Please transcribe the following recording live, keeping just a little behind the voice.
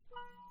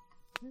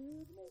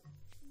Everybody,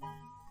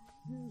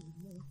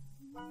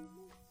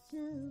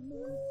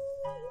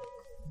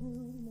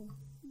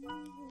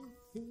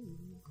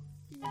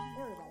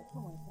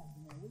 come on, stop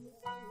me, will you?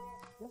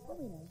 Just let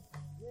me know.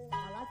 I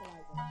like it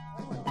like that.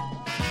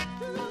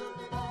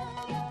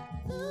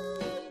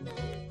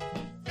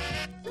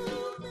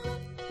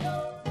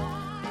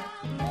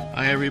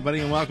 Hi, everybody,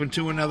 and welcome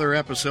to another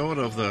episode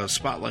of the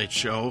Spotlight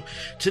Show.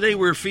 Today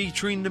we're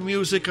featuring the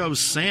music of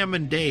Sam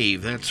and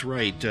Dave. That's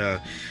right,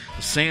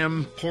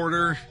 Sam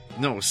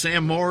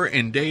Moore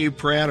and Dave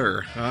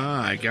Prater.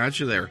 I got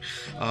you there.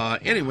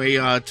 Anyway,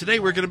 today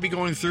we're going to be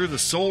going through the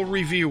Soul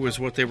Review is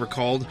what they were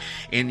called.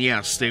 And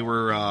yes, they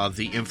were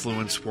the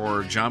influence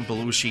for John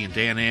Belushi and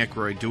Dan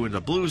Aykroyd doing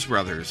the Blues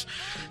Brothers.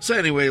 So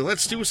anyway,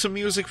 let's do some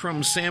music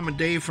from Sam and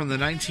Dave from the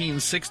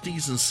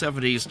 1960s and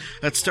 70s.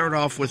 Let's start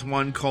off with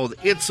one called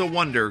It's a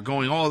Wonder,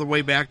 going all the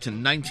way back to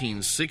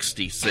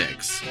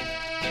 1966.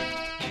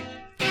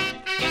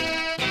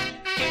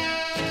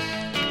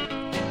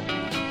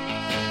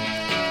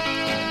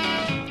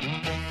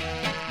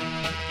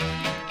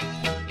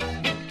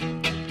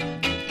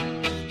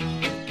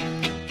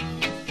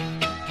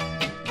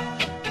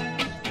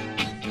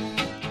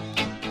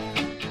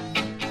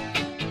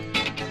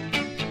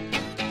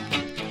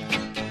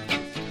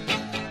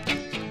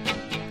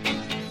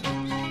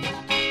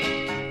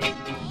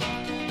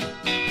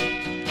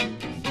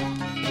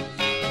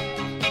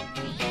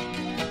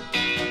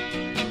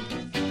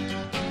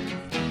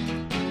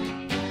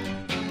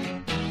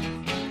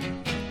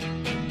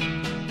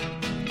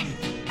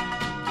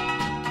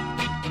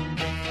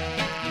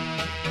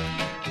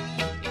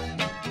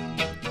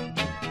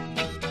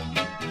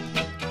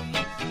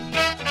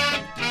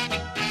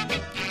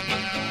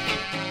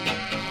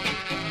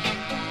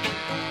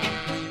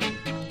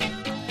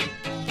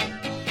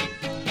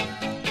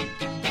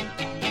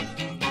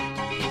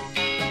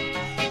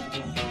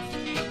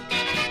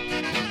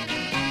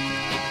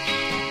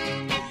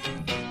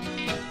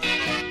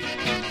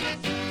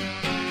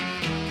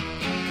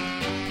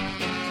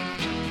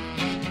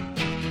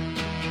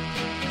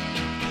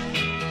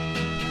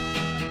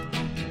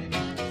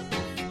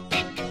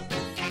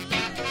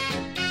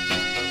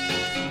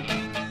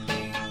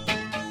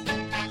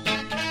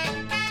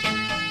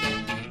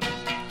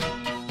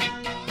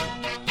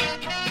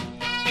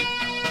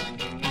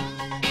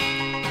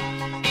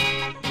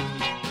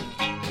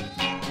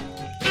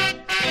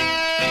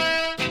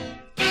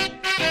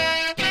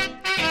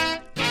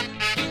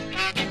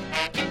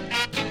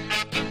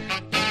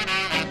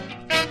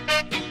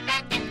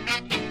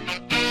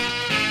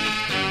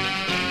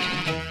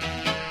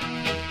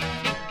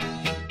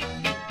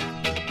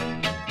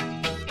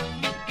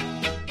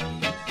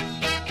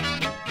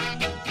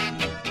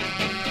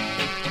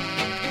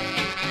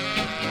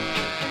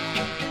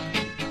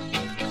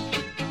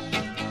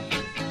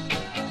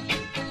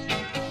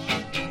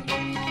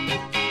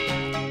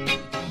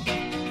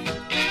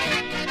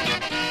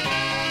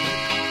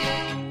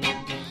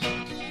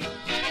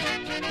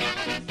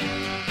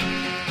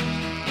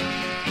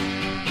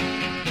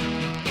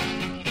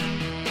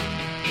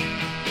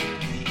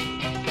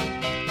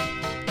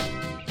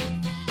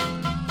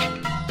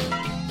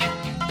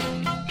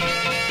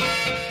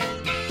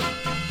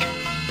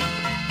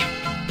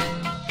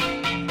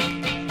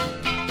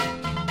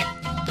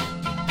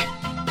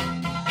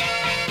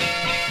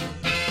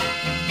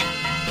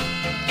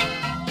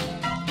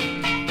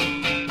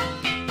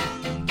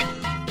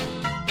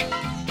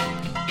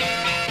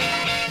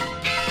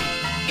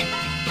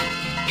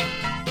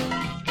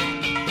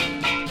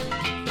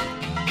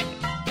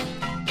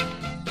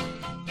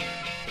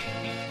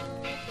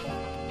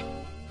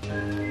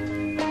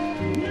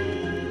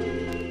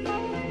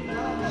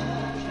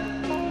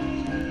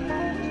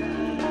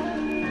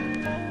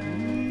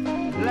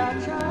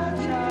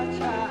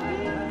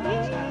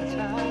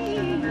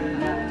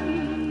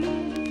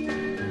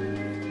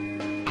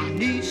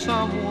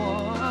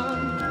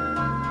 Someone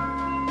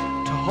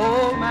to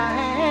hold my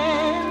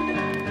hand.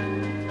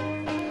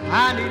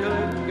 I need a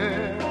little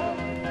girl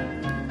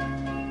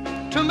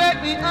to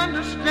make me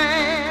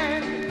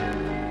understand.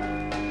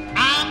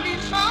 I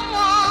need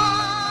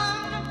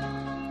someone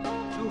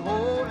to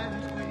hold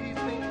and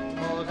squeeze me,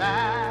 'cause I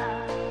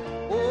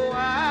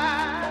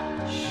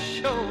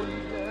sure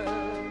need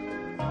love.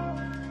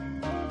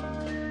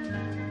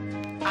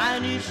 I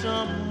need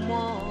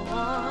someone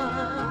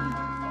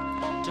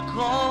to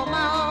call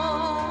my own.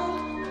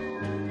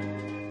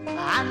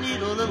 I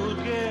need a little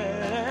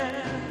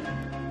girl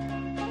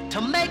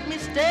to make me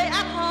stay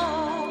at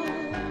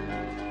home.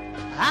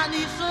 I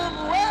need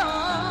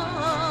someone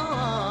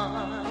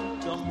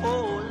to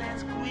hold and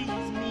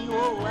squeeze me.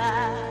 Oh,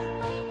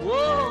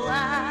 I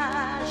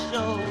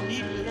sure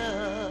need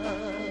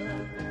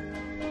love.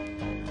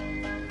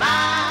 My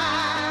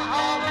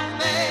heart was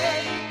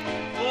made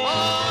for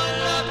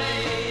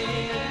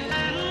loving.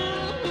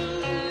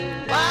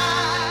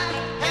 Why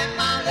has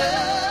my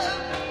love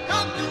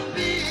come to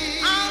me?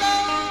 I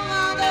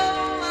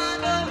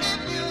know,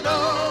 if you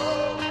know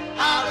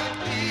how it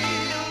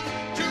feels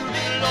to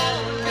be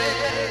lonely.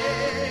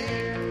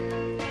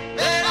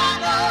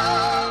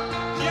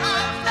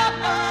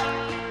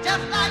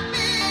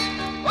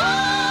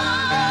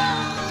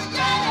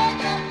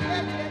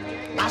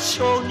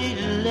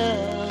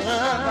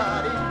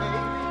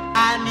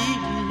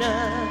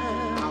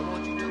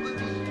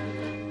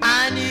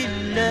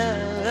 need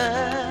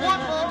love. One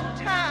more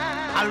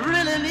time. I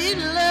really need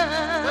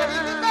love.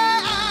 Baby,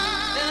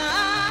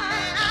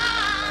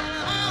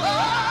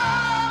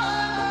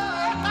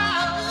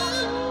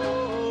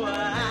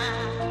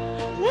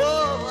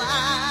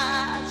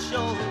 I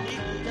sure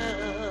need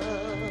love.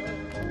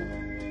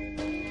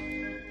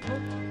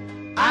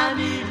 I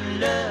need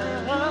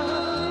love.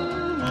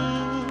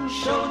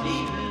 Sure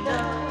need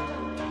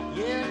love.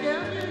 Yeah,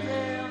 yeah,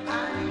 yeah. I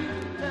need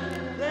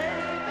love.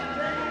 Baby.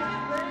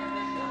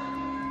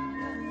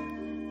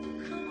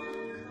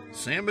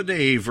 Sam and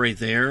Dave right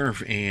there,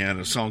 and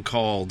a song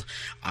called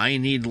I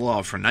Need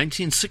Love from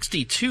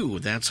 1962.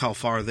 That's how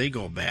far they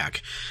go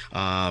back.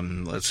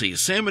 Let's see.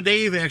 Sam and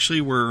Dave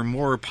actually were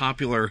more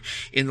popular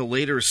in the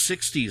later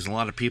 60s. A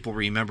lot of people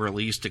remember at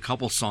least a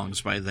couple songs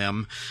by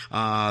them.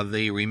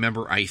 They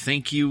remember I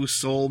Thank You,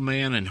 Soul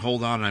Man, and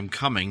Hold On, I'm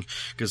Coming,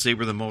 because they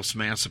were the most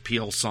mass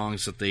appeal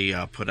songs that they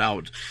put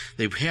out.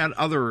 They've had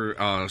other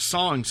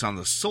songs on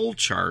the soul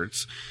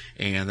charts,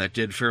 and that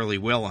did fairly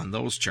well on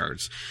those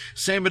charts.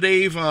 Sam and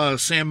Dave,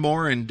 Sam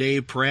Moore and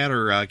Dave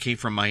Prater came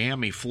from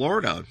Miami,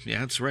 Florida. Yeah,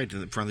 that's right,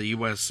 from the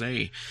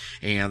USA.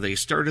 And they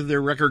started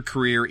their record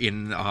career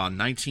in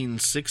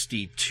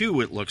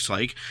 1962, it looks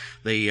like.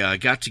 They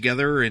got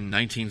together in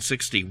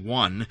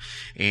 1961,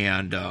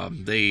 and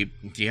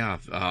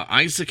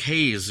Isaac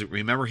Hayes,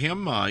 remember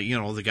him?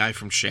 The guy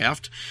from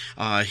Shaft?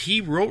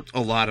 He wrote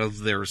a lot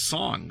of their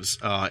songs,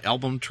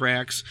 album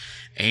tracks,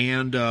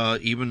 and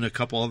even a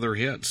couple other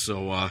hits.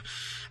 So,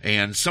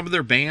 and some of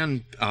their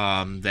band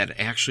that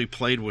actually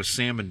played with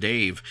Sam and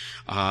Dave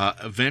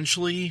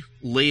eventually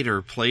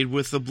later played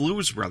with the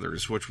Blues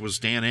Brothers, which was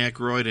Dan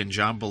Aykroyd and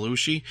John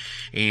Belushi,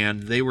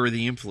 and they were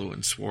the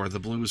influence for the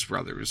Blues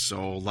Brothers.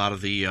 So a lot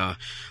of the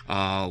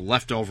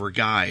leftover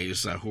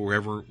guys who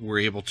were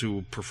able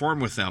to perform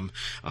with them.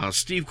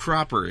 Steve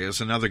Cropper is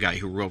another guy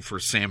who wrote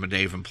for Sam and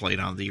Dave and played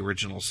on the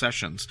original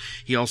sessions.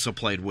 He also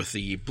played with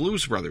the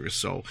Blues Brothers,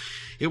 so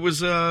it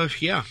was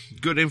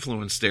good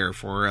influence there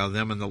for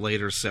them in the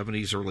later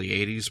 70s, early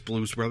 80s,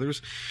 Blues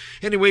Brothers.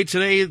 Anyway,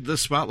 today the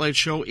Spotlight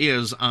Show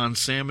is on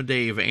Sam and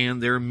Dave and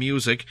their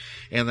music,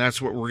 and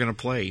that's what we're going to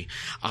play.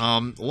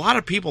 A lot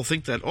of people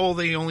think that,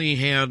 they only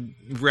had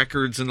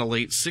records in the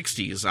late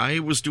 60s. I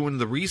was doing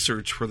the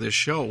research for this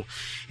show,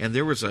 and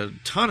there was a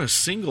ton of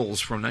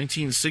singles from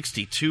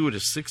 1962 to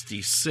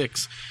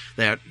 66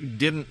 that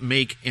didn't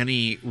make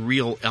any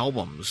real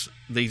albums.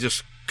 They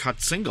just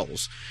cut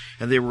singles,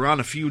 and they were on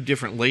a few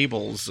different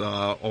labels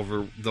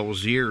over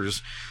those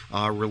years.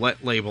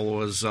 Roulette label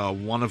was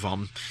one of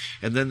them,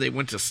 and then they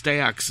went to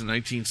Stax in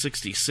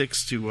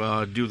 1966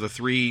 to do the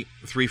three,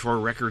 4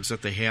 records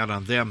that they had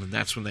on them, and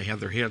that's when they had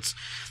their hits.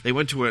 They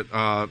went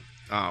to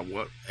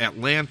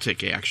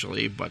Atlantic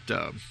actually, but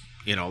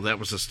that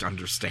was just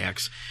under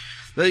Stax.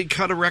 They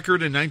cut a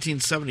record in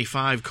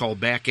 1975 called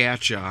Back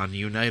At Ya on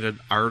United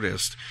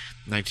Artists,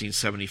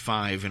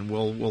 1975, and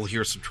we'll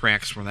hear some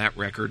tracks from that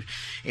record.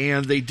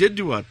 And they did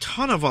do a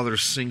ton of other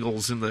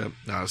singles in the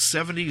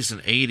 70s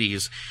and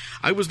 80s.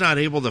 I was not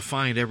able to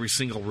find every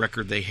single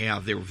record they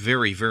had. They were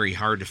very, very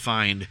hard to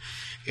find.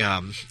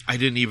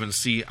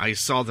 I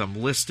saw them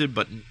listed,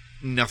 but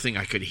nothing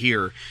I could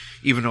hear,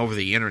 even over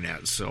the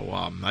internet.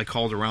 So I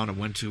called around and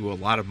went to a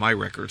lot of my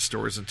record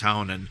stores in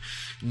town, and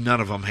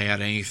none of them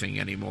had anything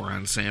anymore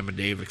on Sam and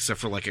Dave except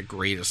for like a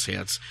greatest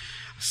hits.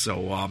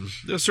 So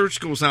the search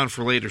goes on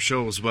for later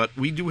shows, but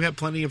we do have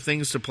plenty of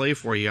things to play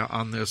for you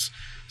on this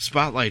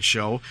Spotlight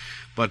Show.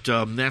 But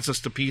that's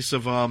just a piece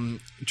of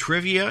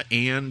trivia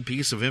and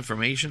piece of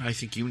information I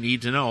think you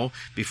need to know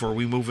before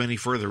we move any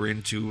further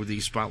into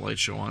the Spotlight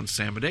Show on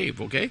Sam and Dave,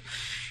 okay?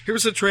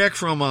 Here's a track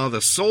from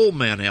the Soul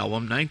Man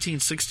album,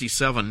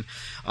 1967.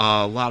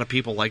 A lot of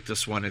people like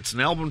this one. It's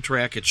an album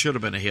track. It should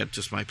have been a hit,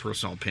 just my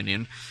personal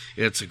opinion.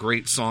 It's a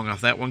great song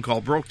off that one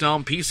called Broke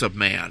Down Piece of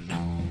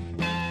Man.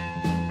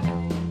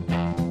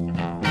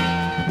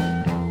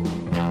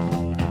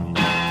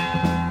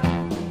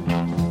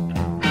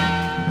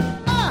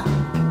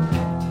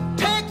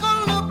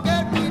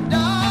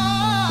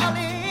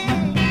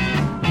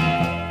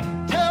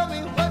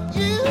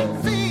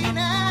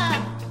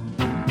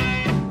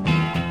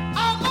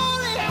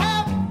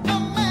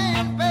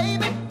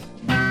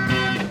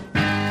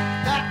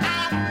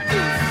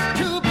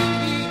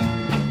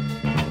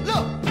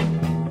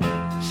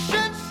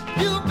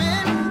 You've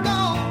been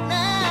gone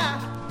now.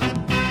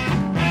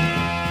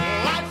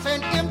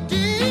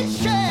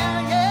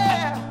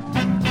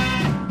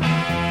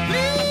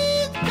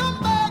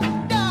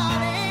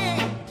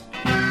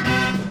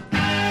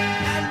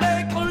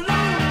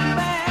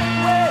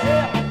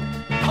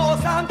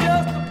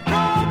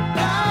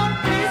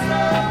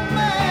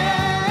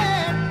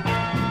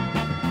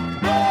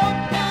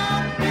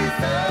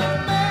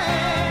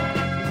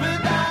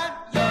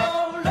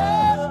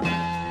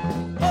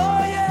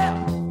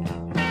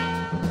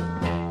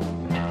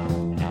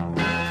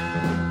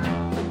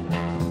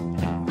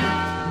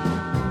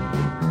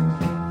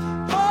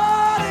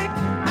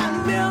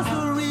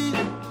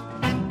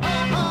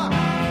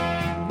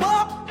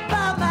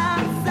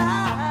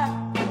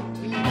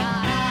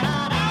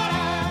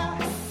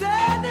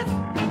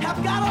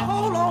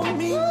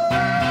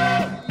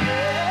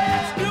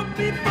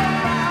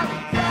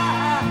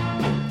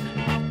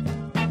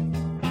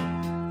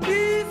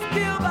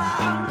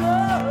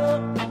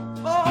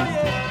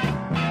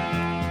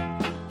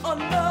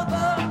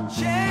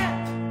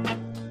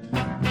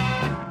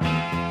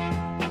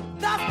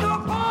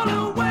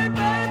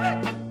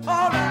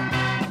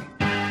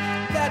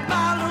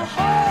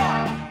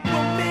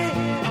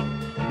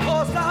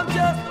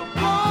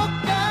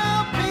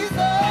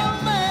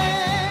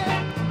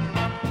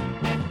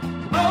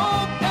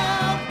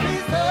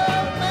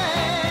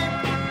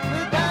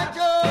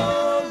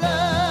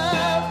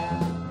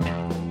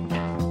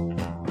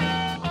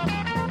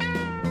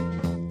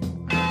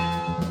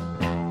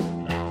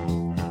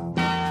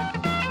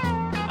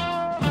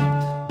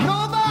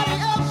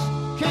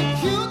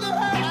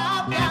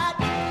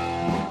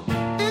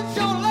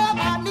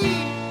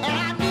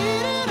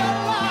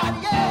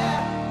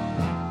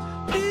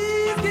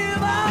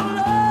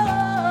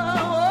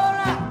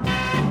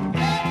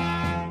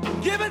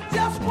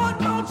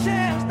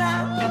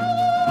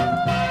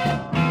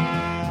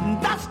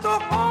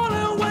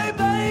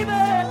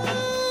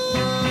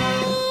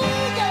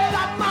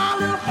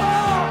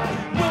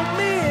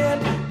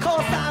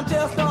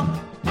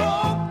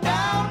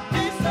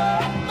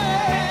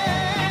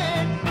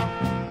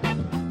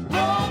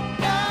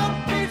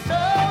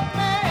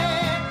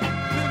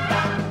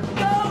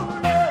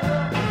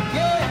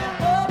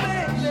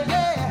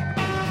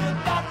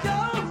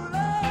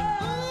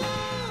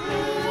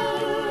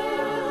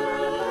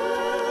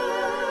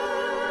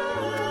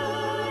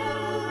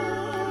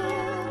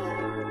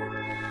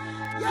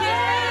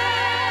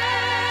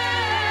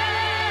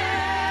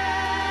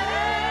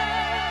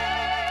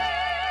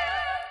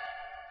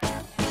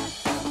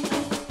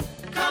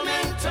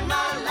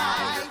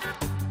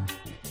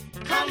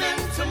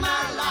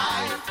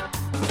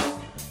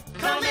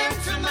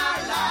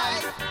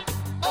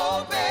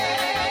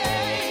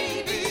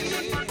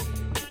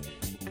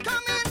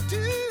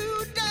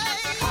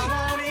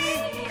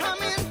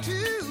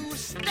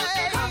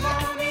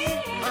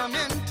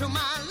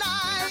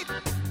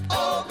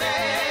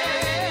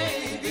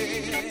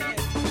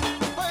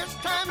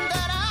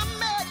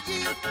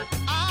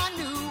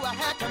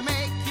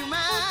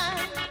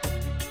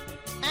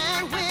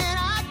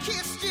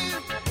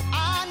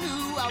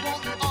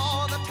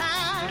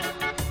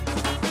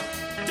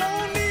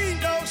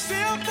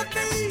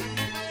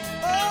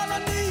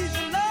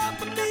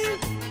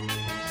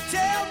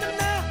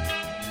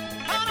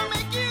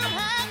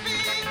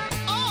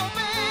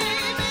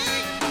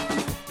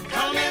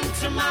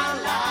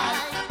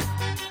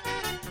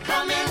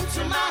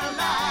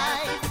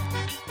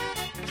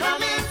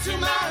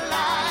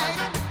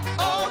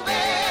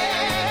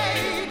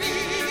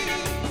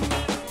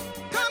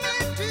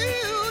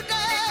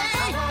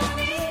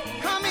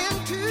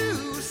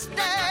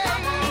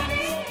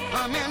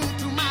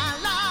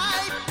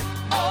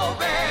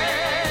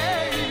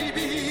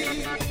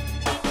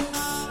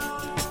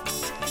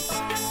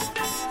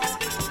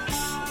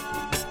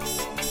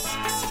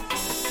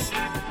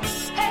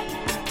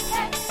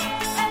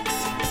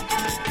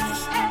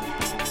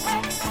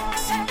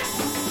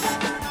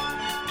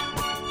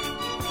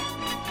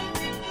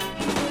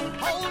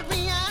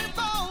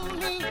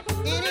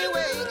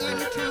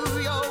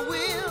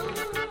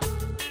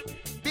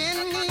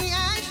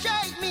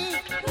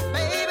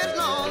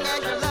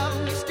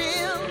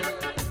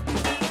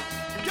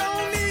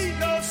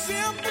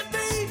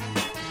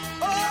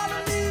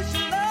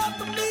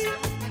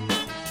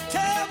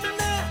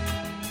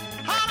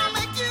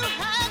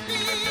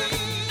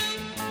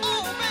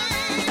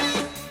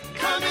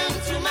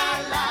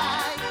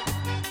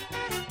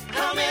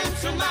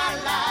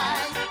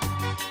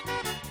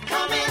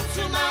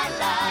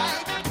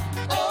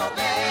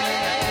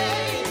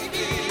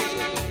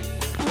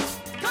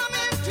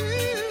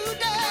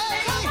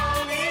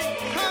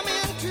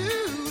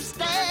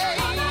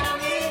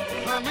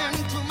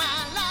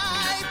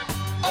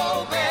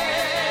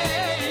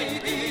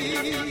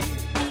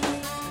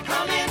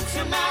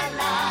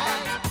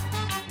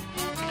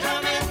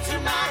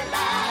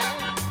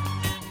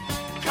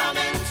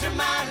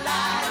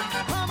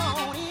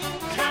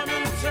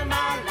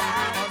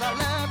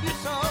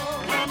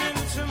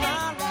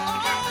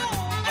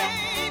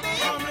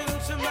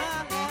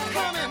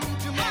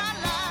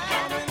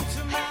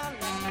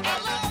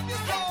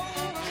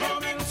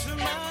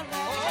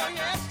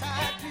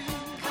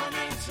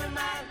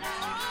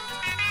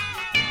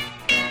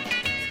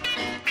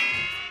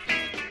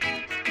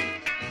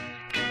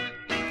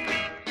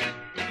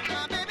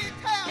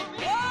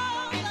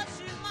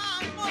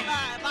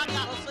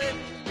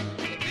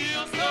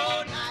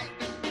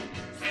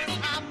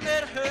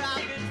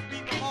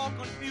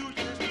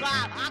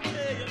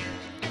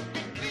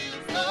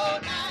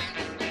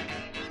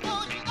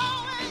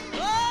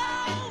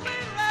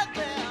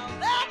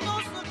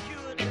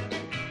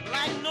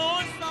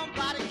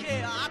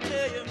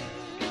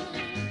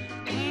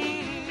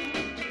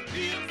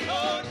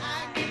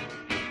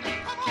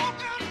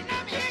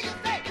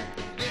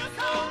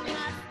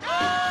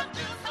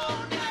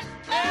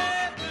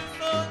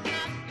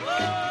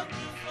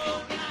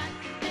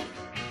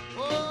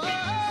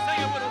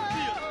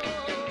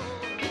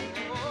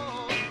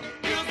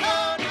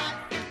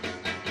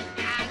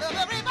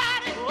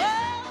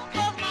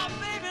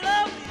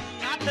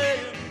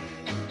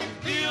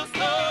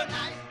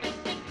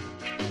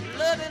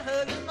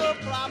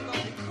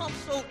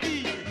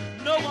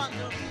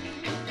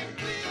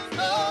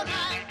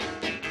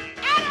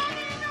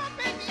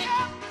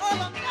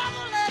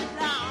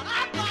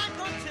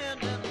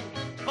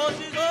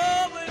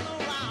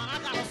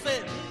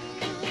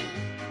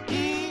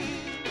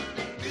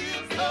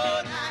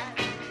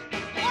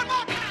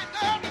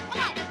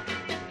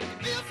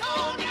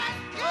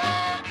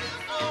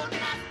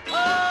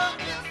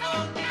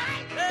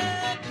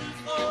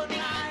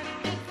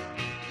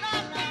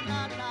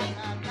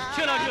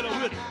 get a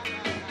with it?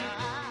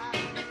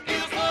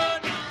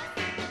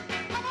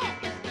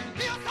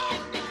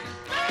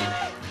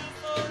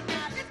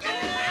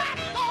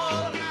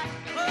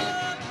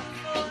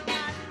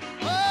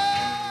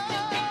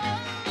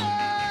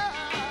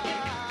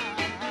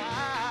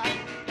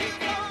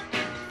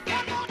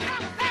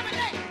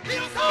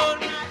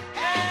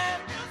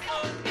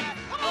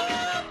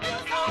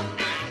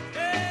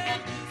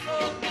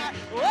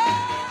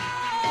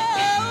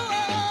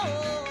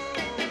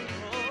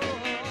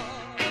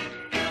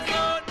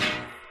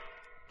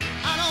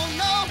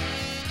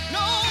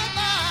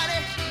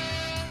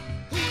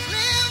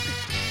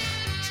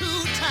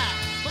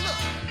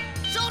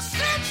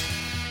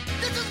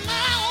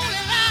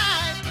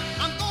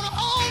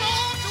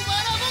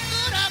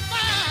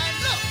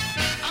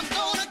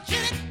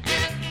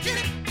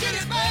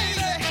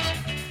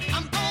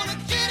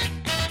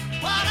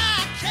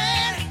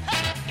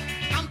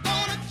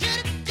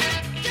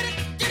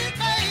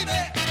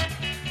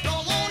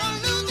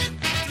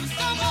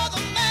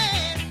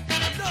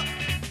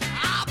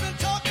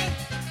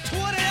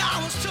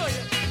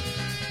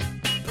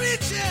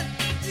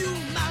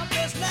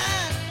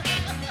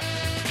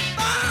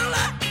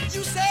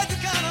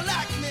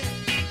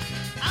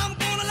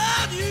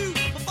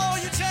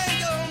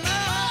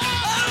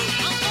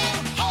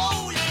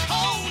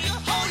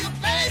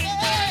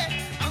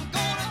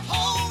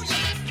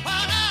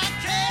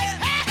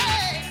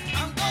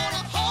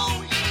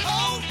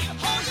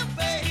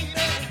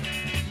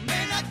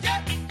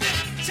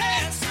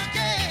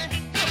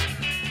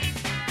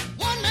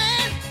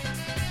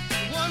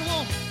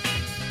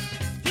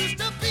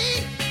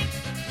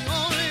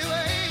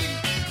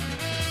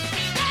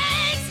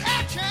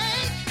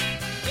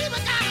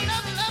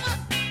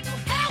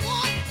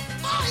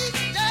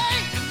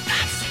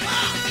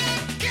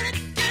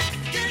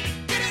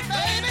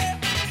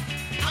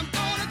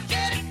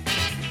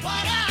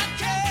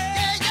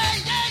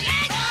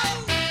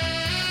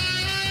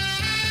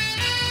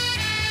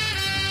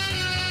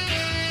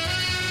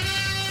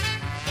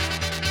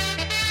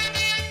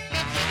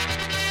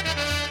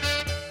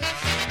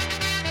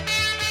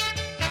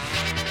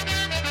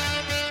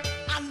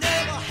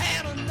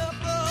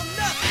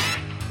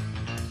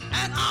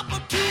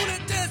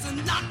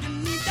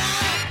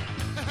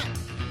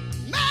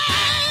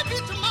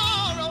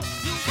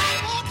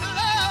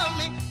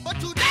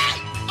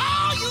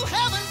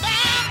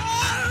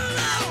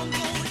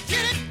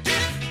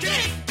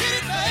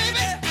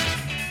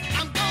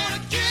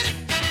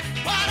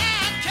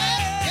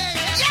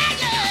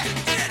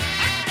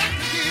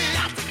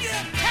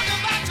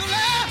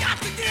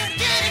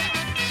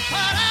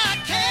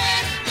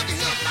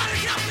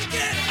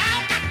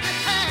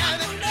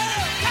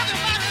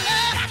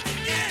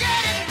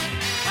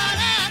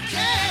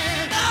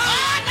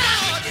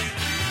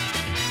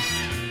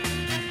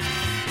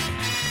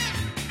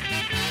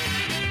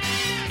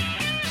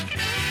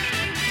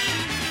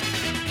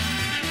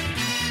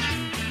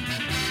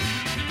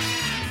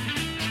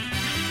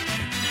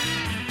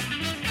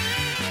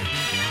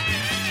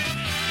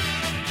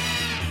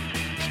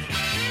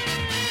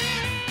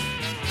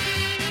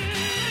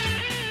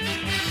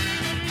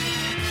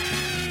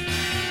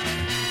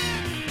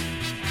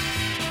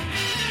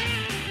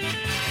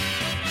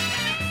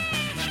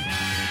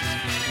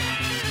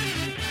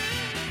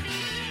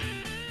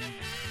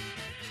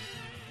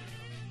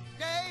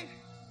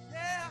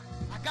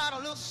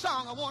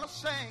 Song I want to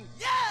sing.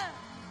 Yeah!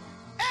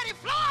 Eddie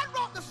Floyd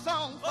wrote the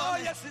song for Oh,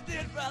 me. yes, he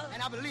did, brother.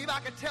 And I believe I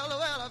can tell the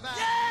well about it.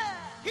 Yeah!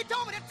 He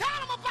told me to tell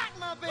him about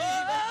my baby.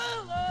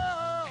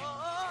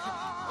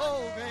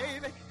 Oh,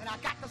 baby. And I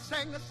got to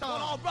sing the song. I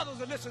want all brothers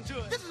to listen to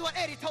it. This is what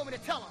Eddie told me to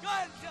tell him. Go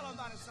ahead and tell him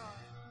about his song.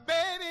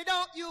 Baby,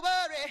 don't you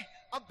worry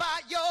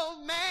about your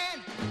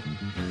man.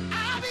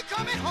 I'll be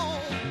coming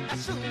home as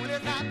soon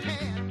as I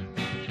can.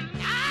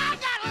 I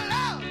got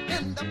love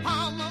in the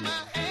palm of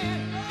my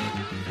hand.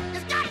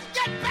 It's got to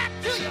get back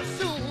to you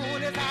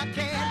soon as I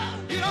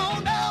can. You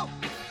don't know,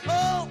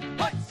 oh,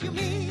 what you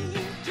mean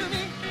to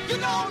me. You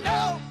don't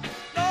know,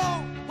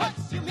 no, what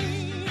you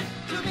mean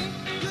to me.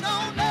 You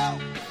don't know,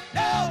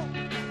 no,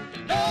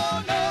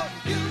 no, no,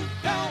 you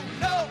don't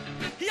know.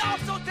 He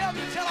also tells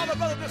me to tell all my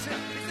brothers this here.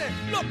 He said,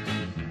 look,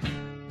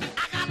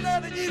 I got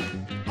love in you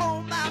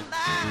on my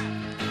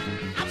mind.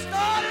 I'm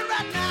starting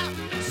right now,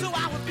 so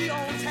I will be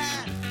on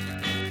time.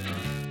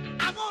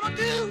 I'm gonna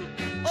do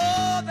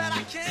all that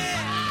I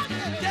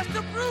can just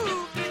to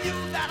prove to you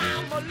that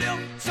I'm a little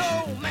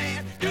soul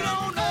man. You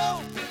don't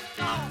know,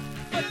 no,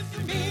 What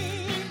you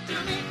mean to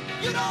me,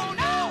 you don't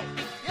know,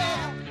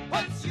 yeah.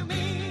 What you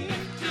mean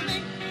to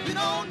me, you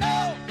don't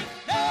know,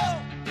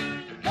 no,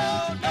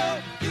 no, no,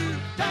 you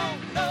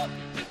don't know.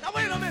 Now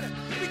wait a minute,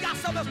 we got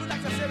something else we'd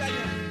like to say right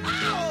here.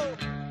 Oh!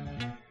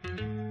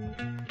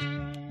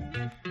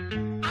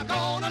 I'm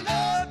gonna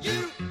love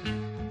you,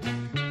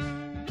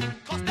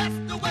 'cause that's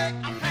the way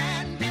I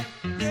planned it.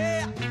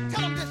 Yeah,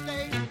 Tell 'em this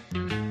day,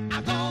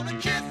 I'm gonna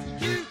kiss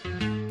you.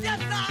 yes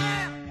I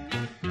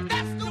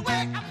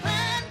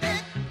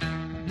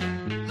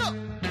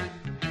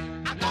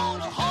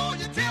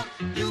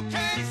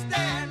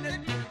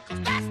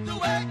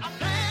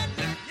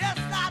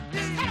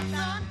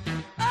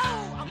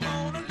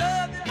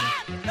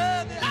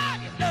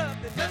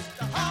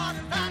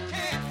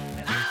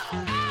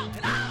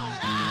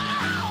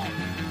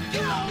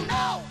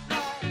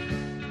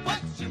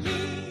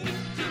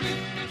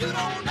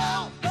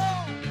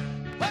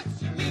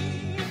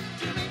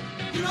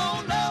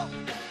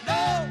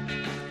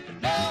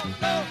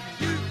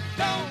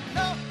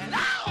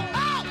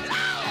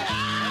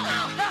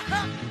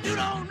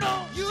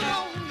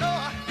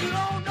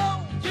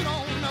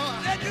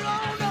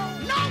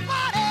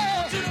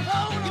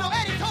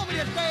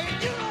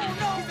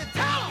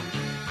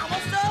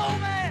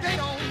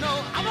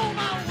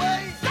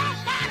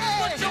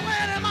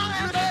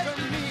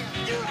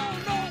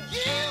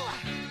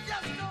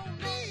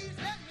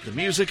The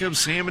music of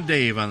Sam and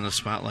Dave on the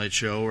Spotlight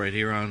Show right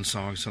here on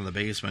Songs from the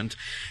Basement.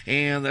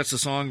 And that's a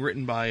song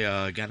written by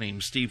a guy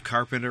named Steve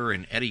Carpenter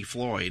and Eddie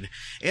Floyd.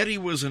 Eddie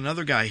was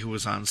another guy who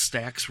was on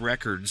Stax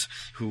Records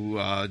who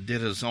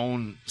did his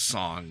own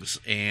songs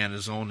and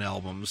his own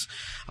albums.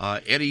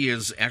 Eddie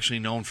is actually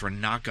known for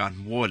Knock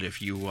on Wood, if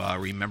you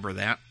remember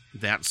that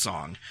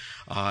song.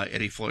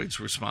 Eddie Floyd's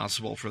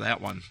responsible for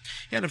that one.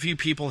 And a few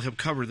people have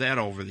covered that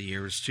over the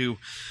years, too.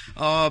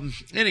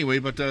 Anyway,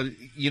 but,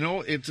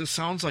 it just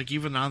sounds like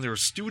even on their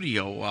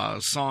studio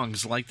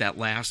songs like that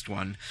last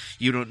one,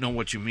 You Don't Know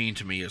What You Mean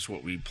to Me is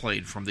what we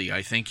played from the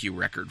I Thank You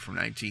record from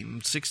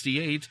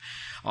 1968.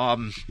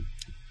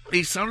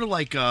 They sounded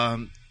like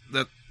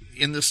that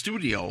in the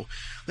studio,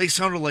 they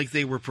sounded like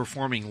they were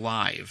performing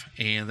live,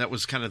 and that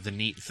was kind of the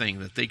neat thing,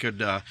 that they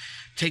could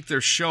take their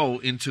show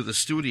into the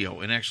studio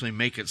and actually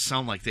make it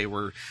sound like they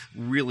were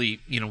really,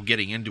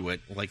 getting into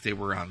it, like they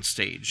were on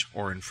stage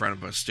or in front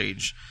of a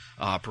stage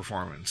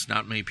performance.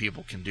 Not many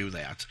people can do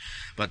that,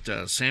 but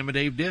Sam and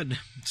Dave did.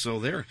 So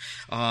there.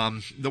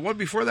 The one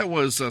before that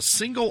was a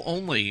single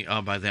only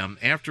by them.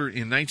 After,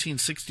 in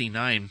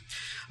 1969,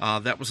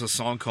 that was a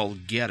song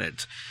called Get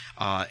It.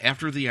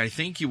 After the I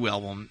Thank You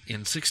album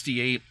in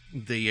 68,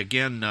 they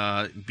again,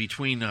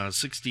 between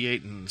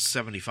 68 and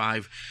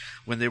 75,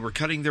 when they were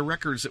cutting their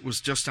records, it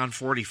was just on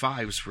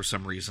 45s for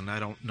some reason. I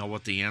don't know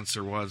what the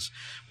answer was,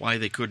 why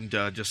they couldn't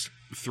just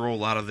throw a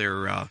lot of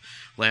their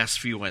last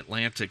few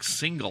Atlantic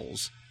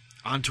singles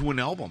onto an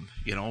album,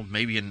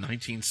 maybe in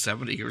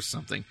 1970 or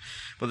something.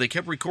 But they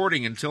kept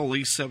recording until at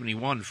least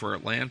 71 for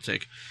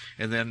Atlantic,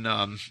 and then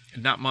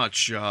not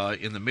much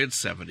in the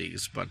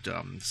mid-70s, but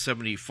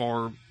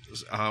 74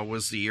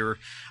 was the year,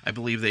 I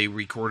believe, they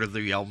recorded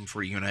the album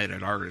for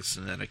United Artists,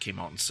 and then it came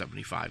out in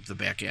 75, the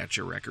Back At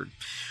Ya record.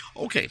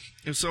 Okay,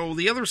 and so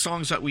the other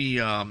songs that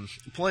we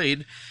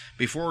played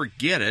before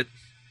Get It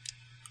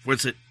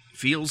was It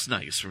Feels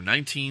Nice from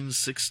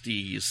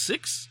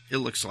 1966, it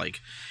looks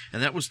like.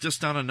 And that was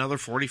just on another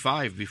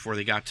 45 before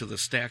they got to the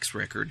Stax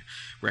record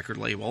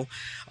label.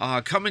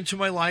 Come Into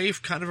My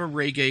Life, kind of a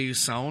reggae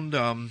sound,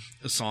 a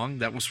song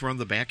that was from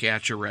the Back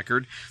At Ya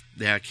record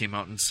that came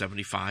out in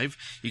 75.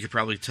 You could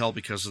probably tell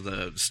because of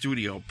the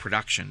studio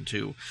production,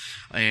 too.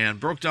 And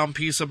Broke Down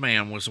Piece of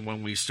Man was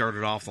when we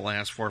started off the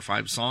last 4 or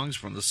 5 songs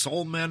from the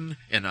Soul Men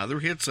and Other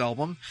Hits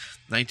album.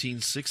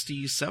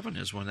 1967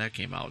 is when that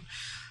came out.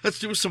 Let's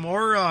do some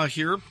more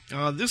here.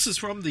 This is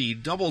from the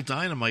Double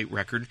Dynamite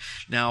record.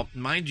 Now,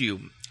 mind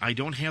you, I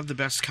don't have the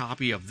best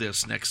copy of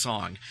this next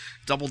song.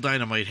 Double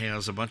Dynamite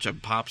has a bunch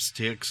of pops,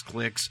 ticks,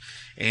 clicks,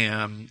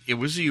 and it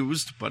was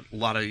used, but a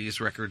lot of these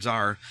records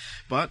are.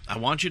 But I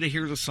want you to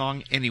hear the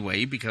song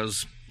anyway,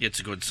 because it's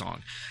a good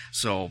song.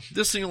 So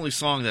this is the only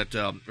song that,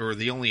 or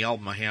the only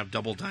album I have,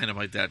 Double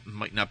Dynamite, that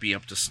might not be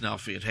up to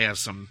snuff. It has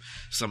some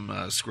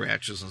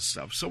scratches and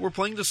stuff. So we're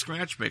playing the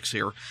scratch mix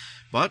here,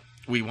 but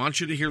we want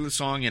you to hear the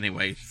song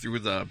anyway, through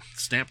the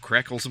snap,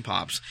 crackles, and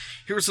pops.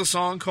 Here's a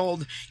song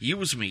called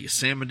Use Me,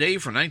 Sam and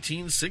Dave from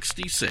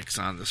 1966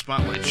 on the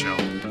Spotlight Show.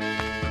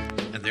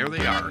 And there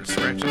they are,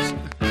 scratches.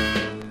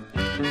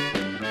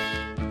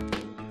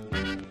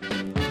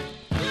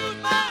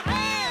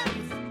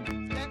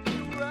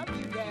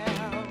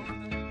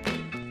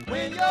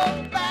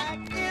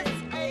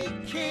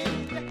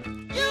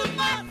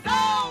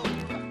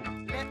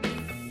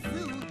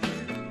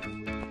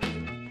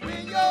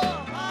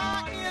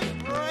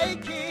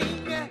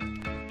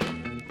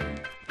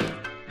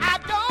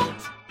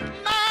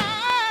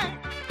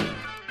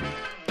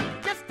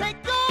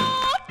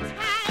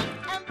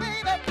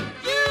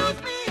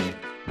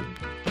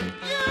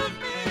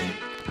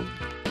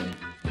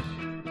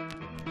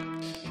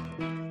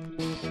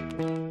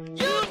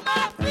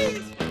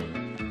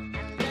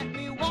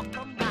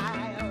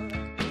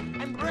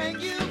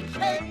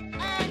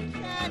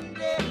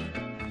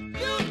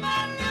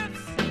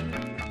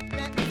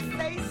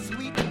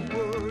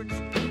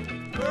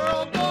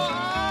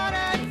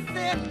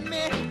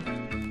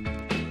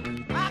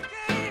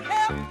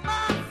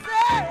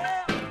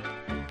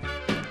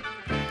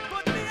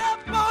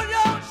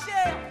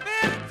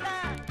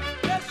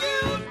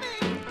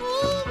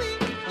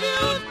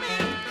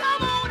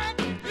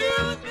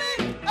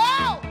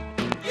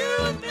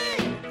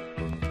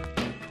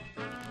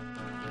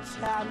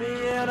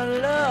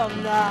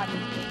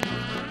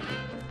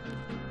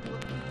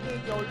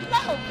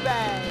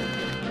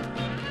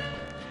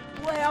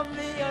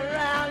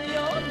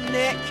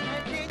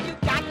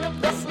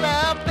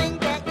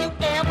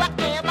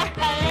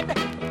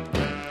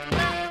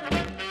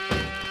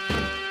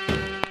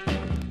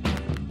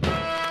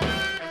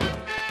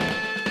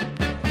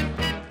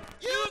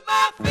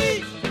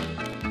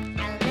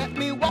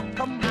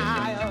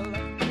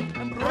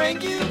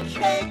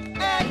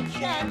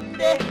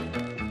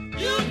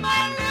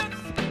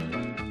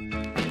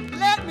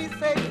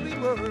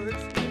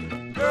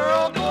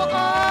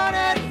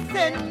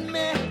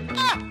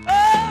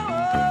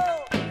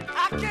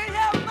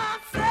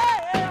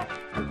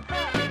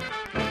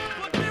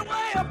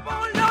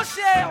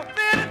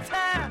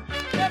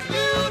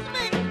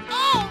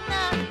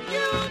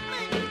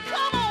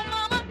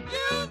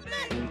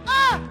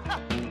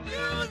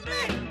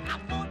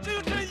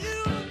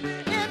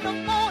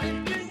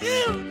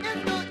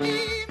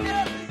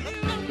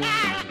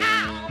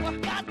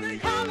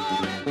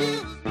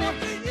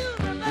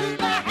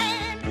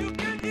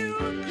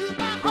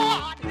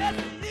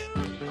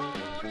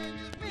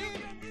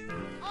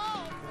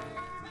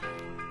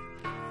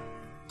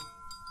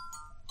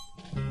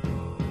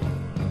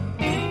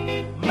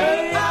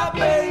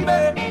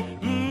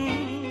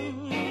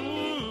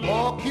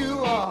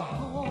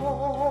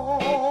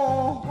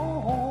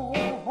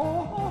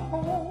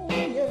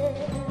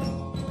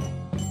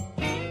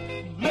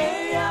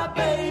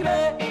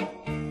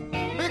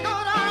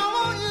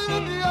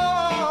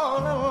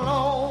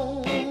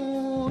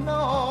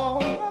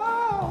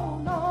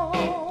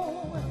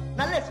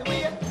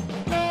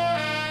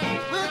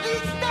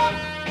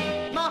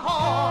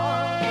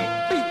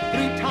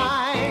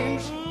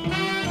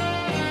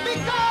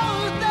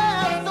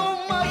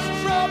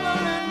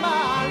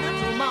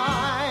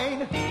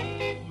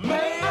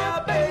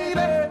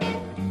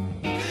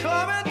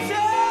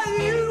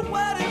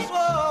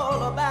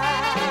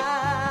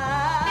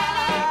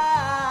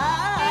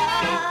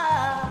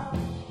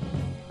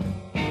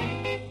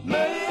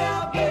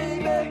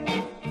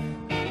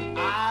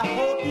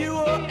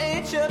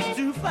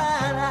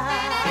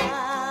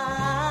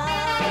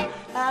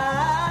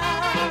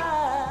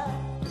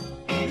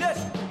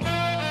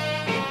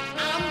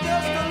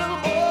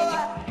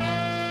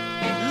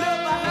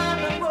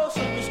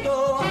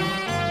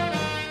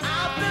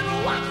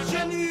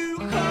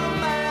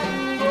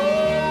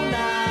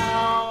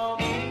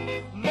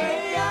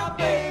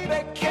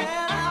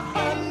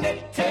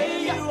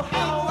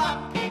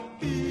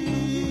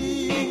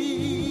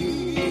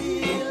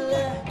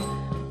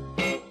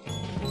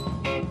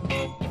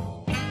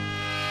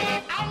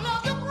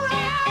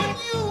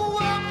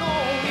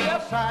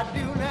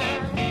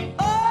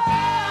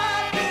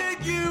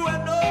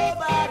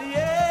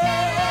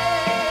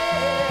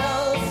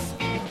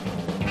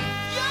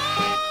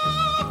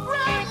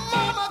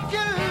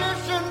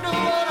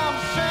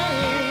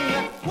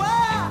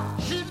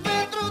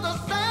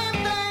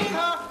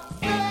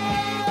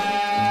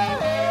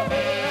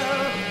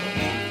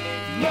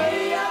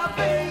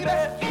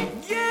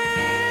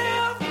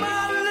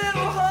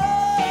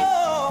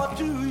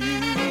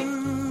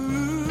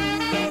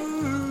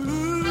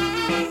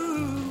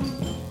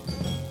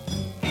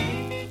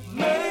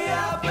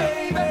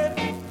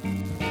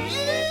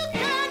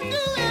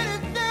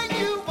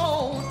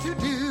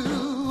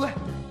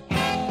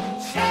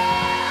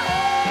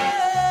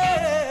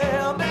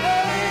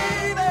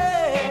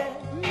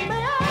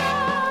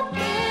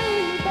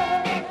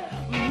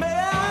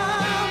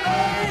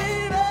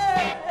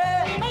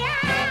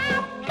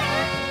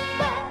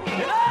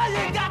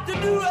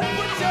 do is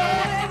put your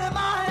hand in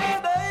my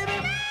hand,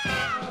 baby.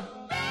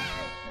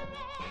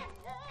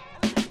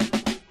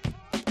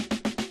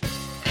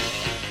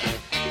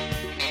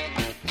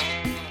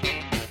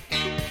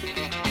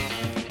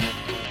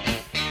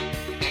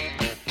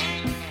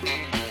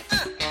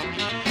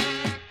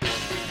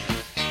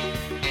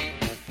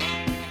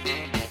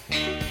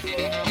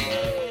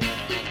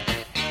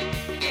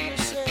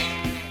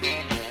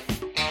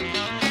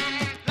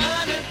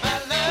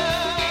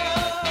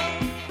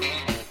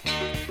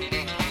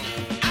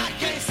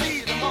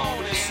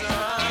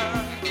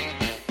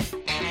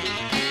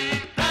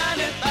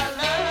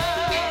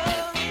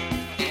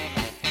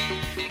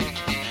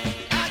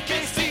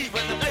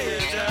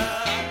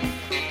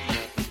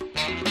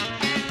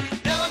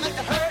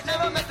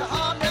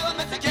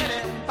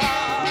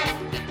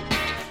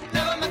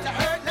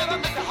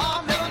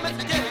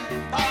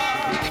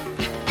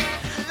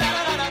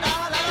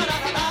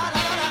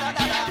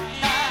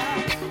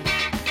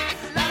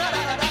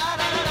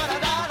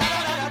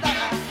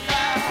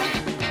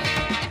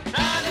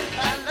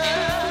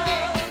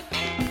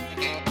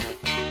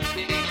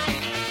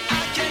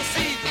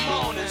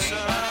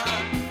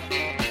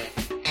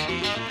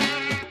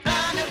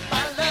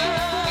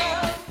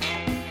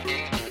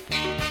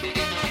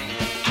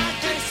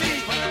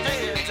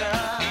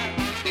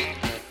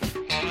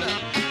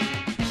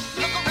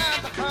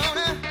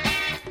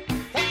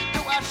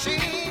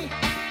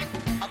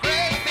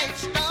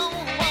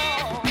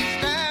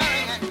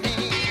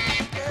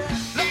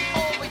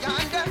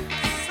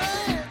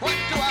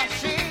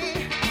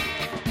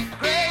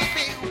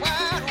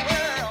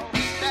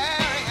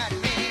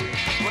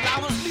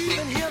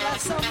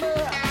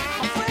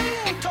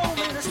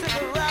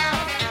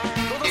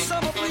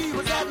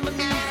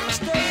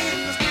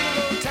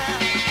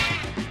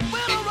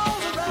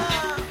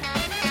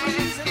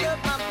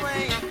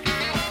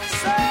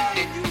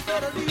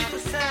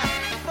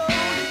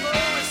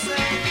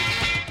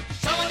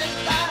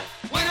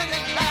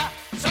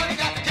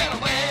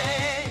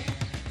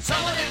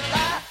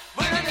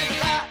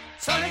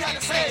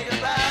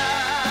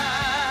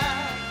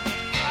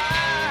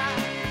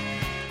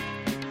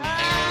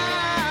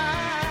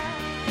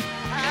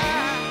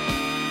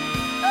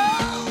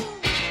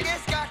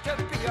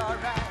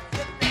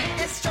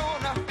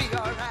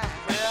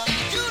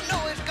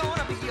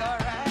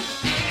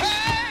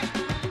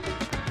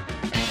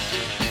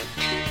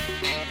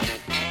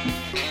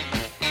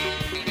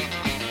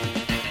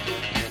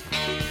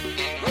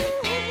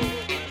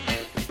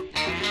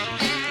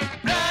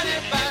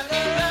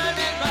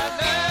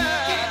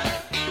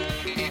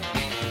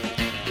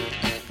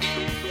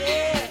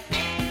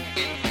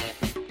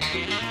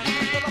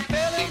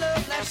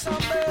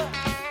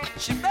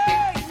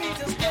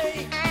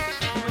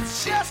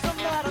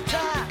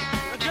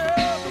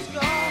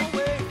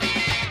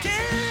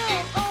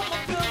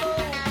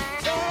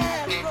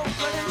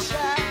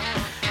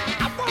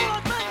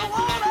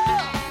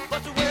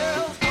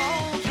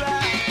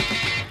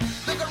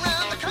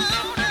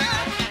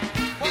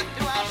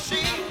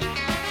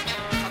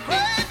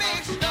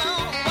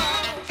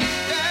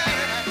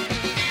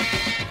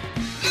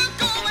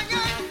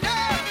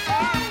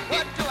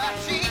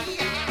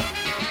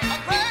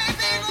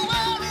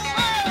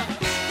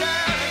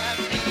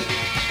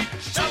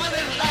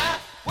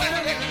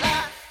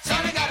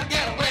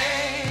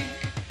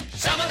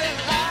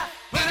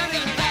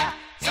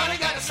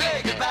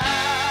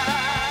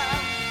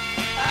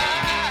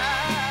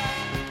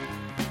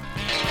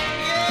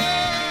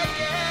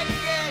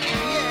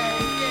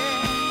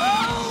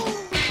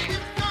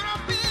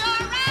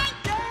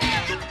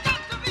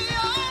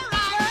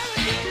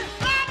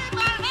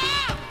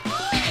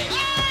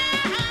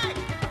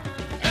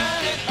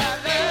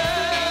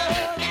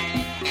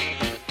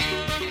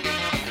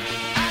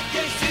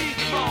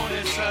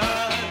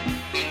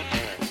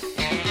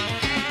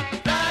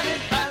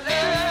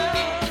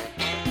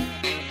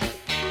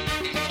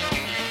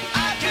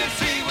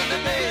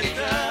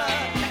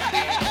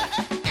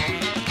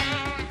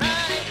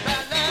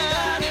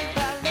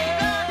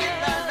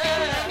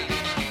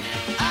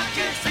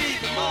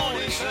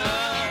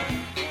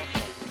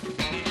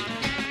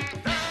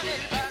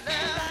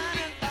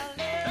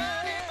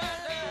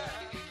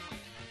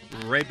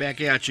 Right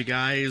back at you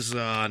guys,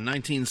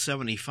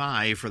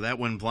 1975 for that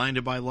one,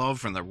 Blinded by Love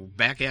from the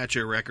Back At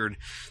You record,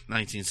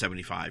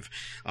 1975.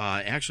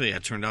 Actually,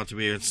 it turned out to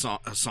be a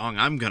song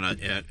I'm going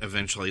to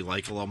eventually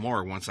like a little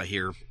more once I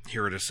hear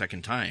it a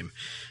second time.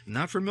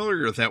 Not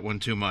familiar with that one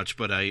too much,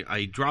 but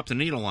I dropped the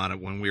needle on it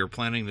when we were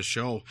planning the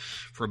show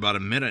for about a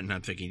minute, and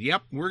I'm thinking,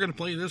 yep, we're going to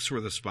play this for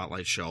the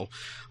Spotlight show.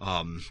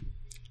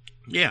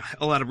 Yeah,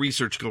 a lot of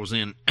research goes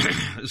in,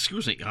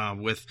 excuse me,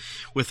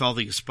 with all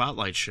these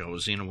Spotlight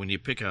shows. You know, when you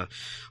pick a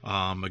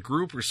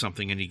group or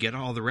something and you get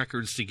all the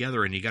records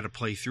together and you got to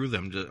play through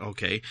them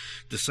to,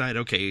 decide,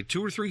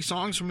 2 or 3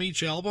 songs from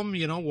each album,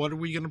 you know, what are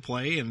we going to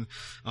play? And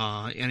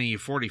any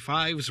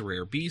 45s,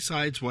 rare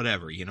B-sides,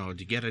 whatever, you know,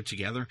 to get it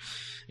together.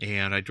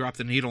 And I dropped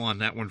the needle on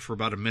that one for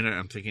about a minute.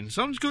 I'm thinking,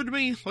 sounds good to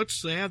me.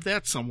 Let's have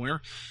that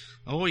somewhere.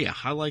 Oh, yeah,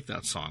 I like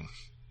that song.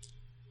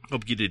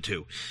 Hope you did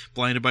too.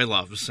 Blinded by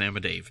Love, Sam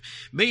and Dave.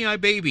 May I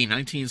Baby,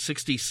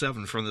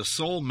 1967, from the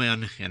Soul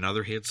Men and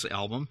Other Hits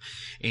album,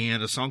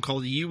 and a song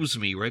called Use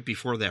Me right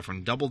before that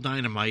from Double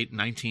Dynamite,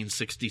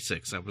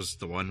 1966. That was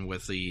the one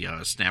with the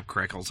snap,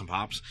 crackles, and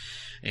pops.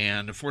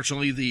 And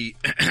unfortunately,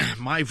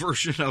 my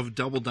version of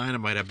Double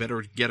Dynamite, I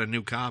better get a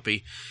new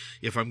copy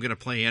if I'm going to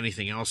play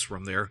anything else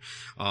from there.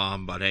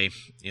 But hey,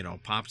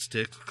 pop,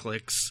 stick,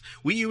 clicks.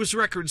 We use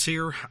records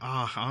here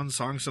on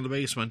Songs in the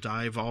Basement.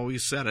 I've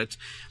always said it.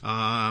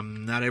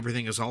 Not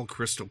everything is all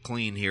crystal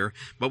clean here,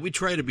 but we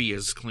try to be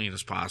as clean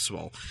as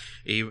possible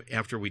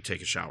after we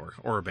take a shower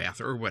or a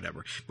bath or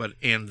whatever,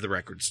 and the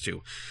records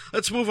too.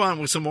 Let's move on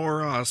with some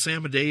more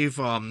Sam and Dave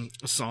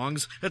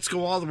songs. Let's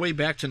go all the way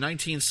back to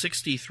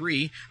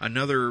 1963,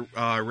 another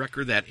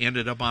record that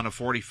ended up on a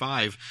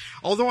 45.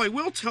 Although I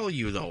will tell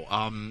you, though,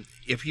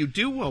 if you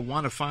do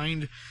want to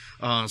find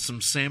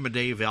some Sam and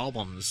Dave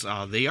albums,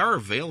 they are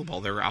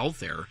available. They're out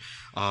there.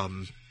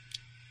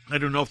 I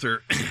don't know if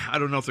they're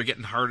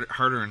getting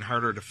harder and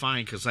harder to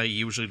find, because I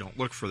usually don't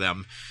look for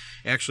them.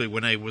 Actually,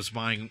 when I was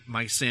buying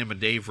my Sam and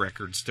Dave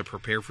records to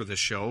prepare for this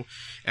show,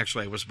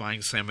 I was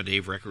buying Sam and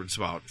Dave records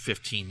about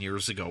 15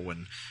 years ago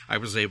when I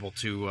was able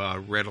to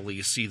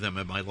readily see them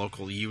at my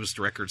local used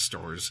record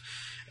stores.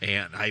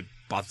 And I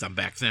bought them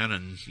back then,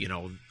 and,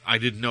 I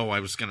didn't know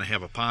I was going to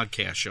have a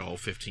podcast show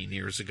 15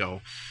 years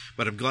ago.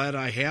 But I'm glad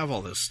I have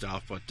all this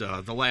stuff. But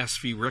the last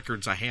few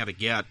records I had to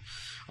get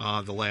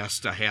the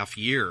last half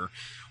year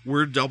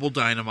were Double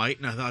Dynamite,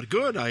 and I thought,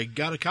 good, I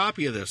got a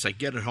copy of this. I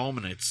get it home,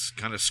 and it's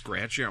kind of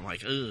scratchy. I'm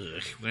like,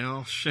 ugh,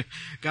 well,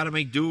 gotta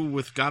make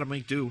do.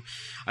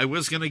 I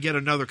was going to get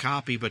another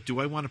copy, but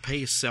do I want to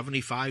pay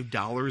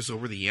 $75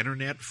 over the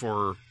internet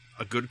for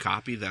a good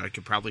copy that I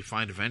could probably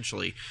find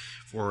eventually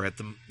for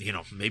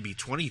maybe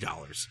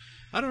 $20?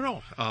 I don't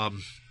know.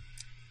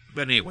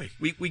 But anyway,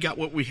 we got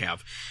what we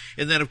have.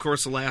 And then, of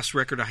course, the last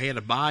record I had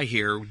to buy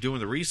here, doing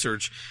the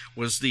research,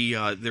 was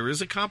there is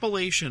a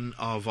compilation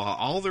of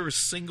all their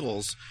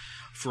singles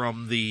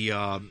from the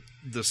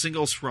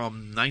singles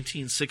from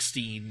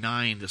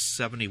 1969 to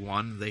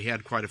 71. They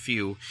had quite a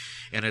few,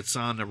 and it's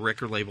on a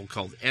record label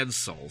called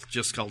Edsel,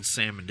 just called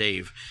Sam and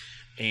Dave.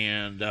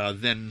 And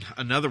then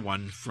another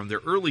one from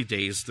their early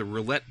days, the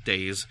Roulette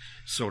days,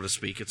 so to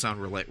speak. It's on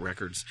Roulette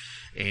Records,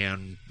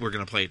 and we're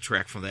going to play a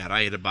track from that.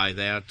 I had to buy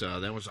that.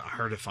 That was a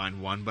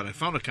hard-to-find one, but I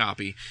found a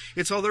copy.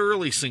 It's all their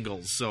early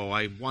singles, so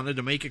I wanted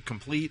to make it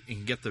complete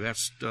and get the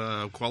best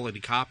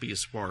quality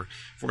copies for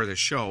the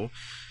show.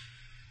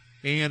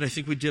 And I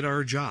think we did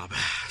our job.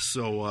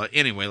 So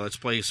anyway, let's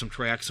play some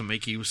tracks and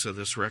make use of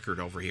this record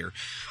over here.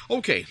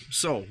 Okay,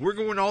 so we're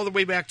going all the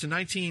way back to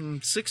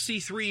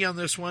 1963 on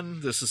this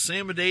one. This is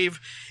Sam and Dave.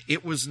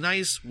 It Was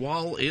Nice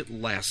While It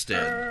Lasted.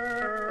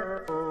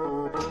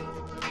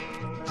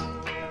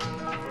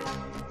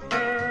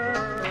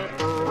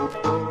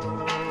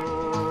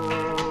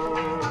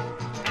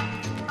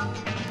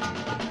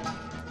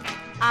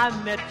 I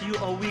met you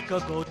a week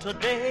ago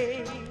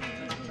today.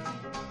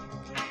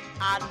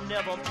 I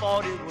never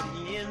thought it would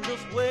end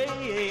this way.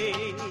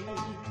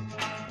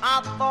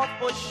 I thought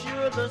for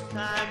sure this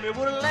time it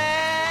would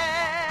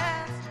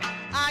last.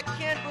 I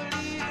can't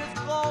believe it's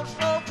gone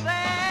so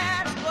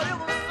fast, but it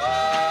was so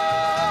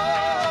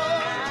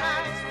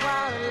nice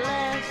while it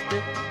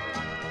lasted.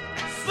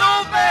 So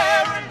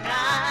very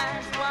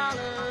nice while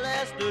it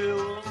lasted. It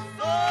was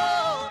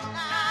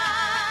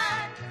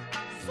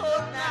so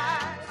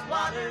nice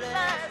while it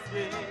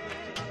lasted.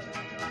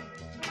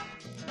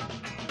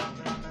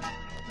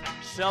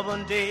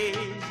 7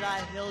 days I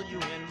held you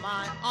in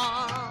my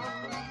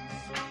arms.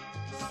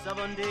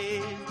 7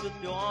 days with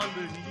your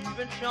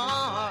unbelieving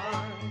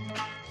charm.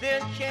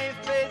 Then came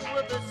faith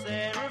with a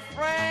sad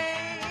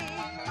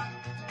refrain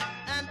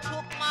and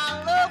took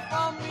my love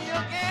from me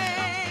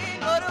again.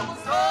 But it was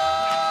so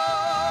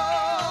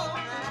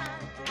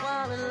nice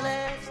while it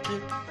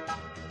lasted.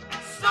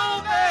 So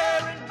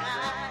very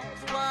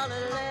nice while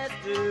it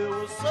lasted. It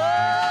was so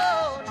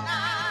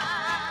nice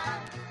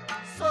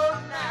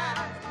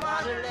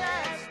while it lasted.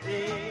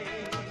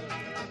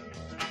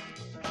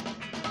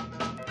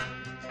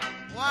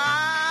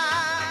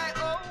 Why,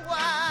 oh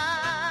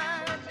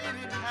why did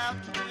it have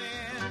to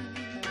end?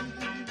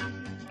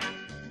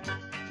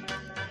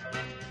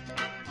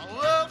 A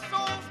love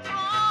so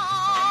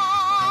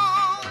strong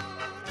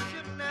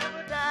should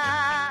never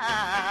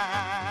die.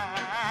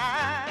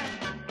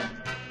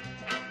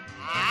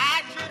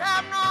 I should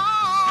have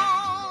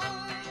known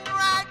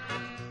right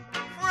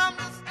from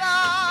the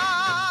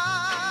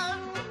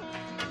start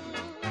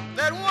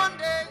that one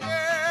day,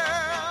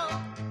 girl,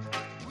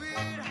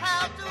 we'd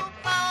have to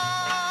part.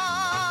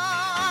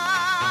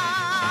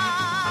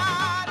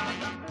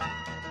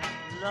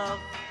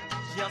 Love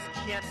just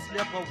can't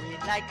slip away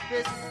like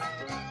this.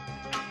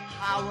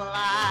 How will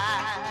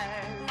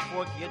I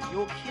forget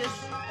your kiss?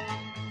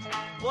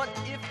 But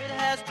if it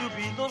has to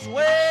be this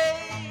way,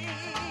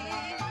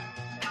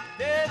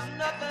 there's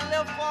nothing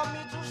left for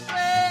me to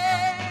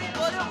say.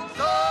 But it was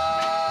so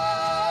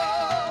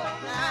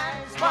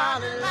nice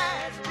while it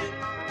lasted.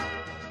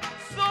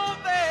 So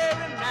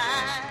very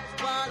nice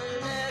while it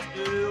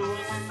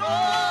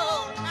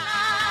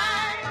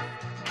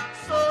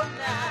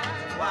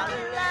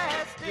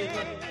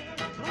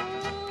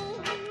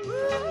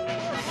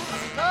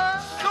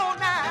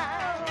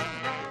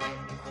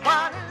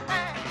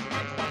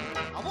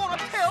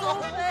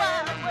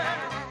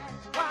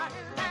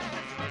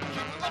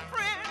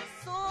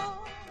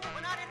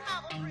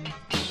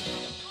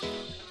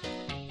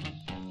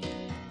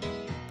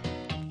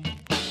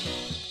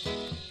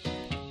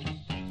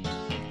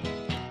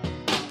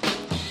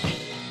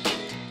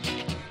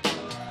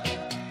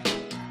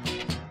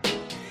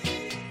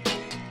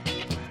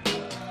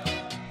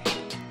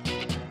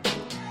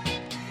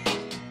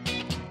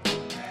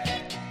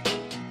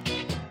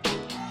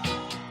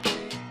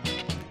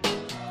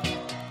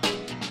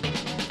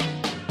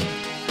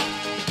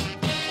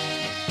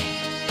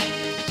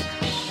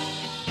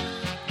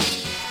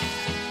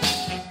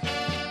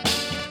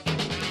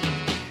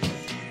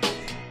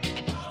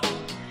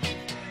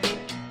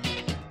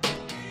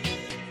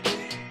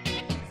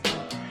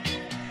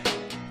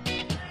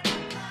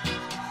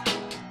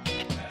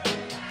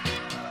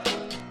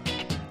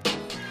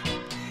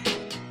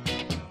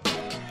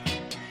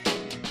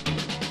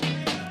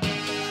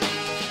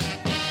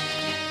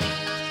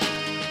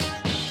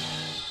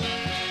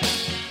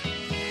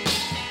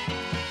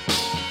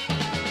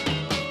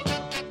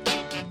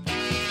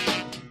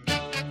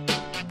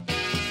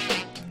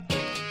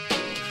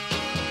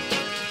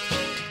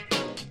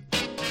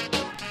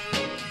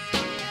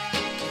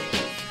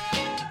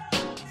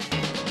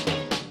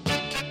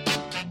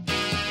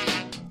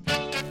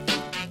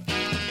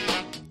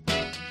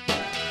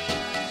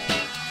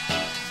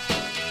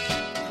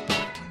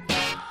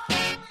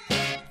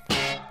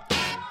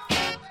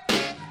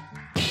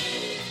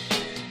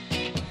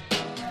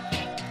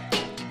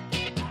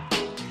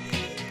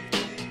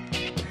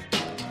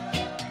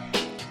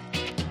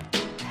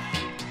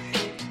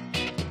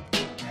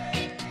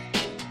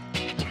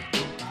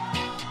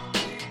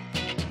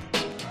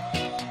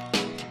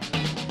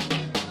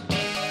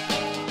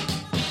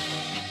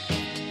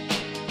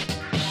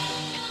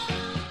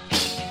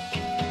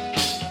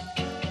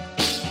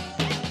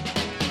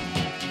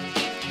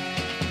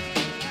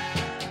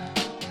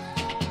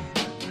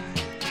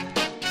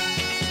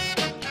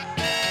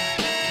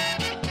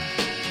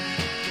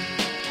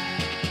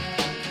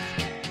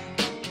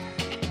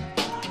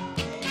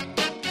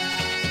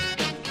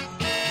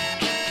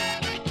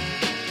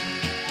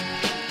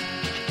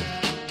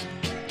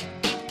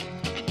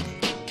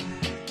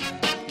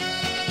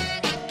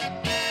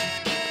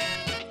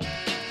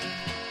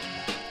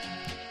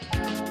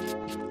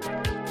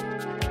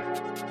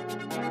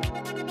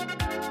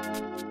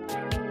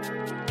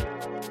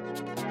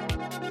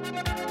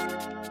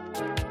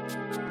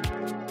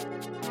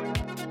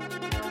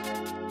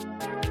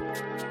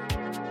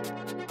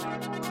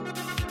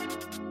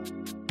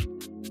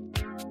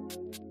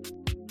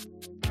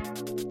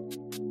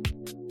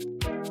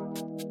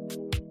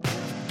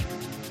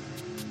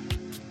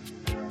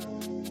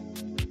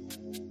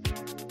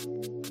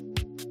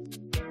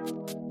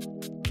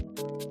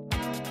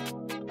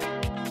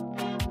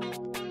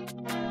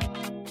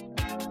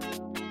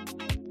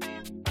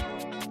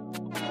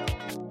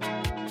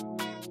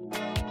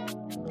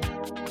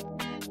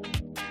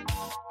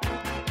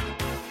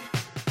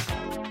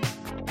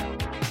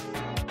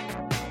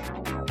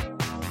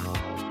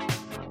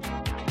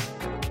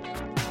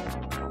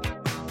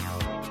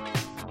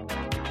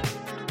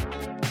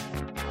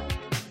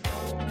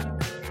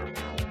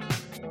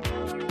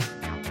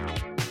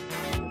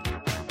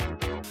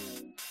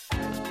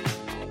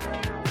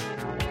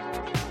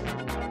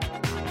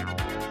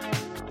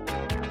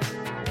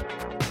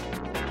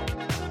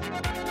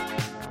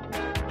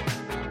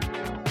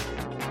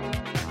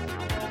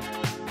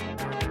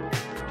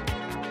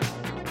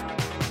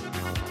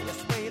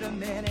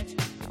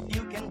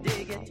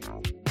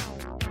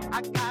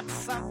I got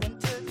something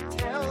to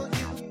tell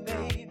you,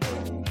 baby.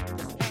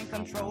 Just can't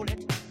control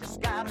it, just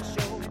gotta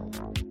show it.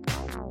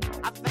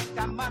 I think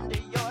I'm under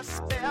your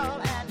spell,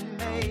 and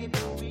maybe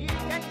we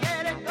can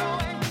get it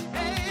going.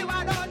 Hey,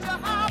 why don't you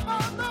hop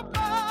on the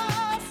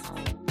bus?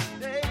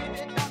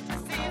 Baby, don't you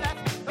see that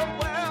the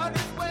world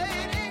is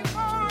waiting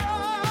for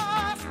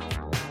us?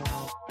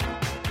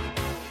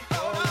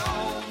 Hold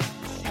on,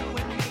 it's you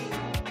and me,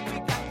 we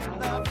got the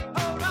love.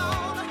 Hold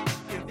on,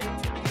 give it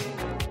to me,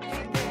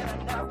 can't get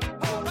enough.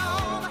 Hold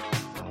on,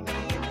 me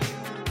and you,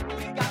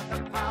 we got the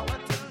power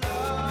to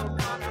love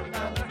one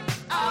another.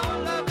 Our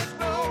love is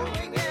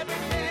growing every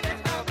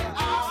minute of the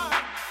hour.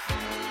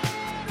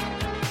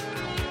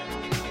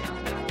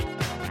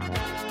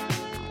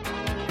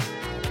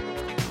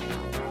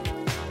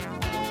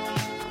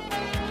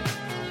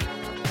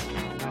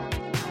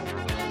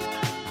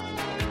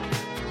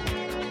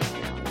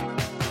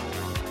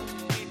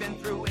 We've been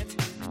through it,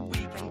 we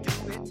can do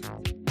it.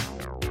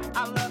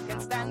 Our love can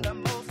stand the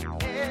most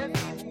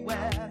heavy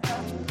weather.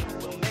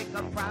 We'll make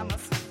a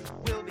promise,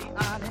 we'll be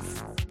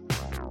honest.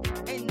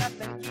 Ain't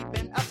nothing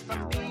keeping us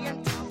from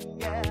being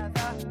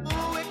together.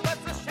 Ooh, it was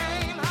a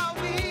shame how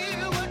we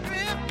were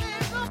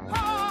drifting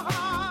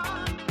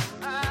apart.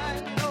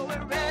 I know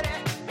we're ready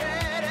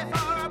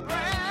for a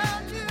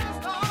brand new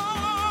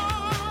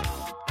start.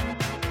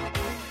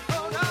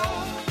 Hold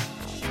on,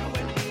 it's you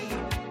and me,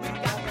 we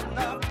got the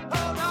love.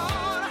 Hold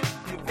on,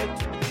 give it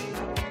to me,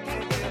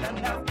 can't get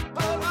enough.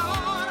 Hold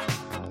on,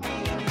 me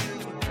and you,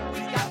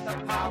 we got the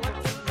power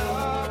to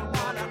love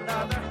one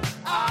another.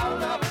 Our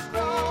love is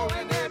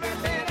growing every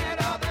minute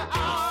of the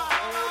hour.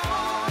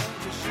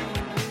 It's you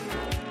and me,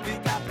 we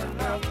got the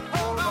love.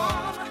 Hold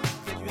on,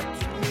 give it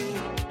to me,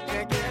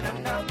 can't get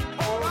enough.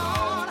 Hold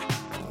on,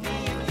 me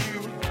and you,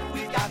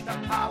 we got the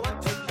power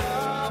to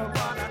love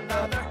one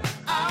another.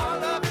 Our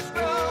love is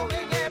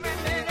growing every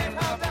minute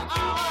of the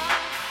hour.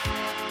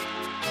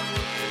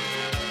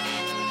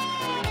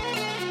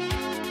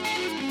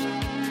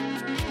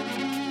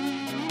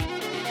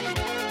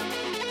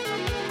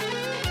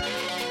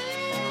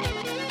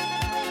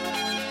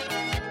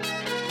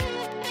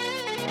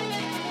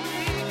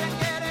 We can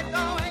get it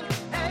going.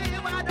 Hey,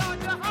 why don't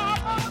you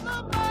hop on the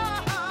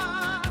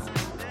bus?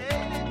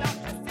 Baby, don't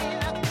you see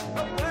that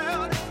the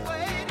world is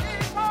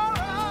waiting for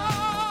us?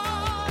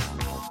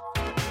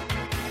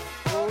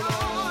 Hold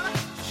on,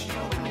 it's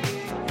you and me,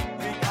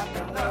 we got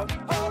the love.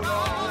 Hold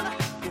on,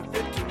 give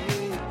it to me,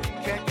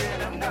 can't get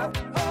enough.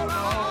 Hold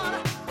on,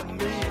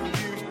 me and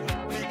you,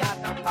 we got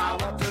the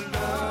power to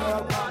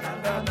love one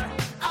another.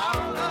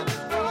 Our love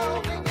is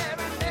growing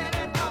every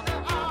minute of the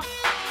hour.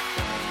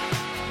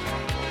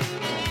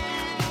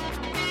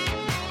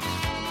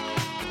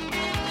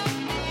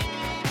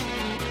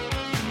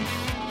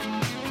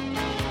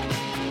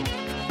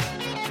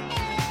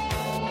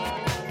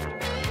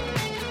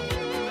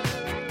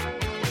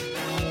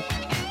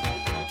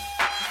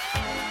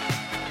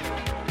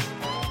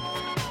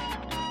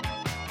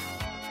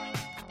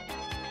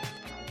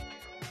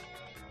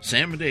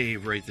 Sam and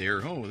Dave right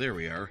there. Oh, there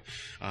we are.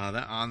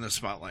 That on the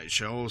Spotlight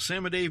Show.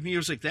 Sam and Dave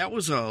music. That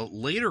was a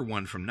later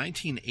one from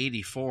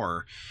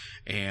 1984,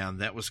 and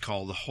that was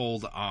called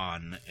Hold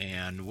On.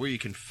 And where you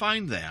can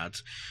find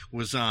that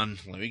was on,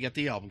 let me get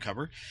the album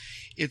cover.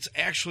 It's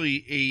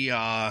actually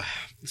a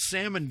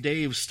Sam and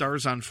Dave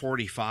Stars on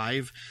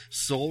 45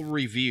 Soul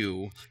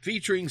Review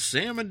featuring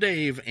Sam and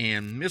Dave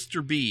and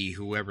Mr. B,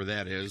 whoever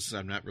that is.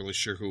 I'm not really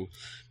sure who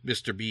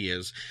Mr. B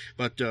is.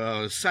 But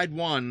side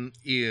one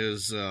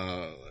is,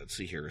 let's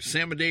see here,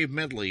 Sam and Dave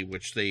Medley,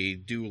 which they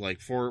do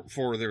like four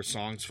of their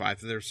songs,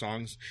 5 of their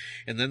songs.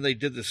 And then they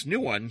did this new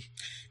one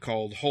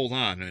called Hold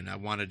On, and I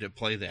wanted to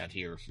play that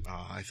here.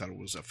 I thought it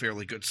was a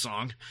fairly good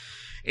song.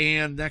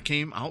 And that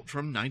came out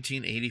from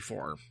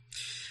 1984.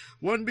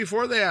 One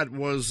before that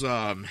was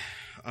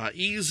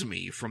Ease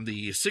Me from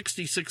the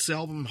 66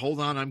 album Hold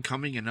On, I'm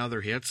Coming, and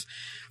Other Hits.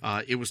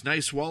 It Was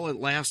Nice While It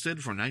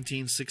Lasted from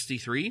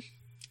 1963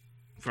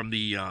 from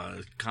the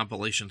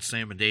compilation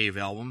Sam and Dave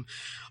album.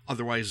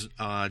 Otherwise,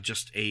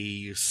 just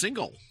a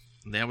single.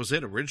 That was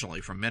it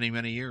originally from many,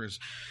 many years.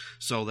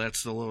 So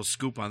that's the little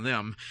scoop on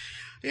them.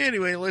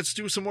 Anyway, let's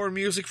do some more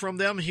music from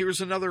them.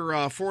 Here's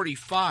another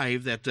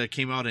 45 that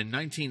came out in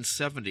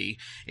 1970,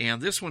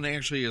 and this one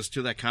actually is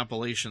to that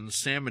compilation,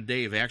 Sam and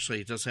Dave. Actually,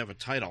 it does have a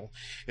title.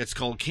 It's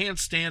called Can't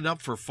Stand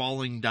Up for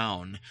Falling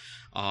Down.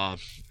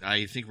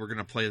 I think we're going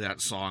to play that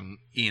song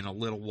in a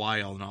little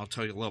while, and I'll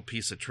tell you a little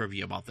piece of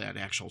trivia about that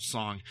actual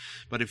song.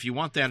 But if you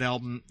want that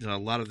album, a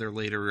lot of their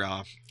later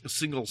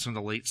singles from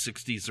the late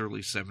 60s,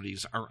 early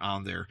 70s are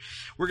on there.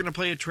 We're going to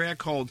play a track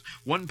called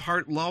One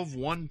Part Love,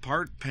 One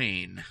Part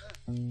Pain.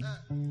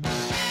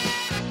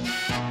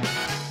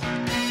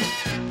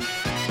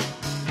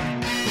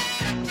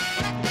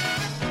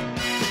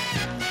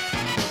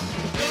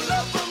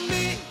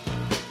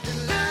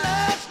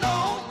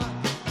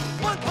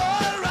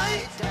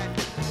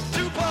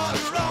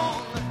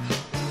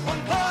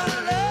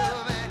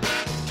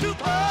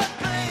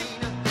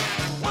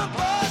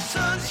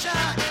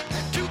 Sunshine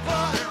and 2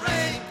 part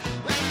rain.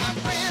 When my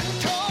friend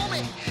told me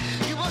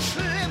you were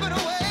slipping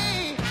away,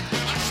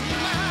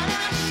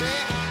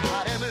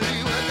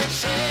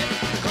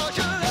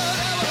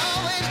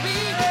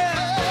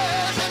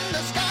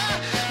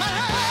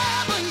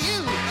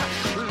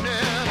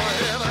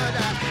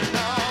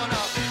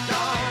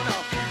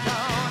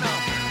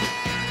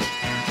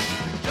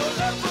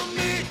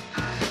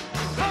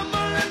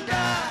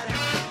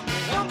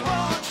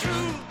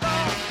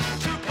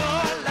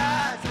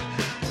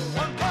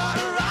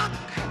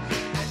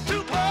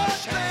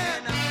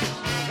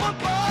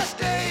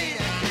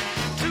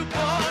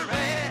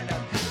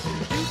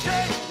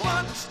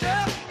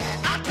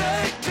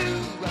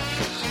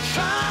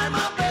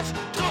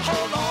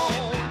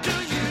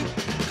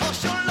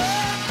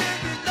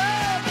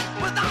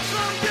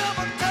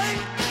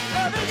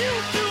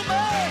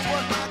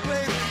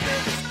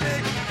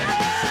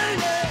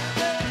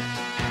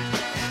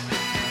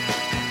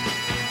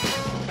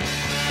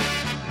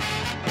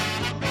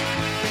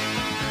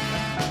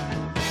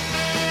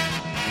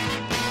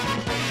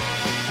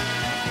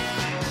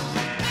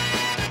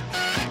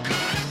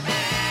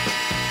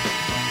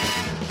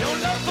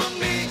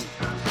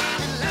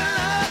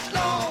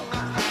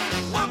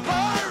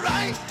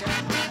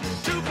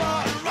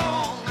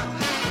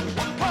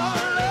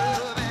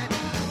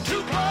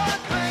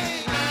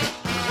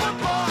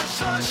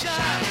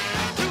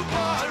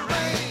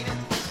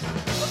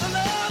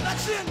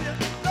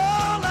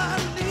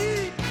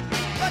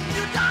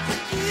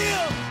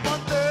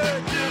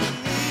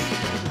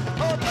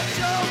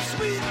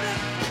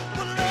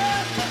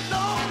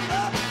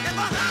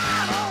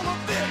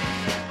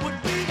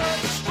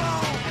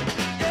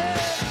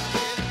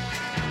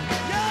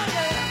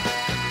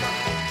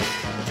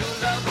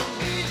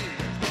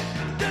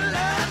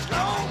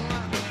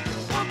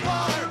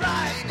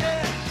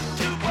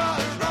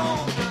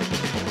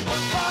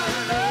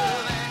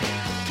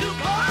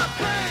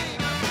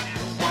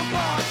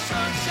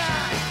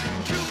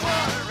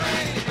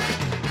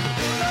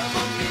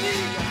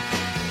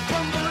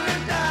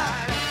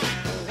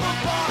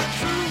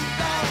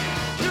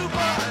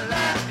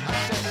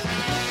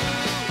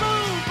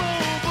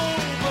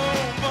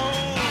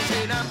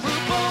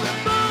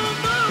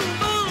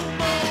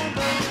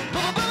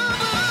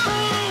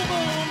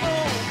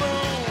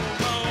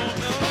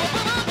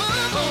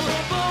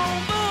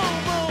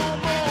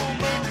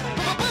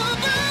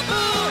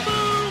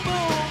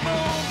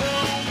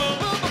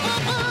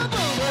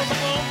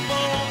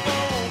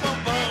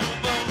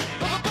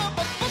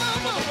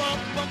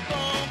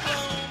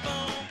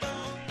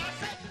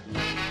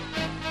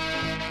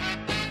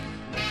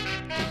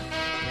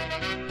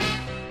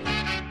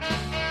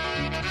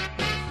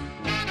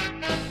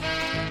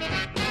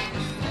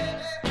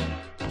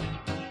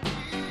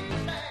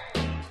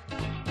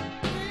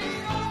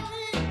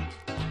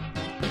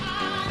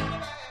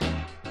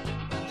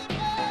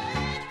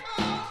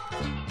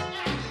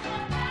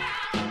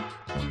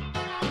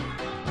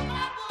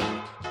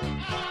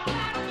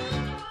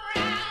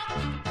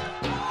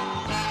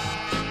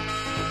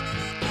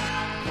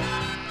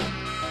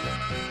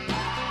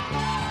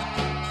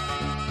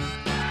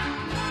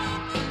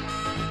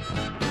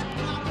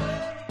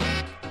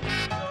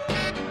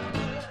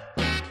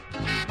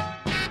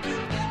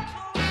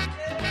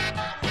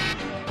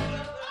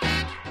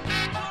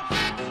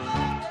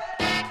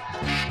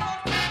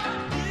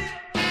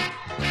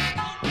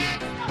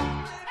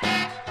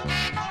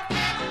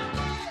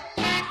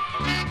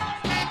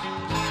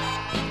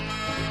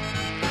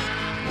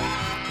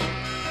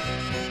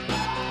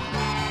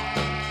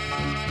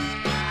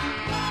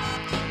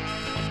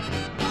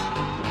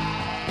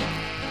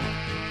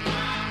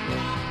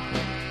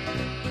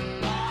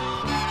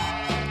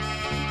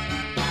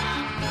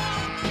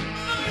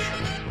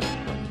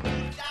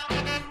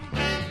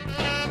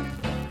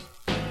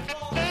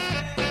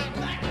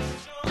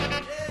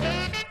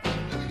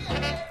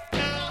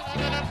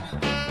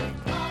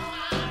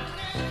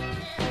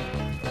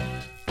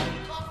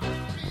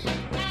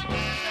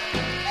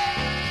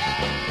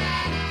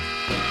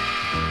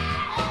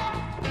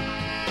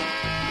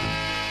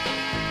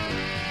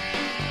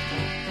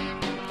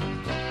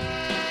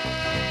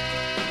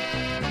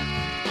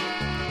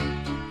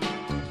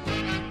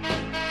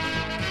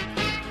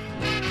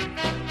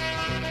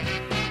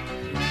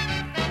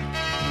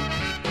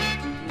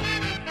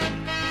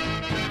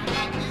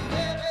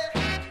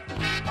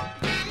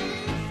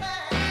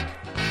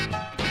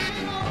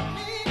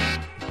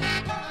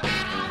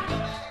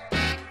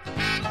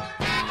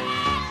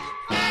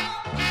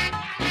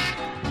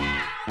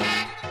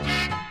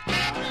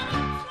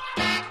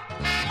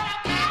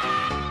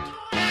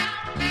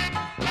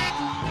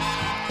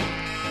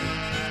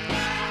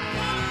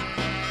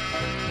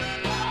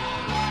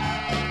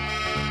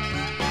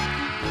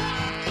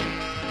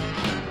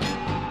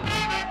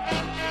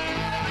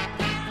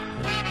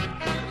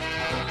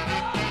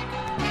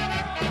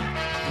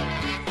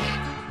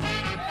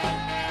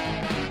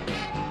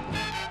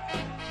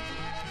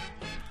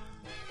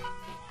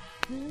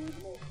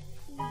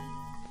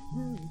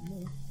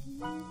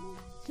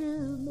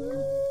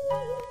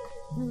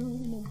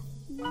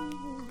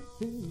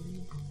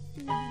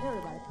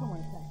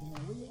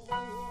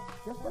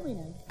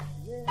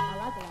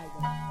 like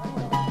it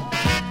like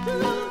that.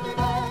 Soothe me,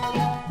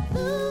 baby,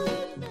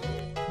 soothe me.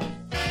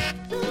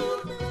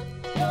 Soothe me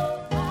with your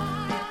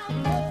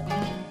kind love.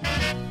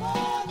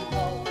 For you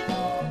know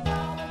your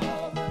power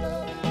of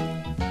love.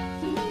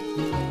 Soothe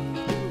me.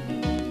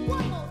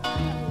 One more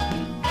time.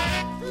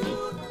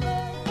 Soothe me,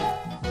 baby,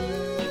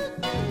 soothe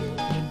me.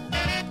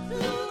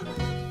 Soothe me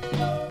with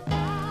your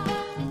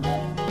kind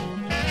love.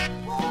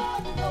 For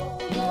you know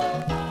your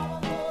power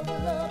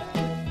of love.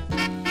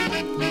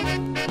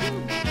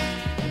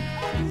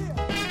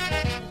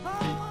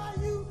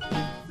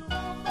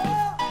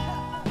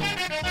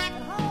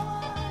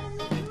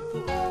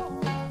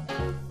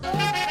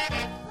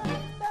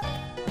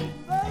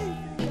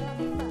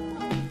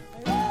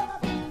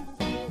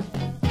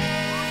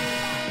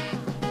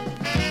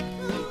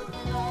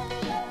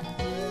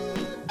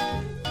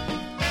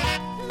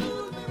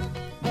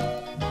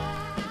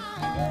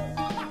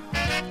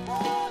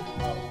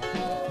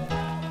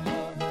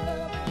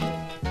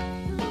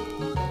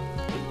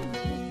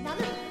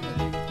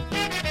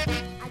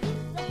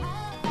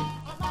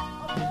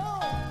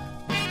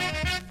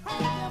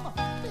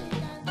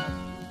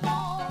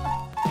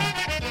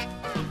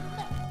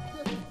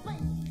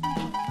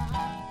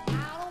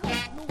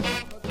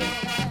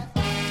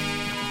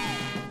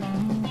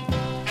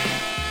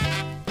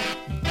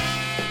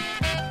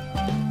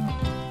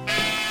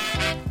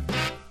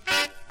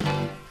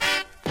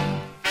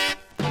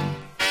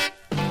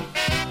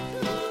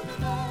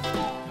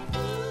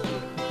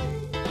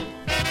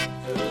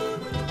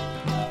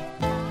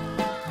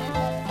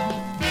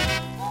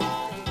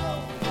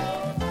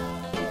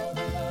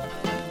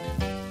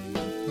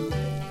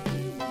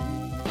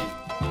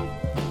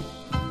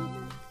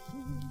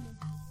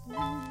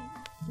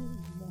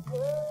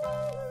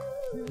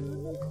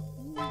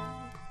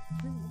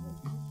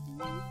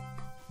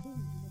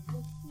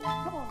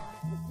 Come on now.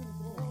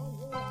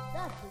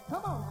 That's it.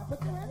 Come on now.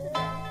 Put your hands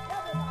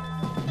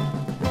together.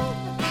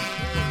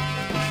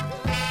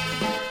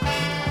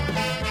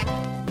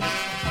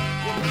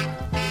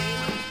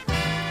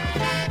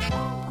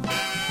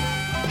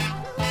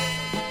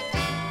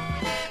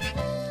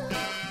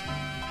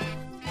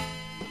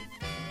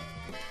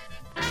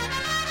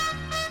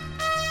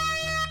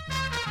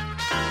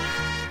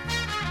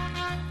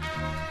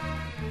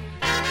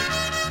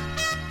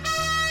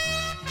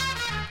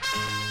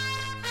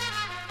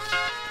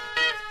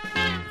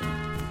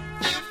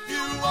 If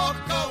you walk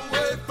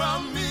away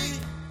from me,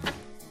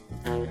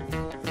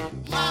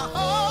 my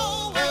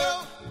whole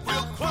world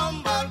will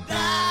crumble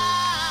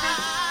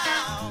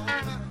down.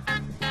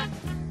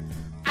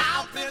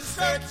 I've been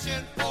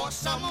searching for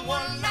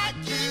someone like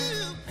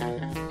you.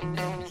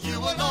 You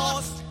were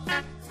lost,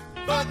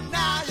 but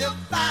now you're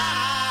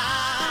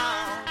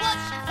found. What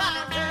you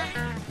found, hey?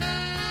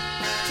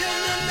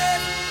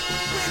 Tenderness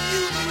when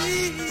you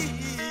need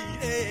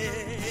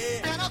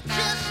it. And a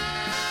kiss,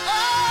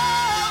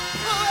 oh,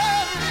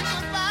 forever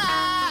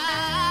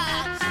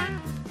goodbyes.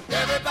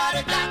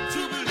 Everybody got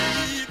to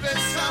believe in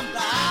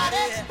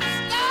somebody.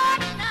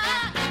 Start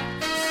now.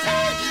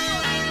 Say you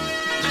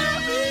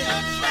give me a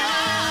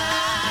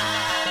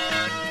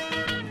try.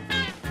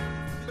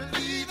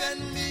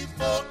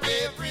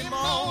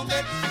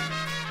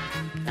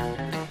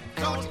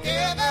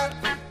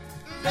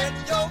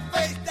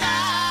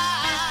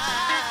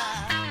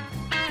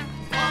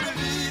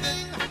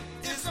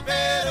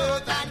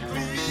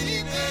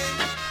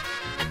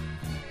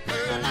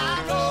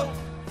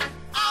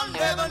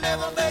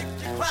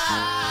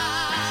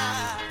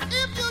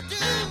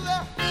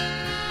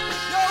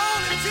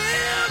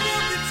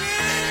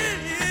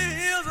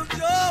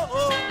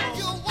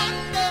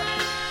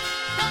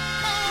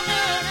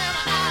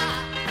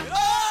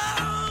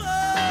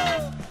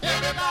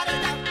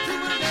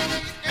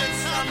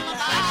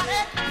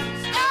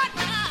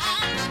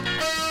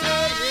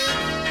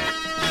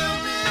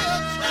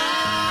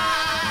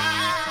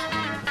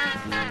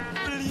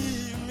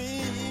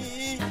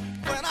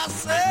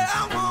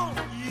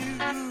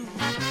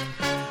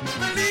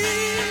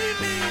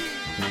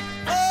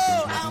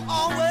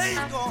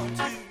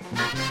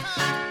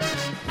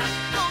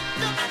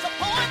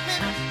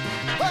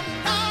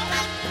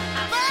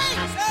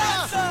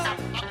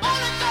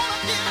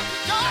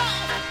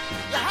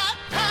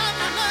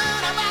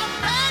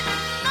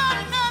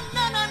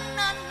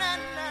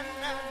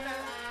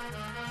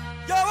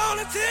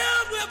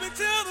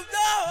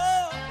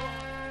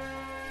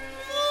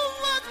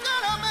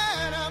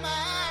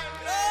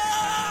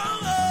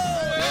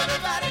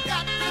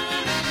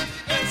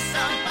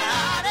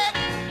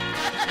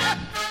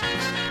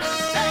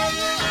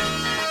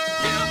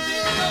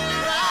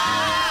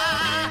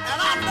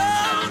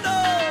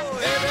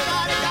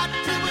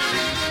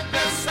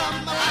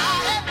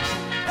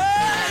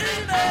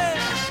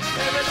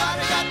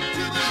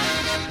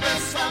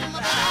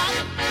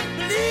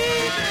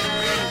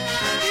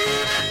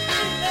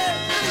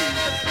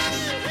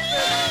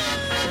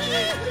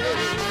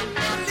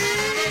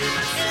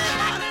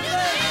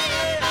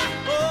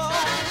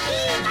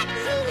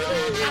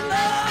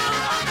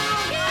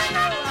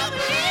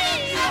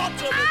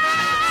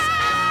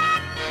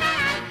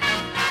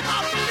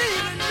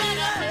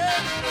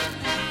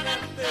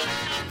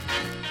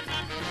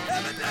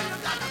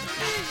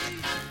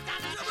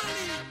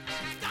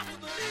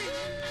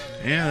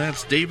 Yeah,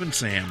 that's Dave and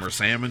Sam, or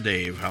Sam and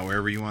Dave,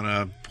 however you want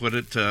to put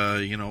it.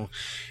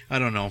 I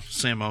don't know.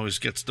 Sam always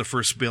gets the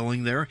first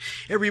billing there.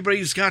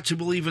 Everybody's Got to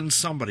Believe in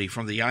Somebody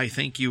from the I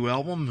Thank You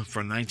album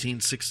from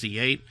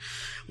 1968.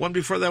 One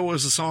before that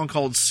was a song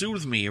called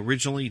Soothe Me,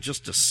 originally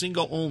just a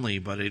single only,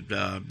 but it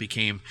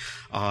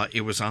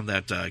it was on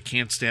that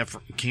Can't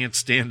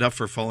Stand Up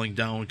for Falling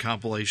Down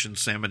compilation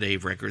Sam and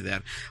Dave record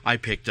that I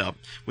picked up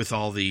with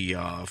all the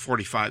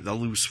the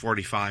loose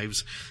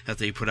 45s that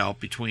they put out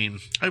between,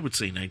 I would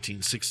say,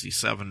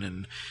 1967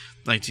 and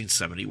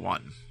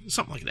 1971,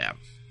 something like that.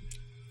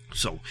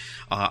 So,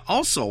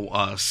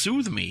 also,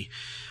 Soothe Me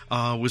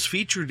was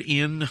featured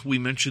in, we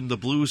mentioned the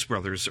Blues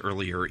Brothers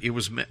earlier. It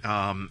was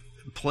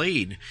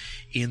played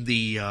in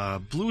the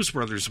Blues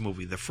Brothers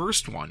movie, the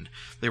first one.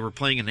 They were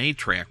playing an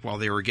 8-track while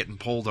they were getting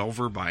pulled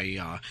over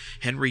by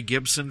Henry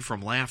Gibson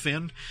from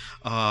Laugh-In.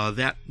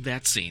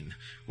 That scene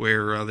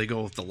where they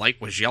go, "The light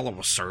was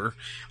yellow, sir."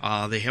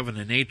 They have an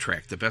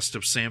 8-track, the best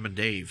of Sam and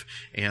Dave,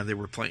 and they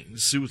were playing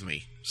Soothe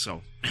Me.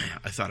 So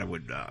I thought I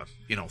would,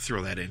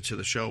 throw that into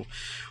the show.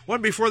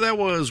 One before that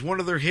was one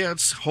of their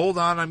hits, Hold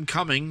On, I'm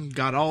Coming,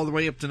 got all the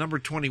way up to number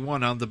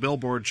 21 on the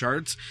Billboard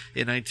charts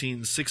in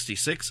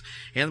 1966.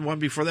 And one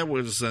before that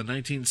was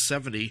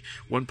 1970,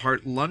 One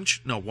Part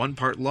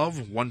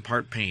Love, One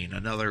Part Pain,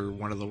 another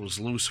one of those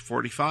loose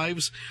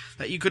 45s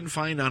that you couldn't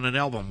find on an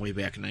album way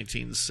back in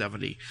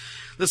 1970.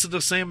 This is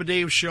the Sam and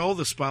Dave Show,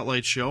 the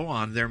Spotlight Show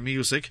on their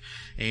music,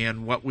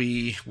 and what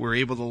we were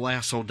able to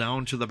lasso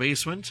down to the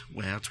basement,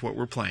 well, that's what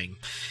we're playing.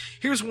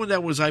 Here's one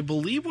that I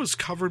believe was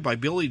covered by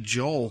Billy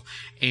Joel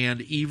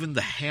and even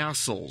the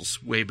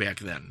Hassles way back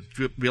then.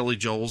 Billy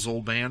Joel's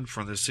old band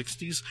from the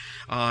 60s.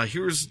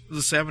 Here's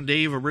the Sam and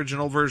Dave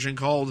original version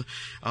called,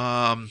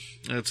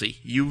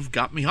 You've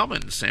Got Me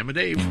Humming, Sam and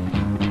Dave.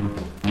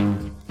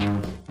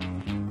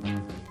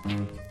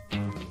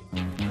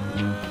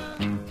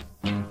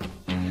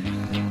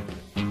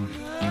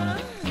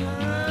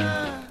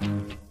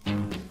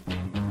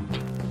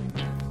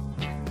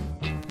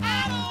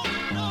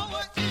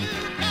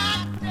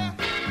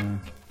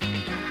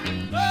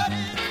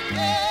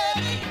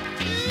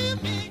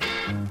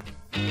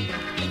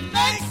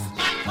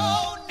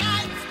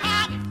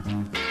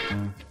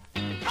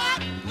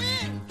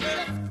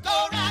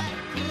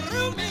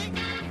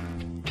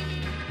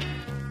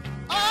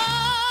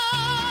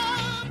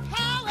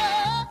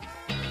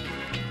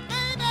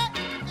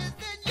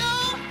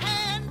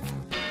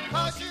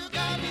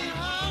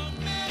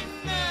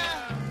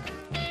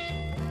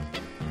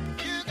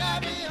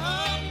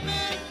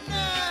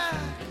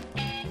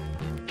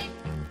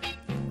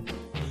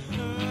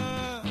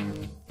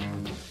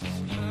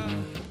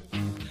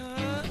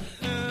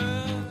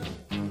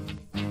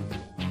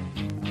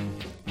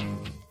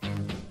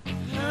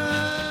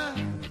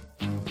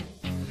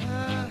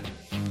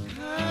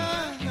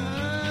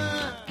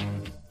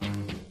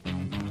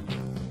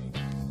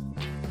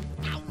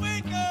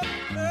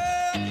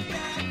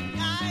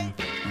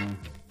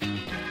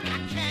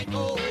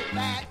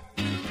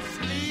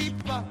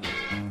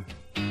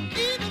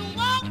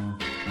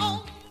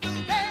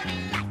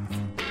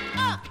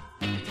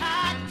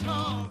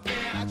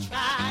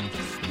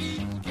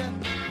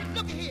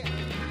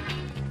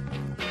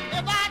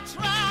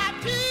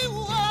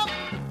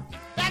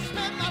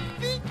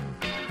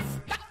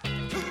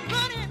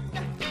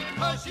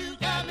 You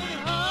got me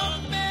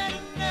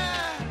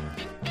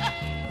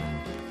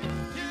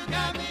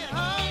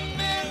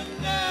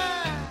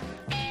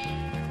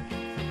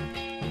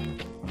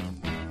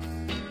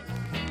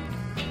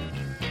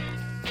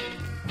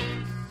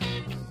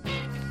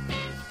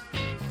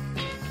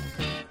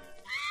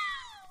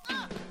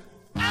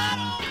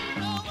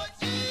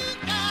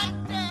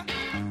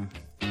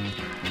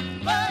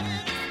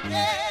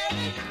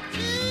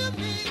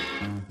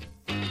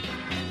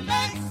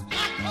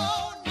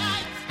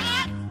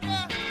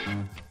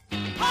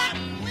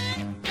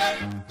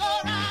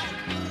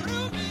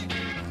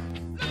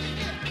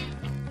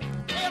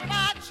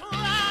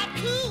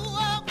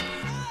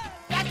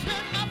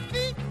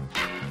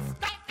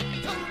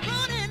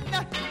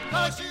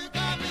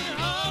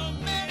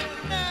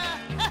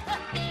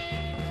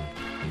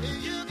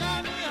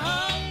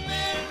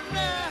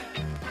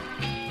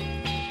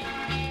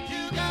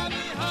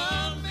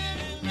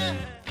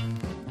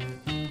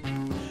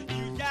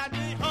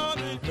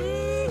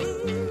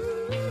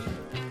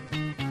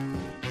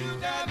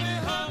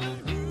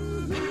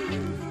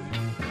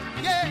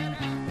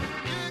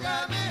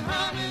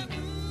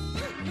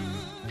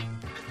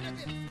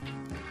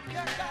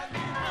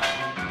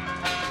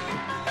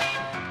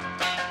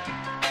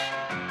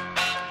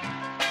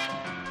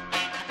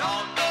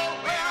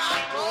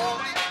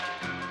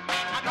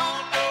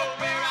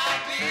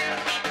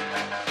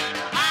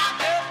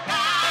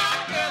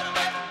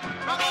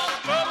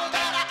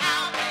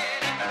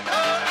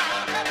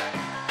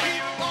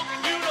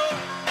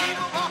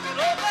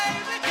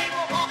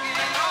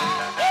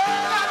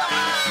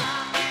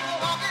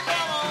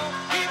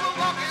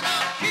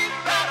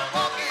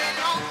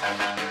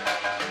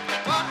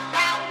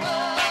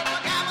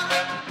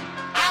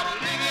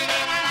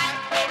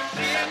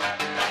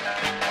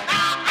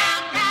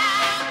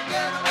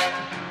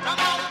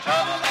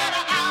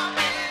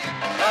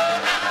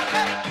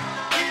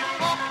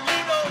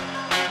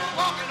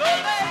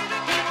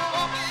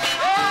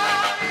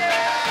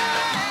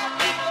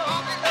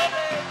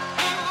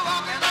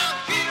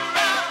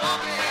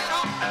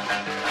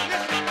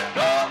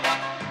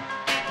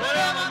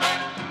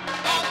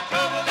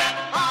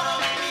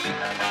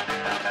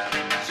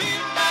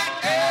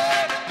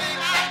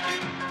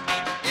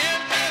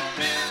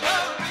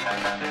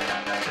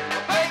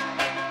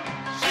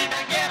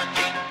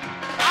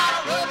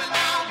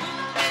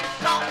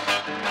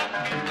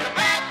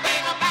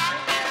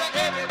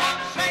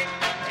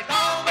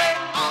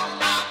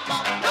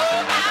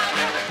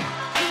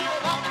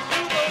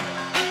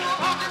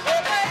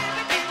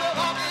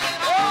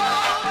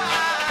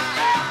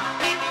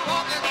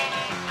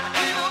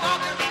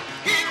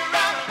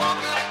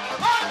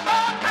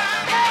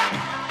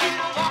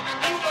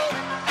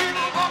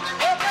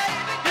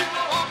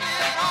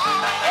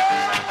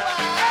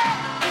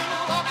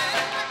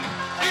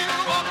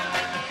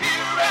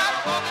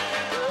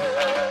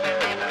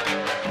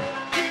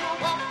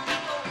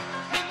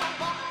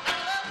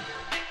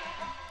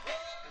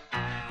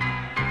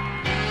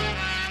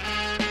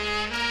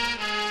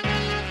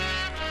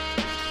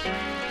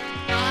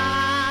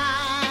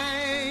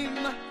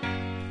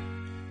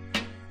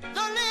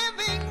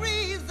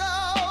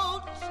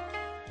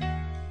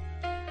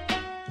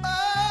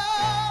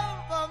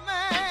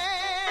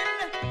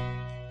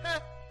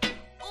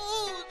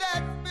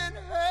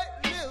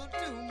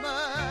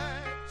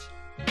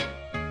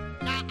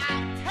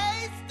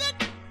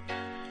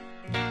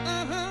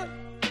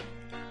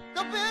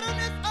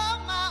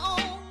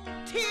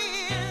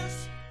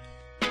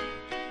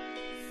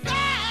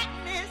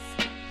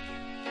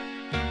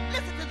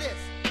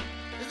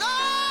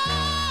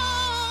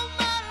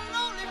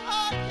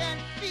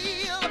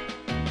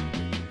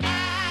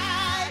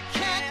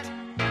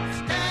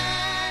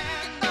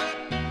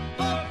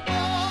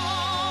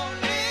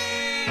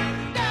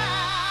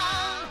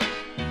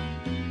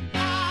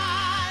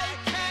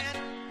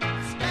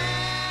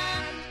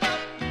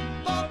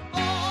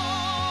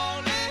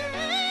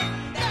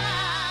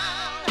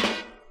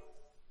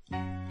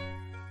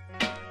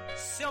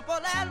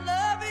that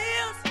love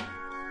is.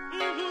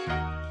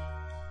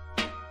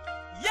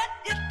 Yet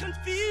it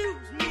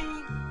confused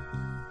me.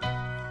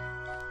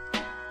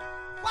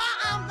 Why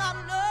I'm not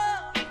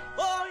loved,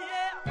 oh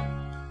yeah,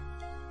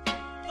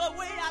 the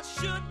way I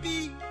should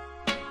be.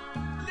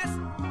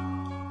 Listen,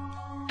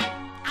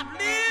 I've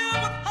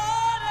lived with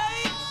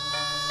heartache,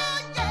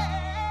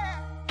 yeah,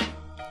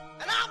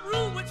 and I've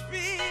ruled with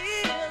fears.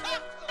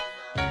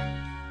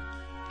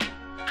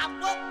 I've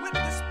walked with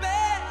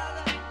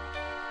despair,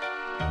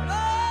 and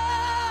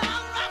oh,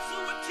 I've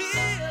wrestled with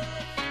tears.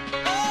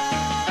 Oh, I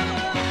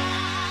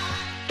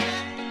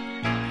can't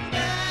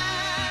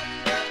stand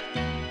up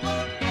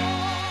for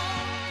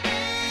falling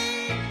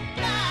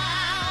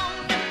down.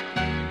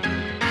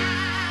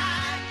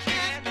 I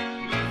can't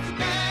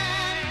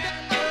stand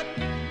up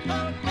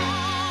for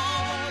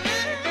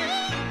falling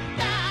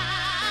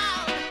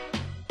down.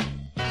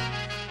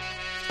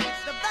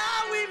 The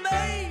vow we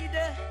made,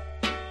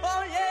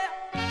 oh yeah,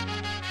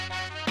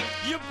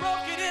 you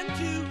broke it in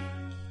two.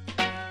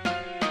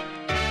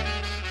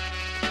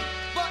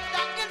 But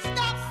that didn't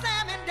stop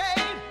Sam and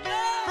Dave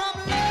from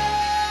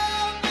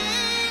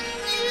loving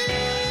you.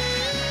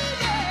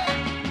 Yeah.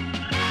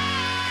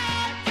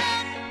 I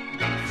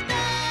can't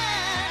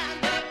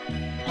stand up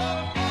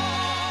for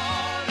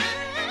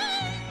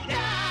falling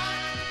down.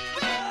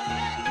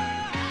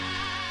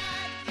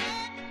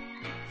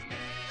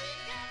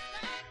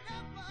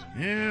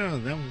 Yeah,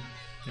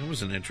 that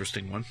was an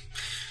interesting one.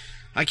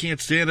 I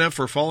can't stand up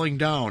for falling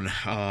down.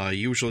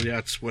 Usually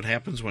that's what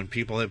happens when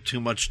people have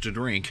too much to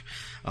drink,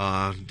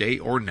 day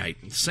or night.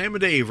 Sam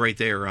and Dave right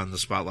there on the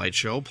Spotlight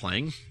Show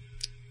playing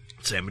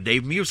Sam and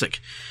Dave music.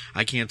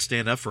 I can't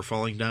stand up for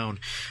falling down.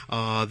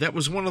 That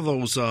was one of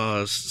those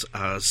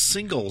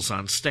singles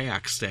on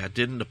Stax that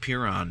didn't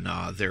appear on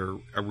their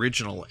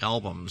original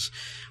albums.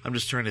 I'm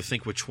just trying to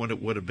think which one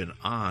it would have been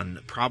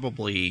on.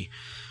 Probably...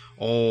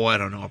 Oh, I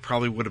don't know. It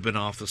probably would have been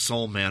off the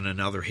Soul Man and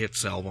Other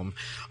Hits album.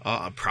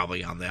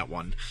 Probably on that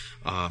one.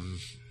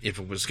 If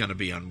it was going to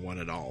be on one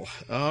at all.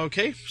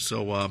 Okay,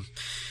 so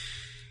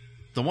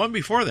the one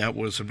before that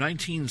was from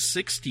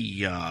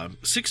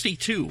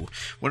 1962.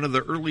 One of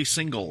the early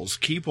singles,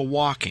 Keep a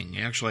Walking.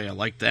 Actually, I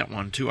liked that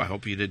one too. I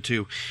hope you did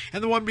too.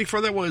 And the one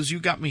before that was You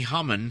Got Me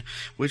Hummin',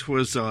 which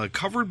was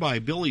covered by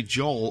Billy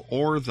Joel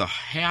or the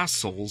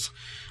Hassles.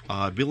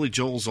 Billy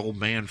Joel's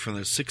old band from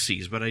the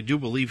 60s, but I do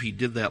believe he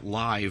did that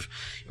live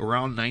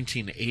around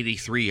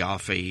 1983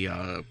 off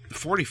a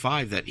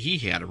 45 that he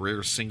had, a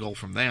rare single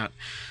from that.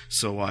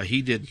 So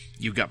he did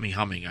You Got Me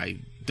Humming. I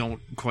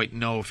don't quite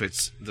know if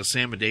it's the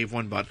Sam and Dave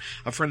one, but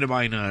a friend of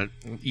mine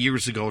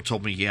years ago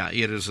told me, yeah,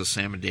 it is a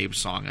Sam and Dave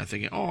song. I'm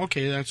thinking, oh,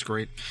 okay, that's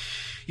great.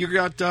 You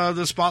got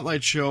the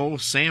Spotlight Show,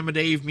 Sam and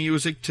Dave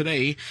music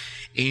today,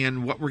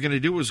 and what we're going to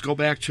do is go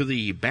back to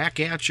the Back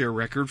At Ya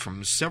record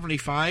from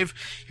 75.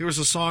 Here's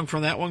a song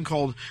from that one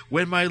called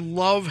When My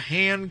Love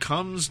Hand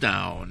Comes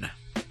Down.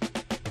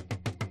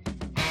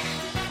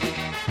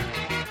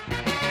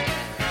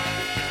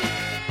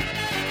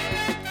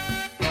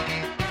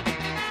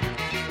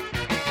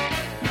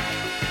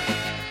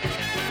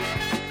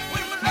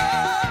 When my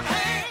love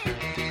hand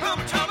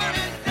come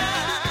tumbling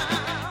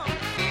down,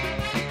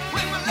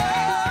 when my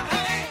love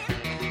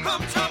hand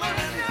come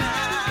tumbling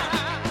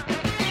down,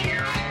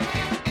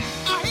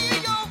 I hear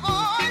your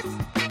voice,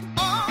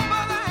 oh,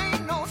 but there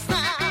ain't no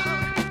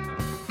sound.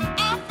 I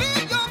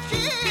feel your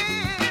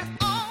kiss,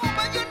 oh,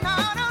 but you're not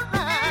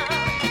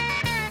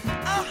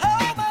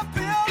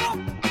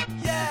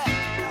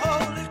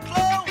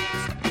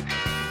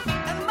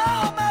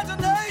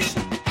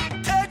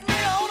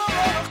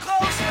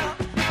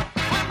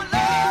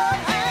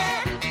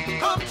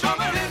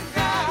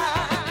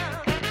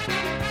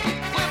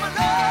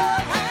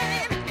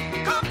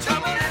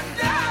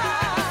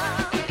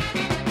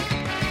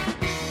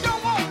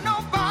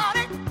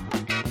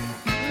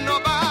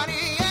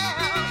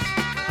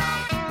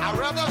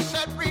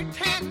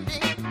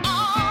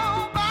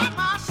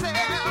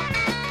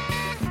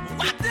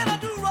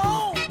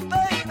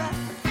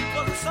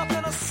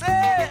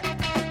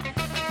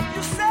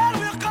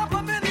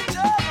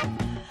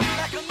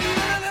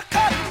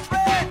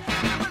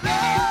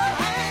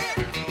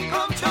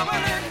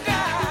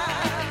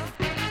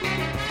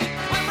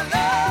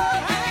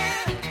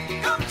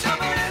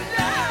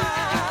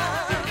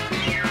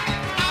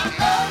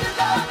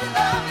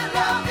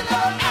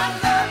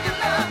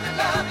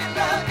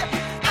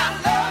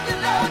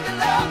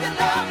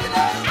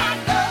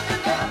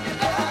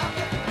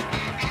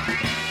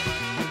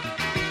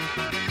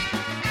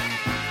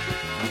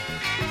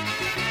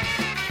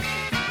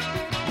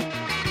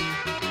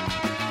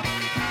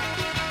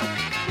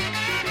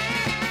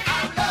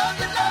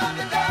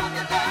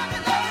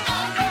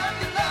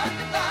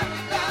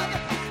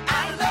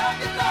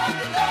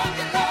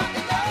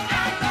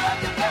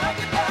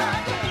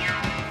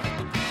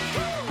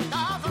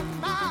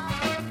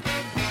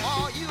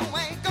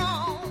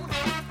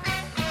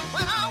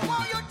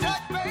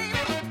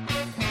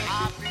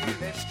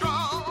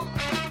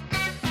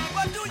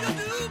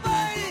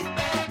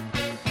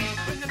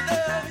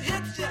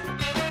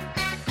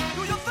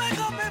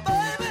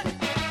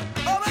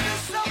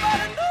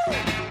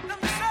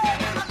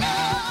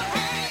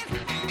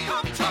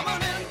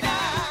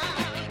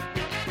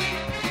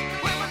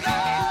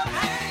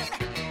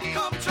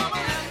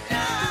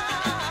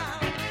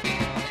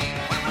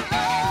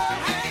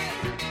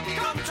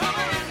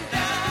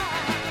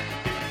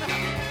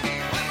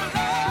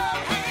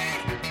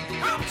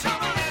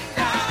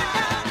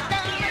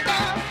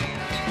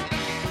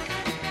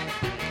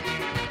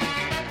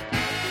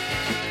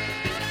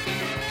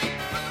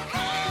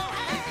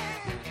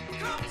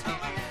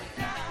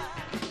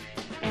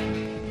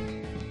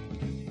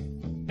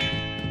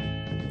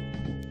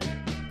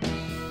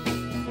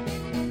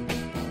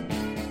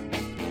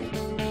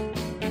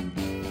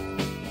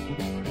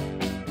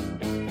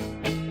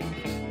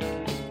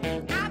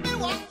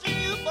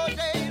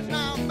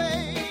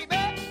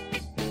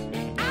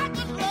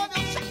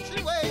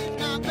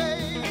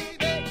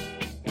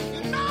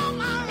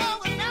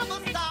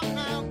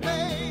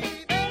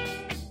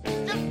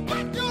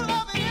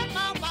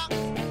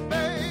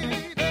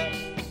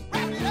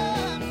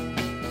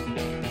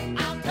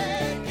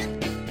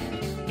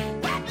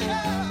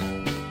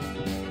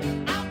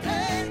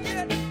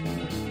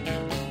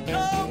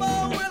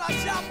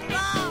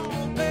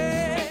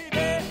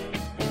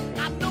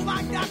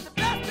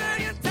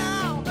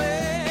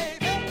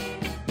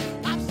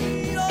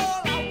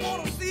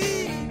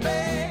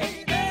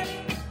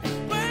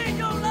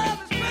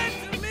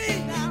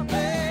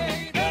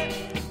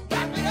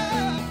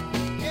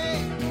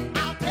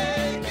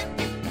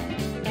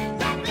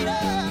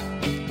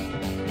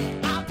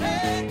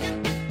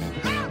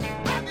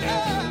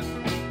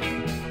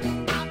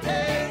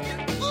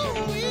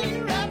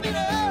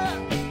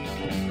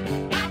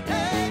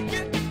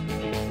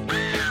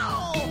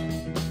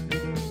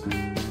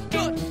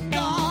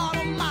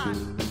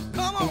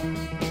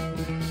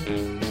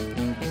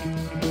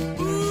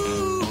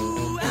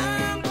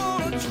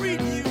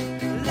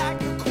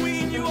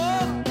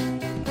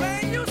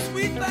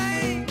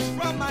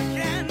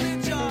candy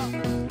jar.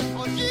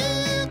 Oh,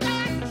 you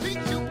got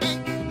treats you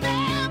can't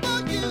never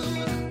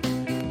use.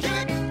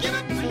 Give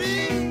it to me.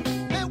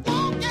 It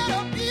won't get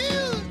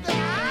abused.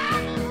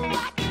 I've been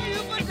watching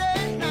you for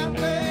days now,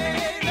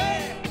 baby.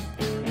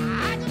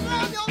 I just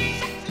love your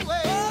sexy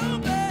ways. Oh,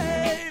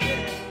 baby,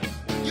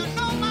 You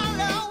know my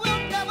love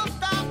will never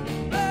stop.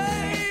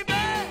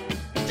 baby,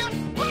 Just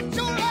put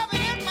your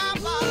loving in my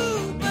mouth.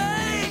 ooh,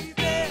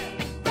 baby.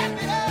 Wrap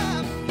it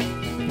up.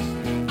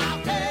 I'll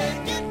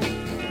take it.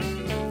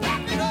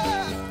 Wrap it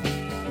up.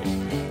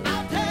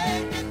 I'll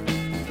take it.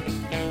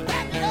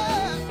 Wrap it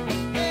up.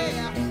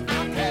 Yeah,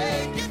 I'll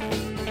take it.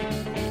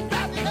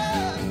 Wrap it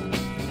up.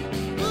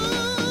 Ooh.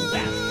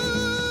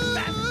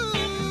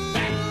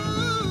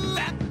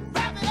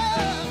 Wrap it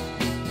up.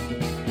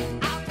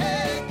 I'll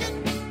take it.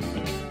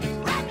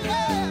 Wrap it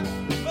up.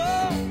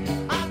 Oh,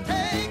 I'll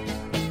take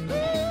it.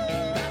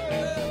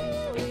 Ooh.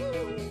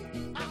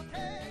 I'll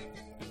take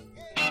it.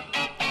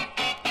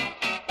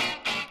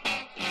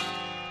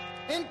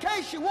 In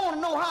case you want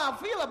to know how I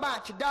feel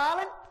about you,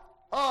 darling,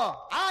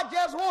 I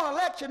just want to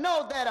let you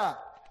know that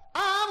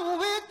I'm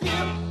with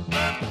you.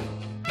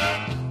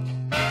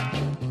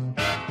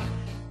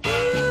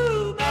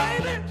 ooh,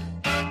 baby,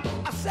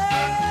 I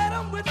said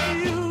I'm with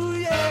you,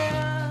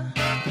 yeah.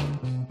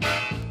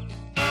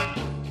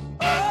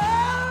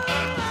 Oh,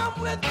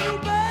 I'm with you,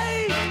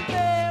 baby,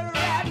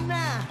 right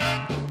now.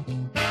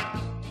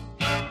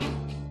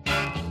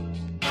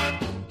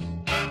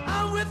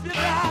 I'm with you,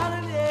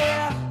 darling,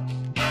 yeah.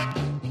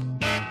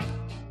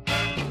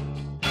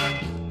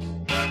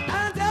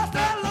 And just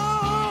as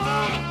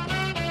long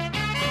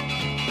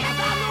as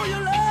I know you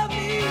love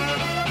me,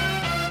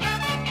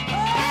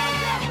 oh,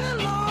 just as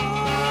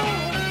long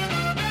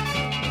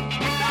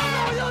as I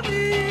know you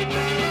need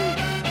me.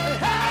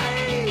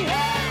 Hey,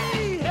 hey,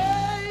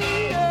 hey,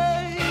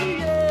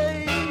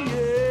 hey,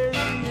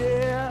 yeah,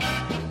 yeah.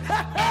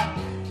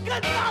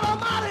 Good God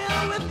Almighty,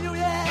 I'm with you,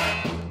 yeah.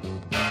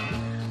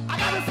 I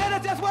gotta say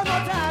this just one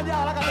more time,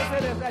 y'all. I gotta say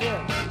this right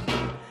here.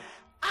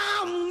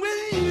 I'm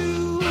with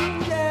you,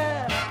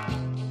 yeah.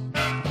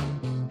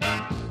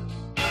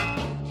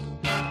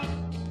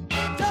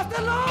 Just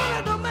as long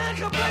as the man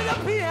can play the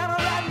piano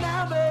right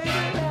now, baby.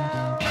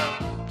 Now,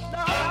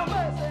 Lord have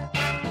mercy.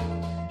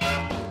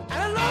 And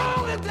as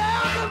long as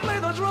Dad can play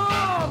the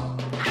drum,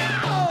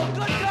 oh,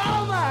 good God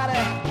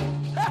Almighty.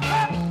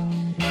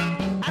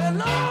 And as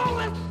long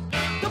as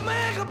the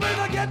man can play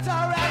the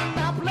guitar right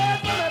now, play it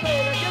for me,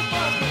 baby. Just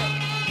for me.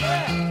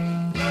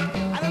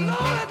 Yeah. And as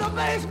long as the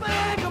bass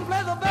man can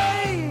play the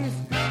bass,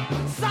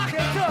 sock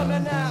it to me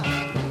now.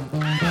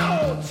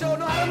 Ouch! Sure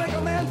know how to make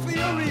a man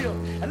feel real.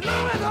 As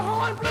long as the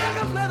horn player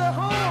can play the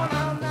horn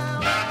out now.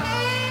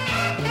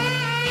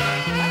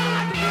 And I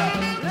like to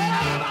let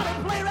everybody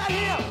play right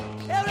here.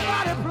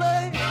 Everybody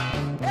play.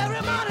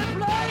 Everybody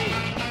play.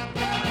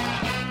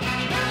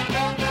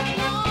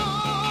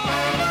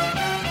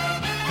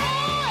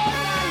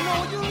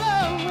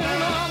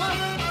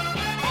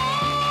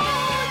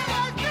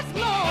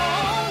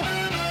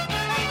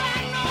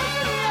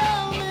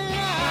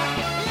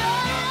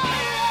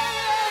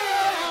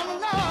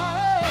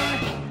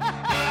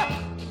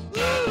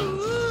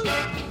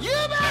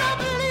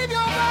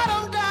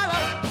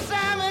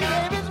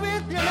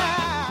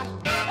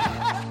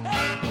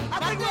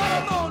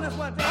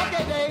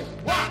 Okay, Dave,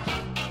 watch.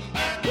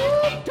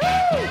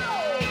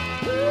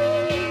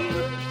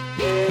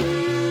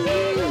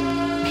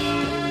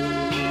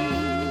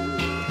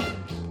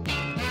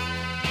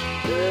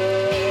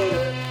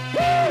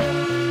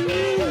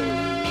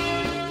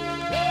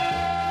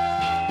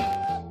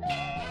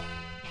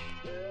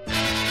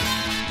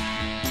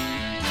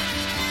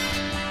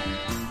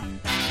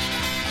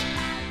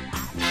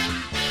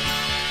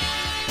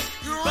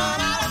 You run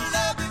out of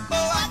love before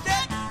I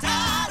get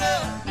tired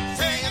of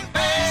saying,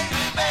 baby,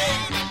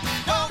 baby,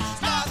 don't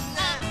stop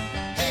now.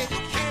 Hey, you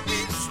can't be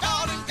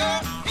stalling,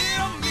 girl.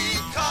 Hear me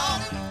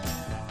calling.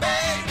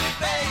 Baby,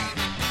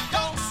 baby,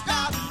 don't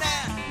stop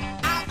now.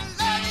 I've been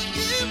loving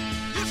you.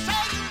 You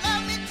say you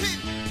love me too.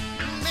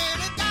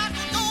 Many guys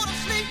will go to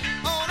sleep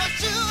on a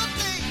sure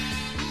thing.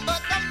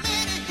 But the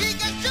minute he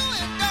gets you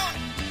in, don't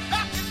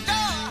lock his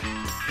door.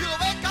 You'll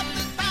wake up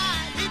to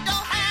find he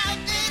don't have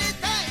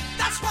anything.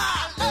 That's why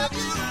I love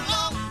you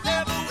long,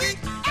 never weak,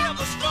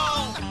 ever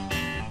strong.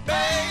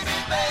 Baby,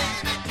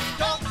 baby,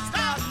 don't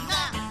stop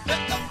now.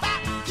 Let the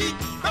fire keep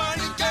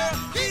burning, girl,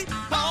 keep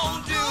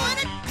on doing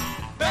it.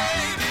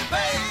 Baby,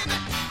 baby,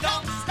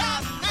 don't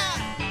stop now.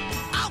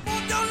 I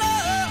want your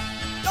love,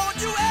 don't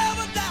you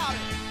ever doubt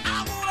it. I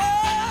want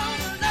all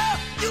the love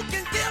you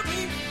can give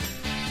me.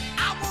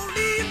 I won't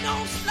leave no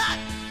slack,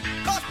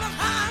 'cause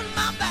behind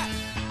my back,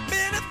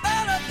 many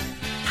fellas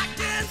I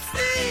can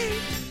see.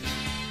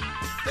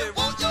 They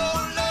want your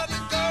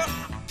loving, girl,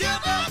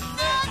 give up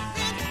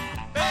nothing.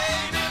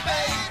 Baby,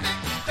 baby,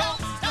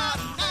 don't stop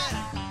now.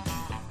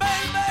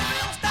 Baby, baby,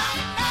 don't stop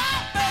now.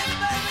 Baby,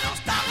 baby, don't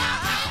stop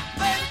now.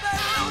 Baby,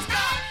 baby, don't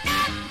stop.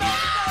 Baby,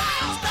 baby,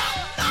 don't stop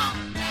now.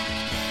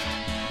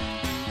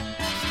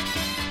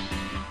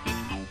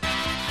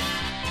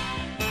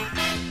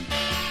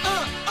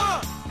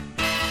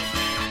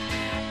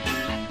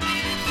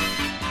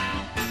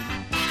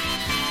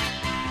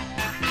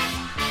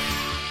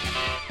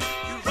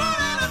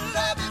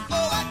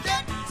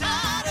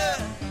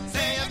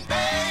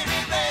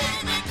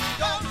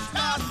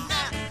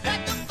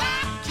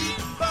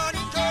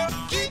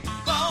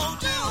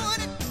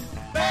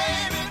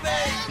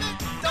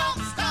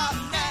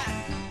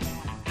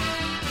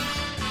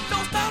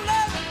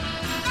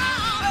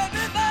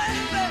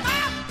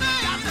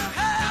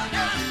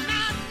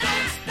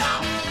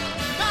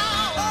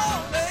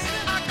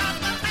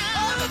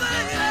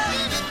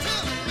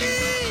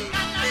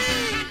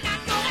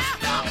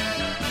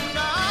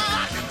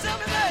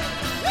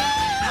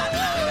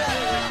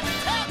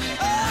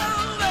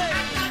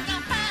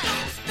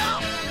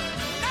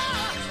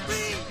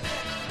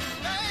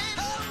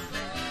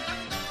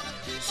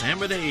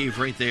 Sam and Dave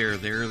right there.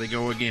 There they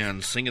go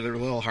again, singing their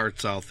little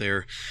hearts out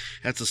there.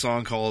 That's a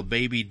song called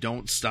Baby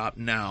Don't Stop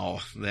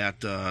Now.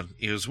 That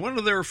is one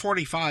of their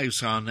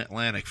 45s on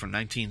Atlantic from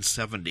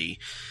 1970.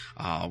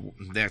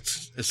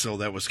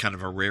 That was kind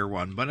of a rare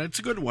one, but it's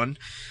a good one.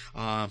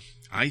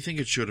 I think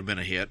it should have been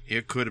a hit.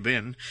 It could have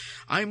been.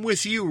 I'm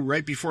With You,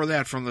 right before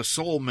that, from the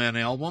Soul Men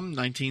album,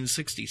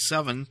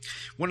 1967.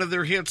 One of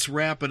their hits,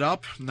 Wrap It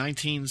Up,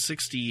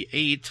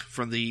 1968,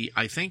 from the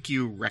I Thank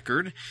You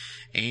record.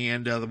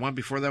 And the one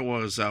before that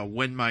was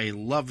When My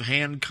Love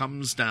Hand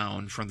Comes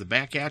Down, from the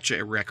Back At Ya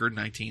record,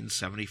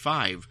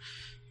 1975.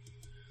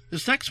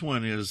 This next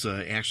one is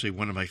actually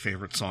one of my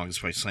favorite songs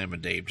by Sam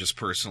and Dave, just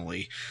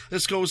personally.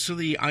 This goes to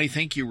the I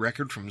Thank You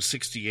record from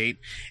 68,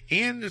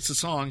 and it's a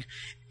song,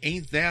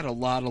 Ain't That a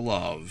Lot of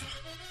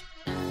Love?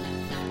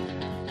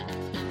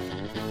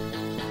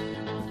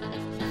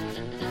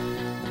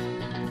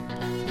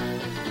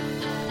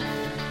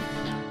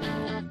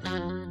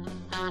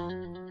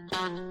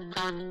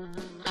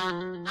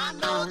 I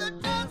know that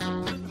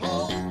nothing can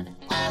hold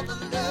all the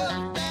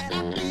love that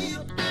I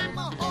feel in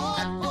my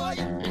heart for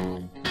you.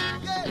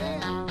 Yeah,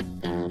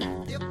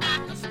 if I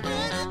could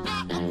spread it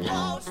out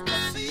across the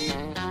sea,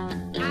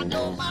 I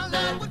know my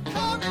love would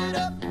cover it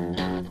up.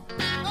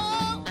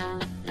 Oh,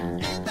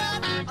 ain't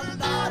that a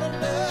lot of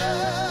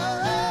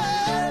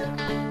love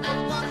for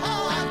one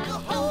heart to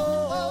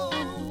hold?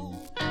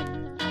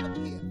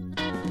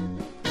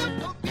 If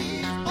the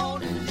bees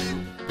only knew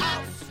how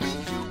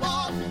sweet you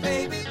are,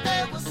 baby,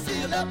 they will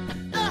seal up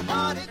the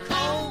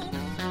honeycomb.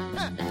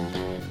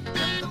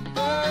 If the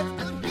birds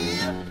could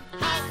hear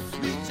how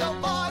sweet your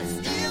voice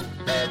is,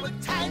 they would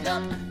tighten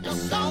up the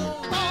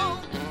song.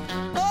 Oh,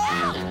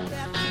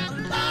 that's a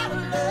lot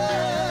of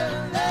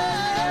love for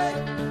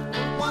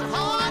one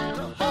heart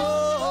to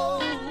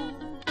hold.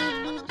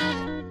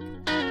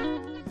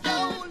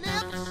 Your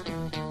lips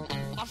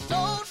are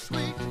so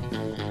sweet,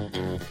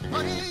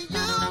 honey,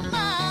 you're my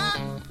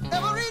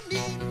every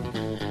need.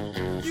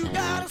 You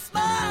got a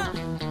smile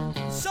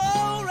so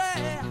rare.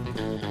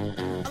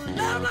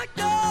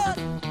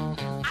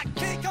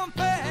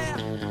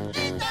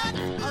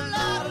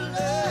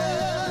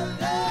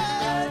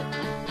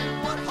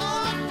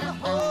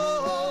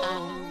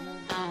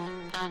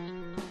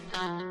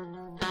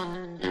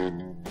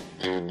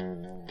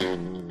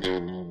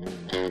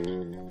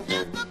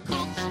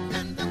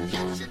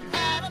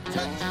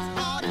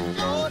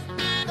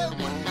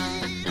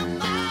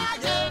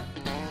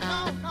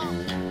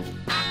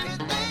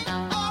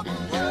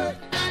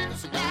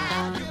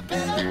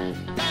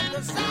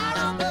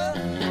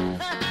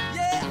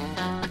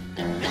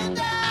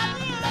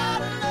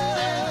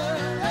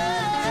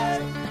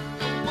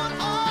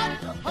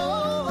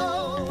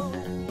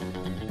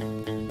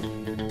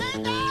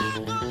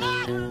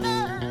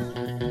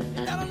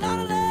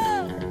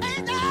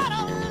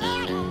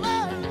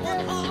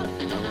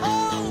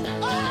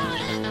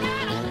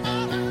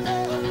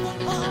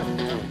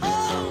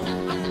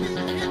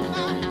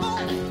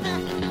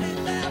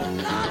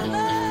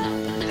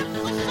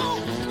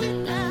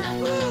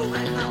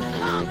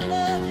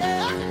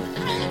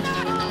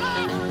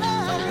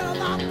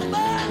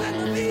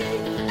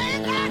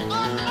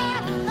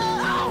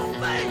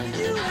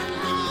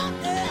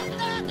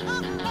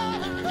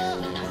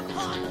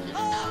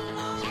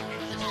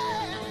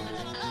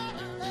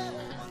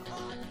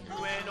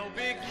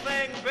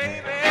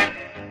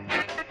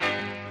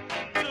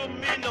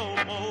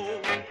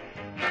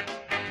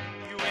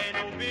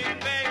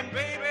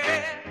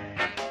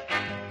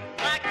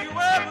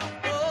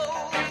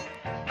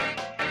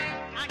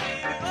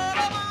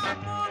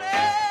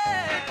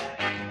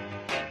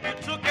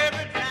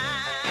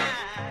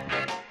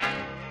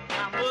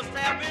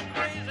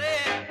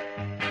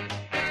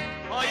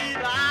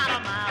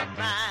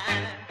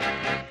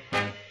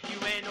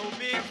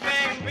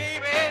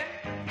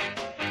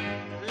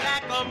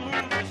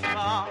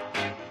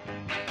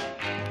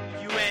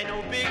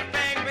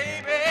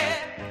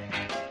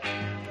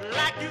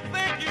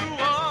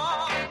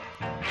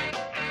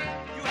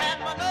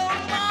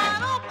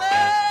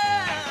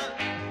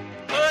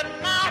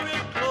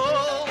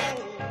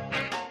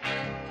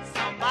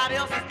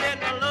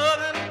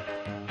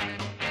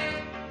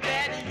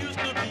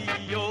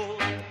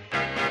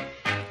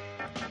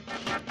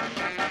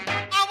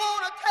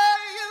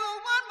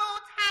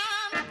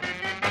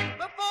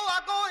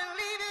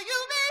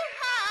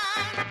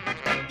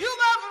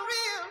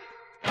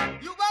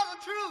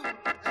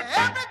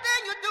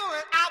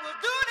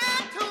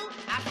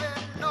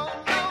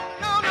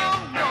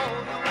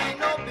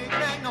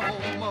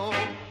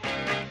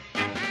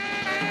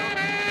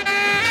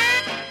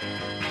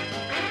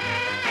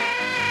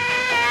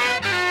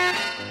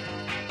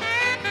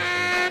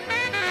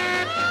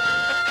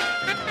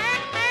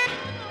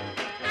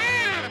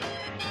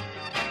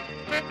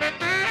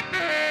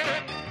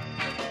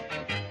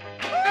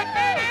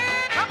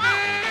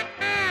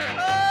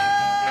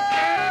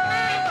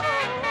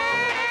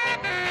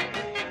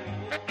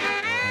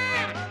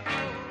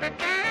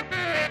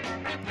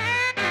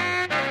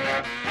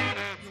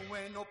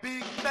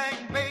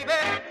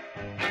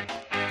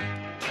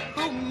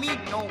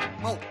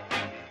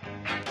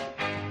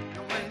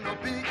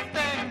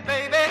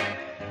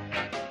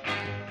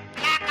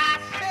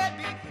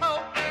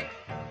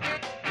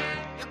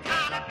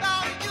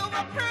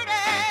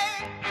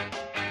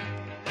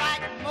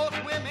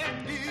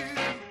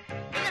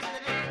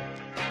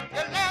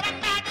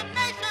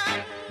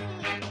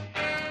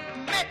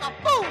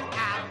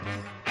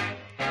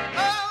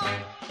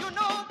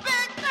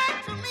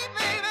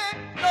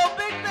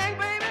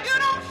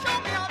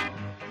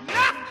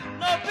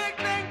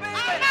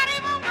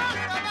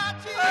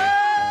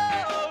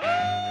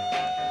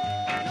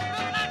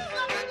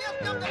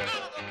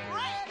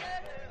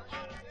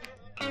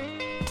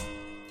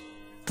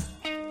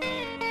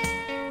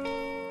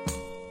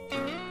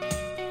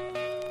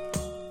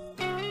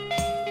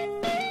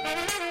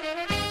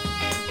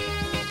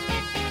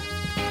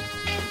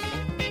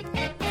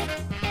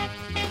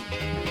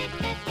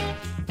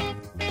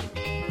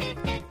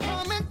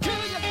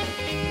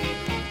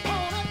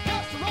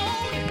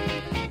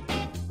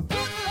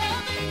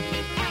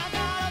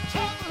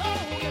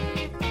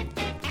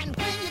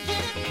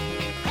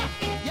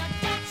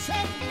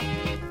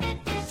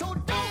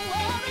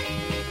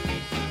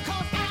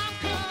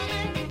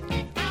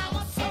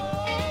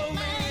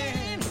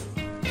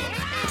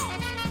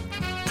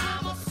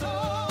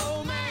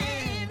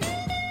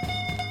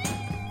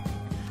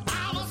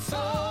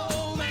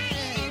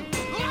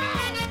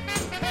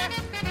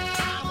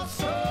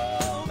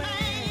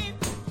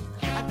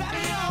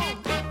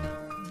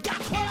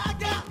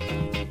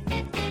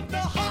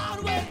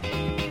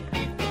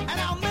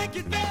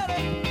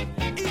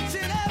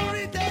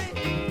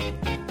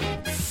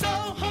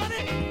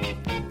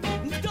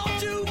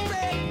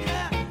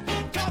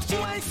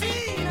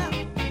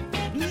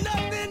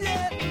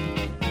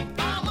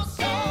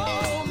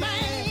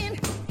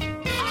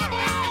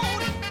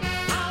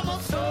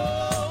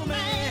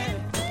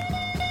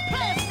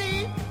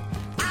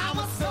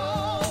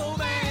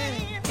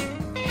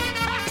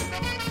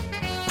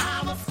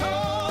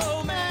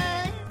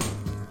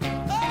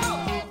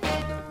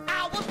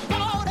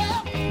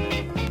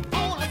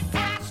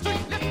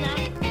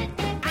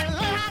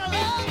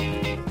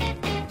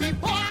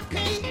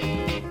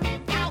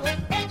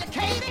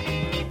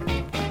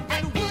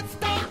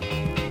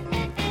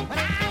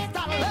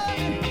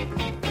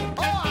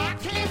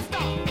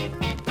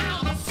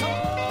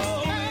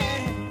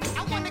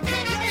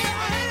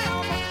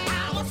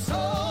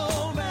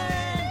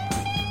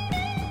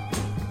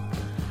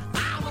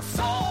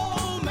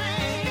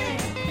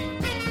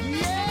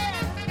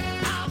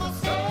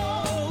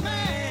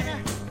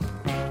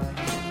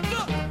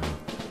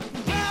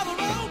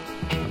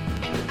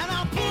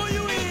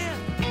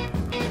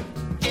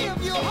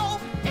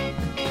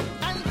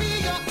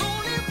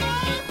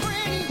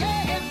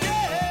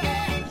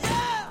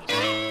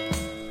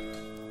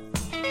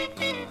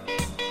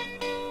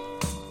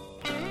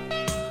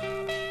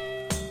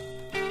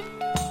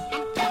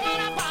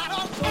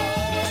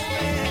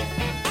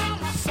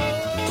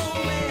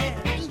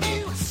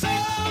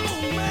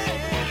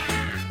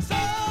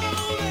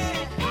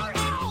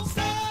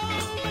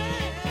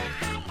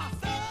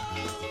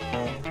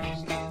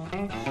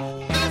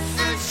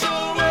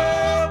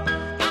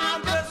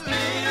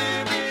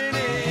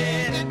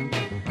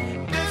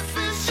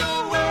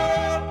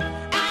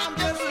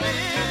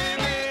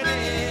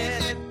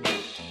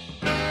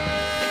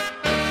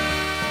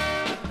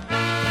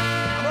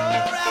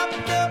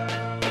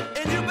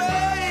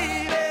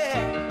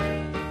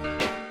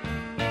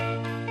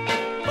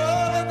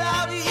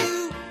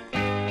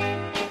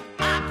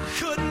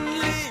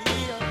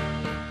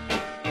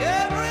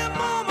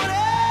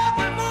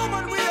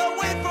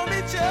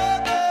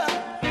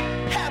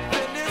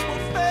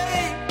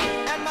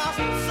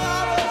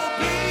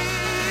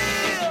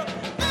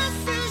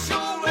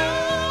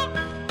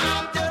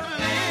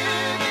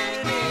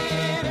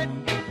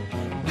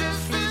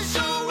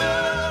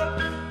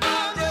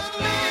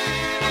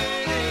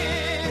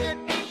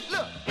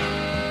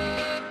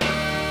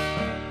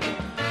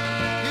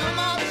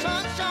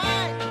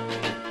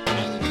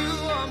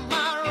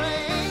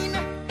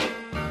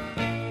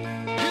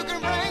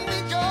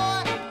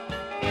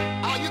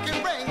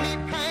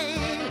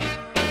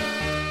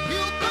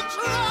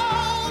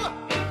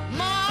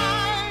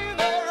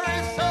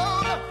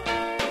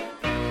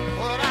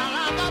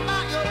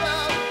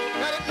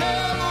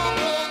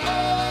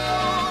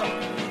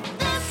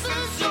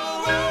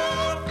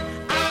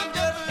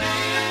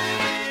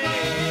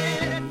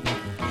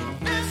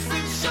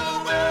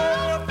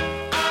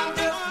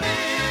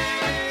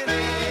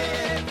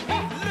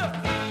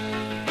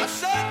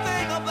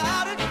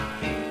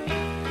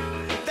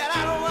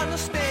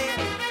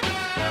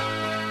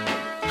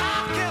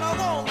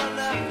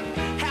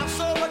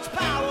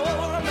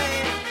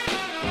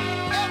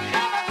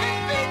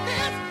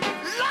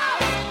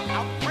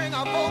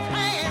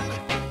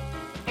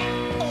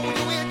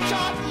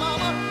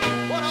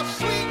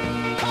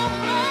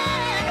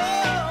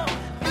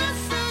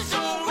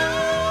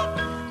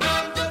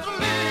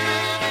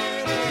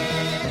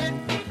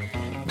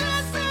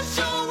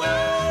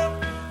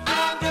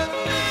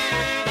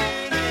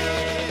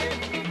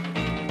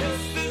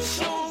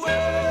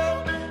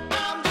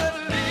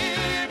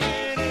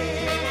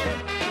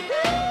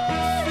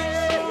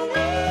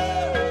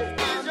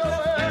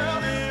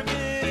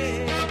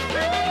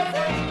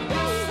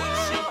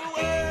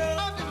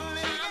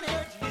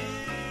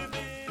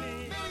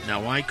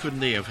 Now, why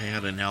couldn't they have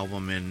had an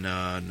album in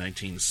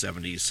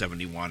 1970,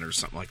 71 or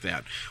something like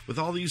that? With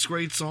all these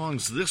great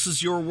songs, This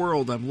Is Your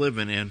World I'm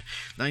Living In,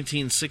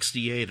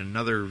 1968,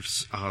 another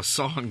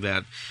song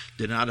that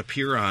did not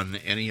appear on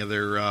any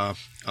other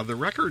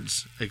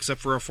records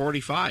except for a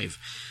 45.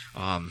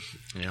 I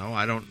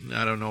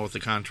don't know what the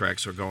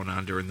contracts are going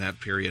on during that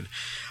period.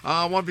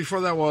 One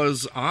before that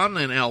was on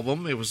an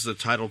album. It was the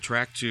title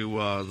track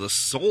to the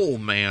Soul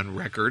Man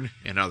record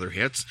and other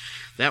hits.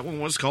 That one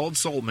was called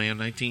Soul Man,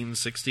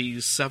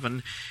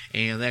 1967,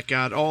 and that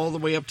got all the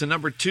way up to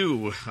number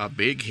 2, a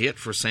big hit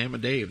for Sam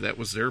and Dave. That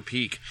was their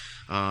peak.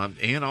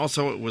 And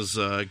also it was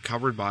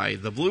covered by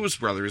the Blues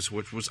Brothers,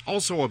 which was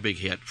also a big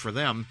hit for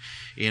them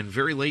in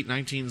very late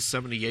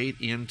 1978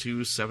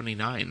 into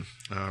 79,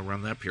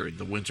 around that period,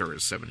 the winter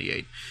of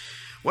 78.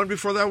 One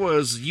before that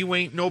was You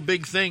Ain't No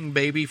Big Thing,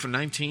 Baby, from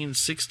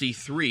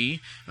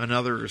 1963,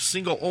 another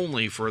single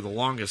only for the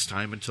longest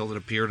time until it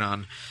appeared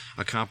on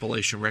a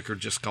compilation record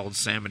just called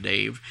Sam and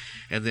Dave.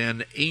 And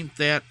then Ain't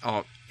That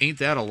a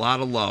Lot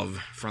of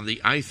Love from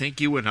the I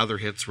Thank You and Other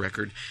Hits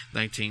record,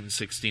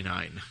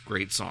 1969.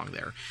 Great song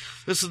there.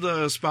 This is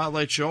the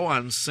Spotlight Show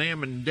on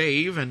Sam and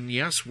Dave, and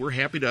yes, we're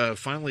happy to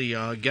finally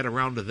get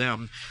around to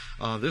them.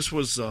 This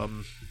was...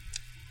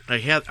 I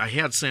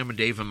had Sam and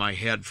Dave in my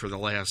head for the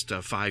last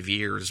 5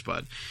 years,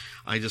 but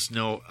I just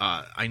know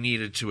I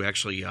needed to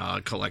actually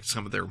collect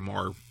some of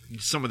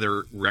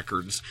their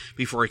records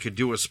before I could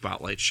do a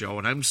Spotlight Show,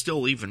 and I'm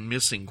still even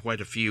missing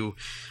quite a few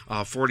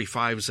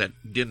 45s that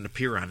didn't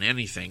appear on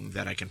anything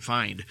that I can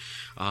find.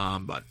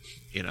 But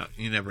you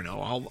never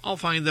know. I'll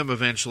find them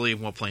eventually,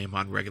 and we'll play them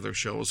on regular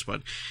shows.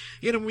 But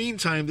in the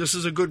meantime, this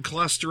is a good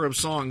cluster of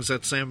songs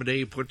that Sam and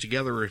Dave put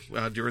together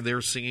during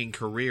their singing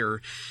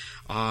career.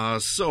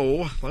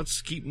 So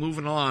let's keep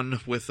moving on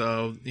with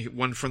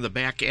one from the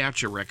Back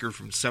At Ya record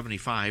from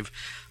 75.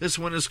 This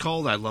one is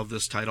called, I love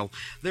this title,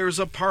 There's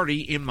a Party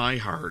in My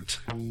Heart.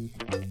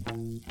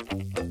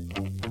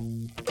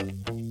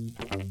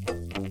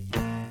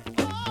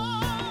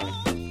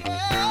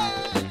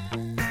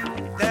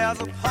 There's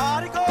a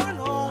party going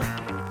on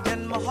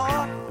in my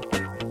heart,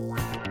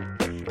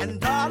 and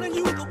darling,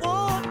 you the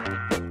one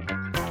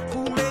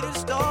who made it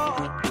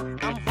start.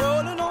 I'm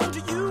holding on to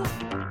you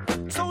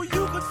so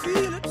you could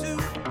feel it too.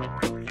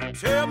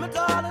 Tell me,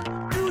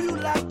 darling, do you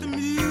like the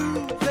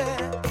music?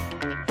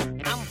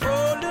 I'm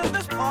holding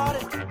this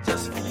party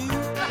just for you.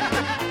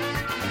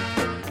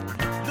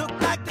 Look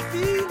like the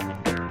feeling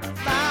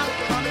finally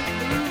coming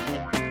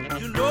through.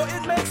 You know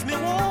it makes me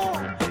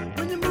warm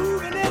when you're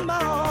moving in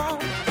my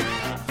arms.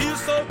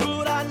 Feels so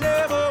good, I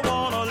never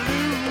wanna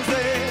lose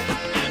it.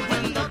 And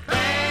when the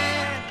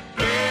band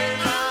plays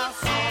our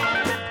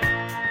song,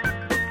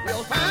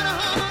 We'll find a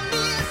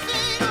harmony and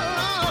sing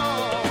along.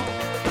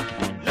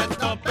 let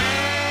the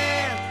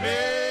band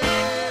play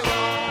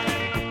on.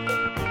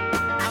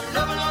 I'm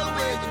loving all the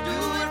way you do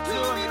it to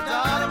me,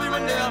 Darling, we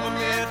were never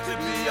meant to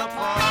be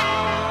apart.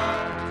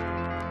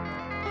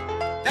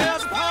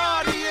 There's a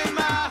party in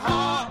my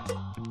heart.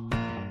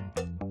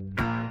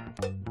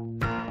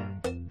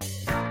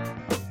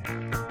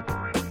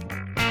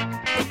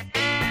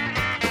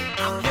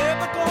 I'm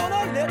never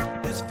gonna let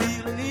this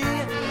feeling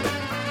in.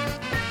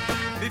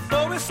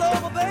 Before it's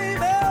over,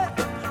 baby,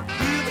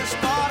 we'll just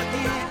start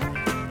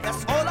again.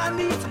 That's all I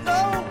need to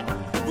know.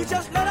 We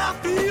just let our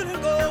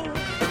feeling go.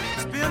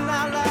 Spend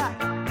our life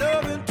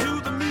loving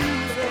to the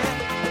music.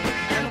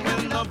 And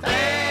when the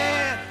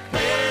band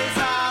plays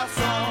our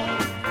song,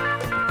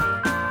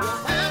 We'll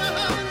find a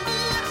harmony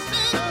and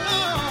sing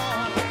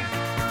along.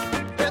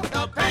 let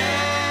the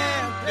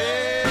band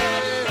play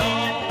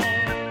on.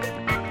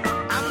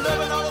 I'm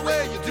loving all the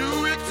way you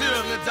do it to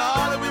me,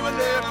 darling. We were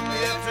never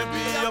meant to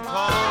be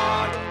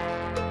apart.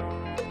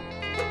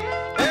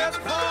 There's a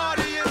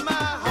party in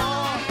my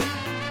heart.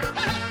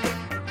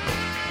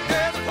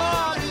 There's a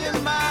party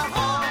in my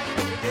heart.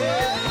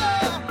 Yeah.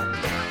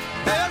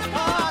 There's a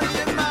party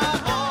in my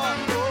heart.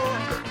 Oh,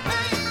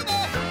 baby.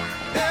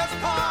 There's a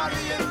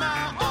party in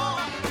my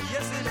heart.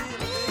 Yes, it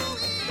is.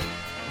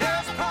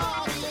 There's a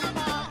party in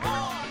my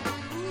heart.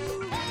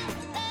 Ooh.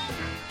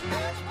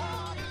 There's a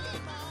party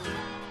in my heart.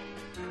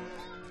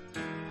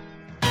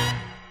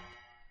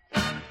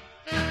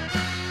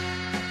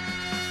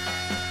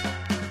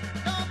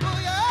 Don't put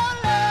your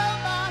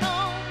love out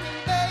on me,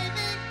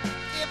 baby.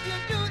 If you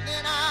do,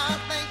 then I'll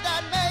think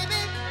that maybe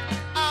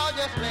I'll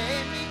just lay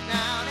me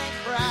down and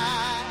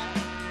cry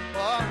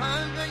for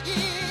 100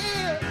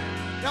 years.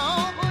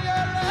 Don't put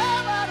your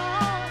love out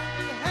on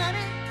me,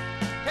 honey.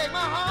 Take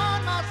my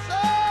heart, my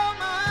soul,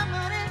 my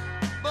money,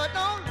 but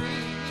don't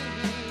leave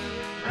me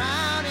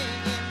drowning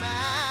in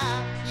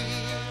my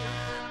tears.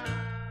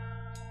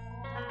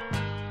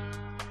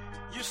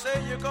 You say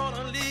you're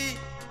gonna leave,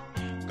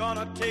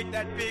 gonna take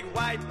that big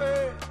white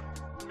bird,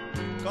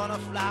 gonna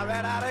fly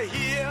right out of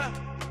here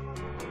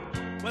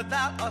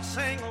without a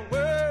single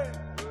word.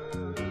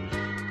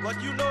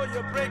 But you know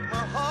you break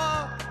my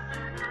heart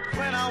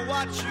when I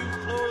watch you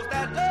close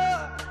that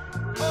door,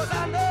 'cause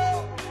I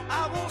know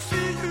I won't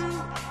see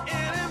you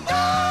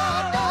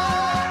anymore.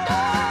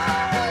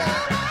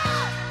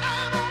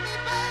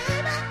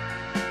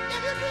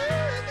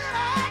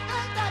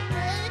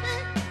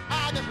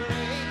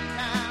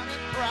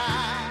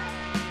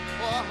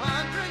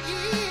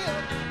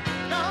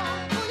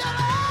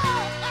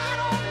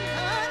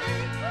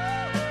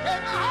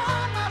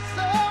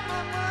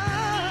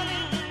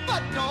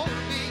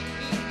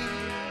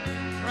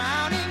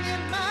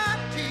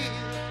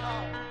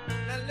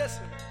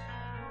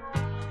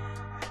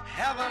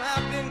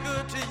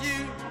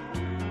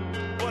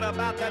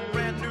 about that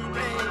brand new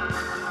ring.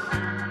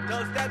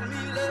 Does that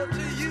mean love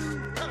to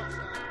you?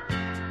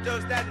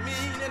 Does that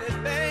mean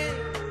anything?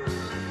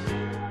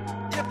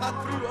 If I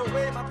threw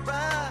away my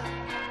pride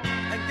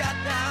and got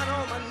down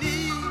on my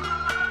knees,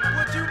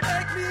 would you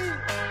beg me,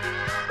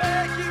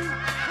 beg you,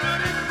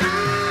 would it be?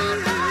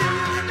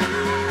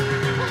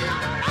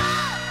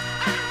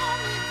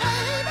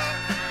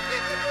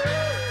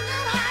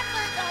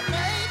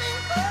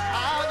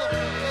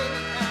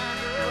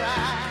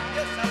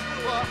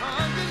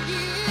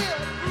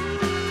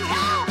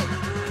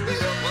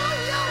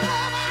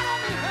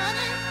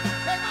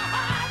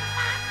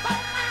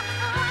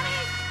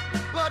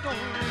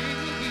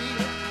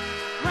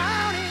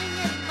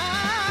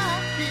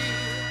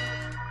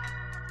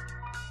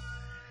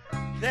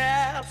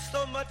 There's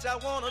so much I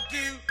wanna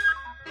do.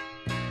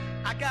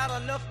 I got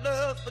enough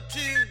love for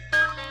two,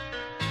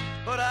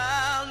 but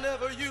I'll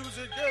never use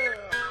it, girl,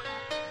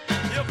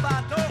 if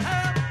I don't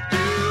have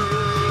you.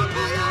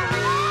 For your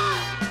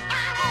love,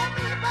 I want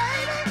me,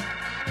 baby.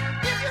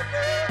 If you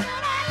feel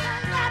that I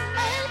can't got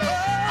maybe,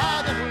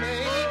 I'll just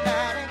lay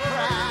down and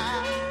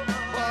cry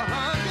for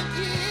 100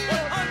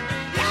 years.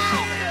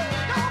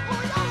 Don't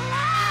for your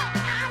love,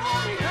 I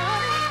want me,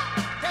 honey.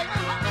 Take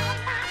my heart,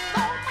 my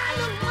soul, my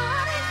little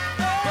money.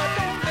 But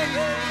don't leave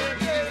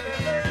me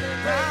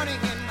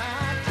drowning in my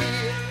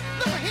tears.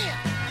 Look here.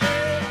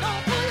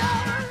 Don't put your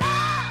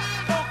love.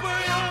 Don't put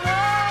your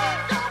love.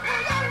 Don't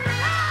put your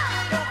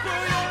love.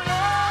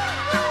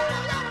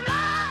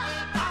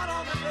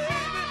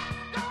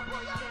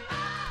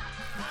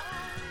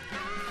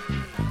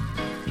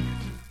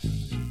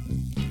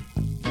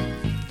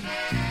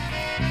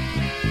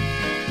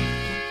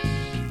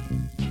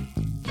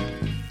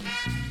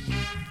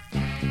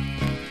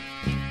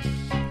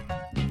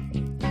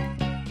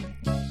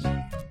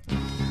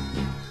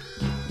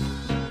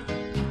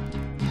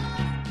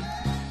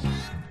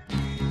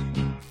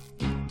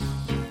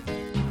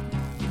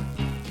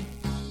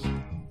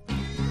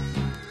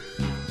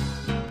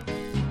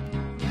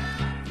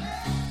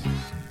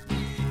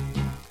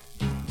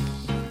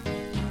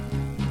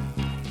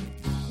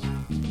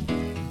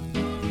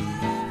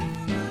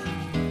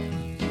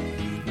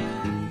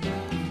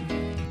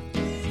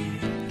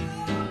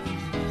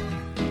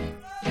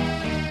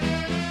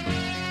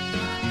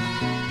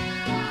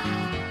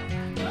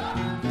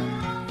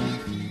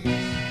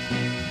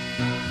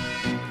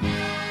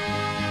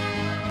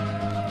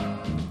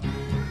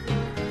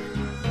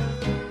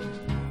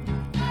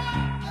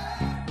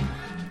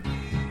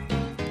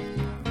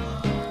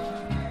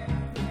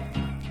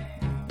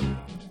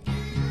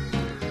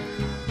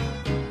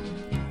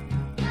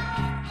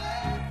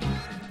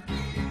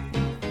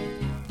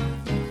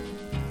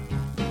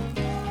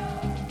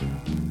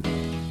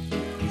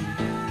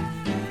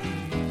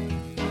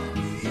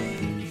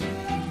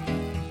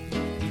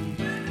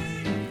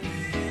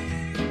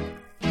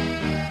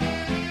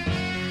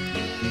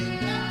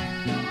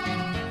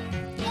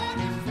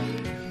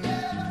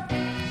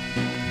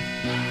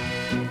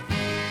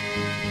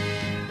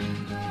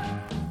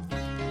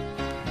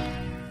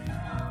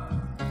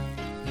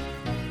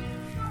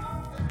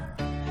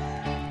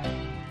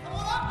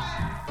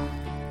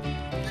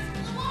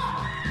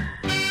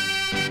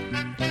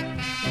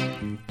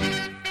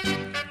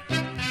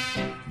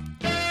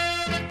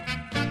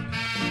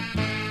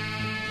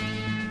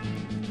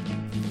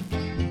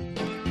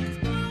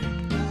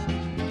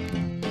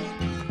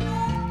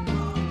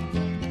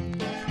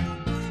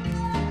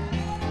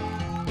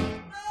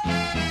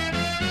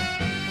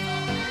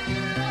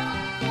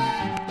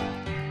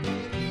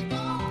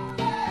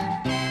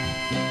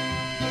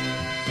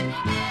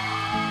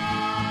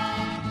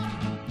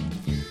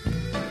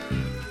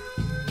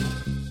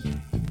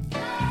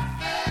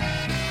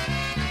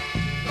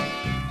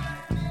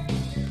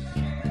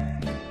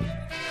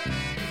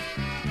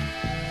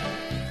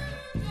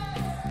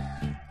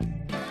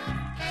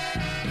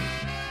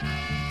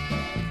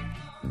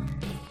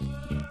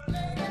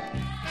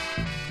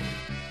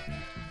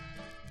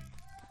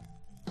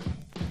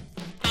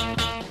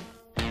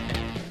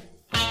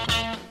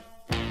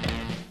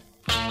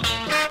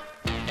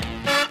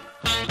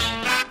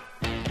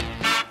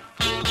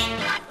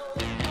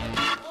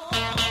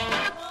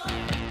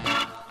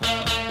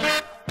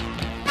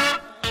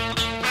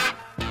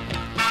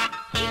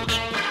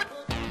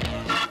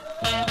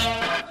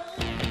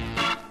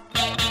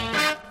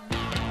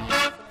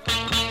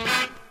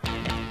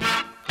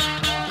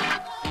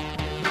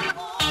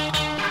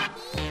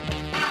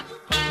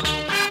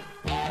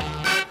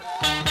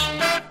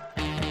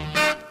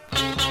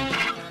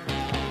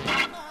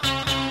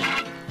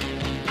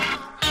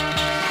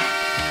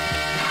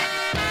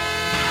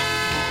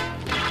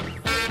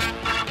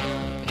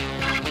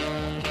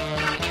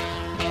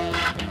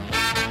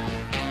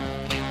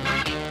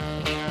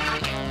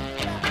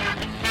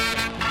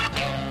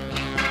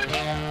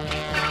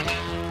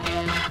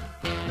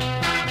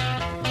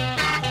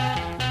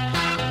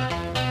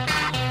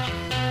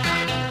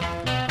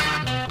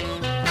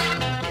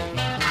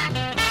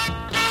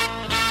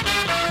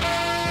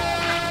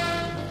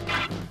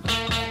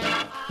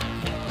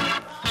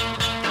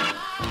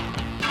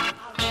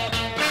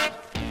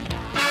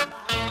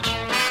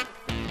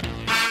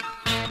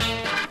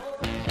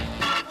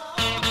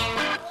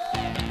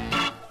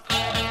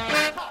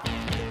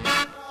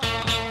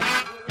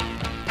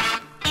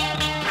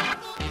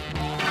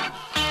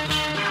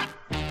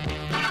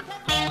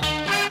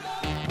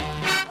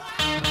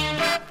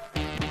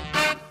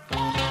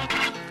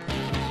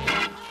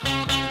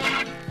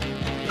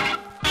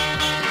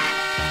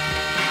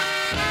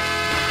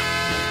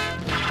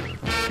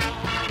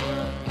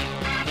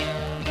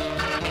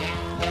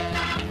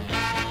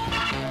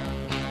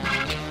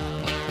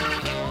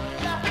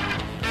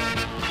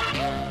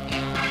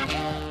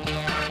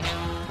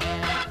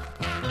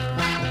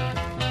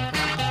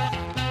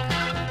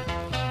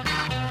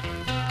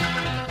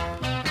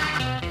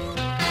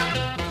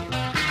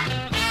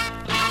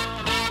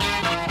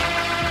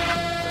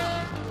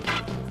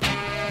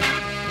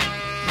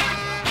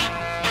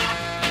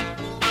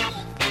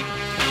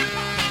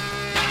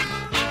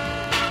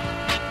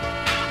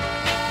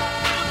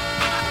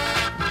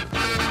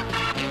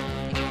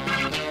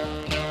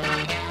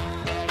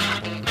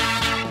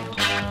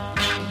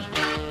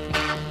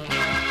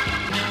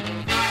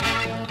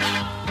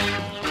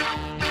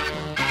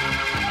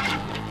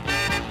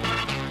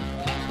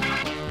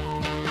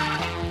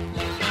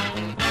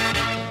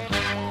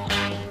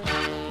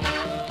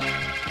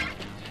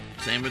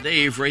 Sam and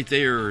Dave right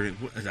there.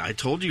 I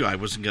told you I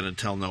wasn't going to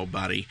tell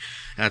nobody.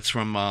 That's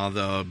from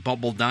the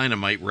Bubble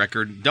Dynamite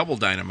record, Double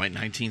Dynamite,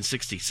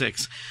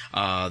 1966.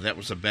 That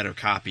was a better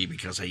copy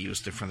because I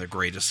used it from the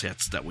greatest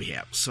hits that we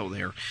have. So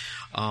there.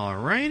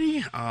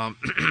 Alrighty.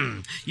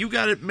 You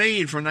Got It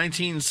Made from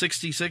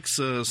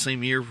 1966,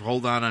 same year,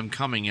 Hold On, I'm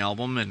Coming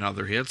album and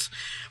other hits.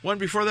 One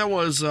before that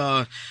was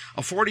a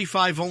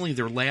 45 only,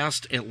 their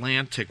last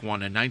Atlantic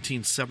one in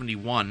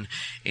 1971.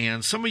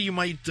 And some of you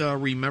might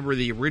remember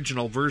the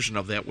original version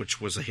of that, which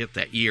was a hit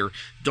that year.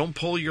 Don't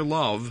Pull Your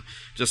Love,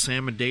 just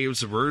Sam and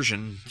Dave's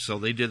version, so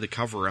they did the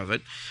cover of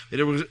it.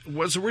 It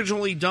was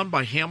originally done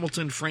by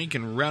Hamilton, Frank,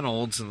 and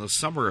Reynolds in the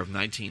summer of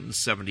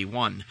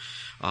 1971.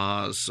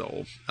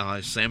 So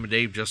Sam and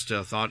Dave just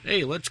thought,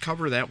 hey, let's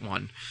cover that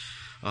one.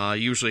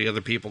 Usually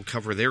other people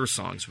cover their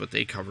songs, but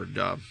they covered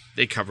a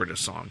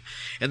song.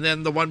 And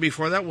then the one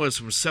before that was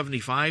from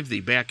 75,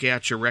 the Back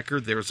At Ya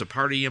record, There's a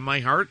Party in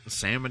My Heart,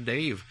 Sam and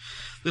Dave.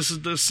 This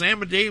is the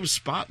Sam and Dave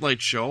Spotlight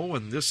Show,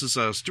 and this is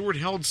Stuart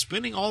Held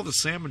spinning all the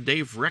Sam and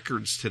Dave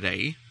records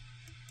today.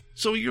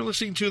 So you're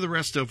listening to the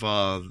rest of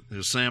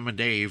Sam and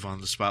Dave on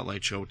the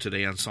Spotlight Show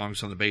today on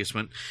Songs on the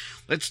Basement.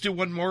 Let's do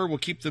one more. We'll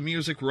keep the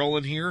music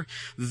rolling here.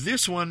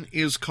 This one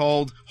is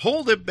called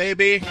Hold It,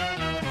 Baby.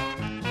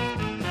 I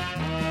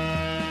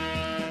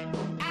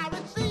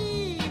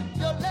received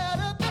your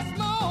letter this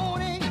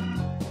morning.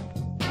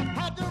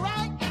 Had to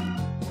write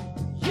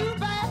you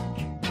back.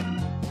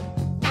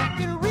 I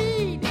can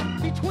read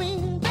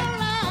between the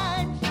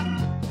lines.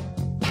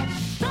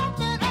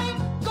 Something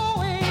ain't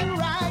going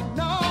right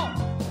now.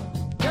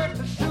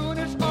 Just as soon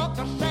as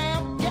Uncle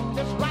Sam get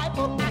this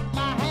rifle at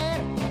my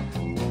hand,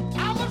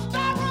 I'ma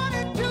start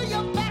running to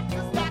your back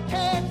as I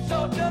can.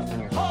 So just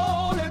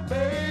hold it,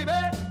 baby.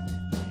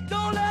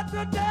 Don't let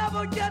the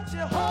devil get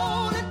you.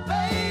 Hold it,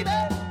 baby.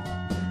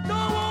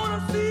 Don't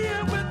wanna see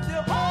it with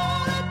you.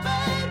 Hold it,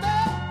 baby.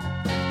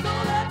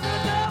 Don't let the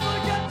devil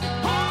get you.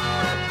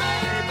 Hold it,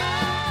 baby.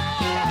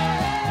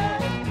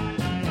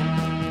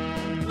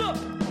 Look,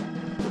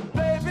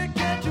 baby,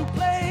 can't you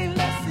play?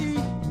 Let's see.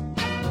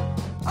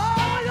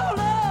 All your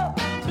love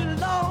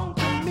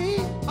belongs to me.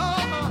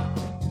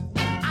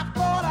 I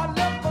thought I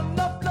left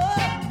enough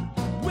blood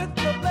with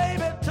the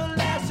baby to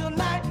last your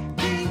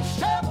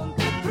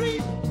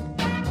 1973.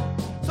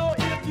 So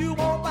if you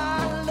want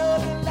my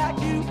loving like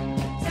you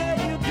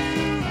say you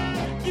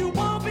do, you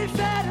won't be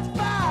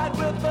satisfied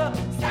with the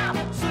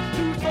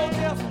substitute. So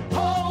just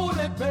hold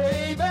it,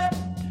 baby.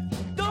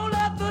 Don't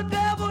let the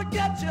devil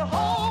get you.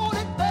 Hold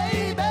it,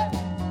 baby.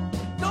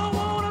 Don't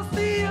wanna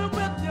see him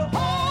with you.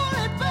 Hold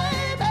it,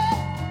 baby.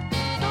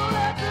 Don't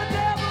let the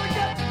devil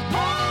get you.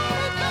 Hold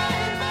it,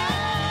 baby.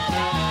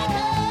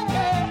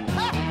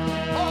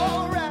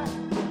 All right.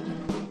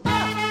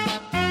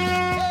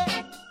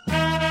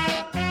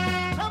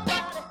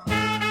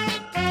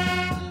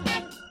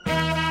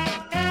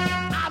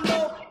 I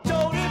know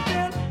Jody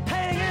been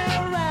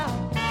hanging around,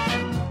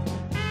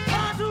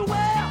 trying to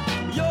wear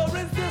your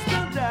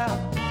resistance down.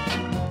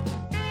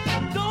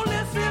 Don't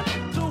listen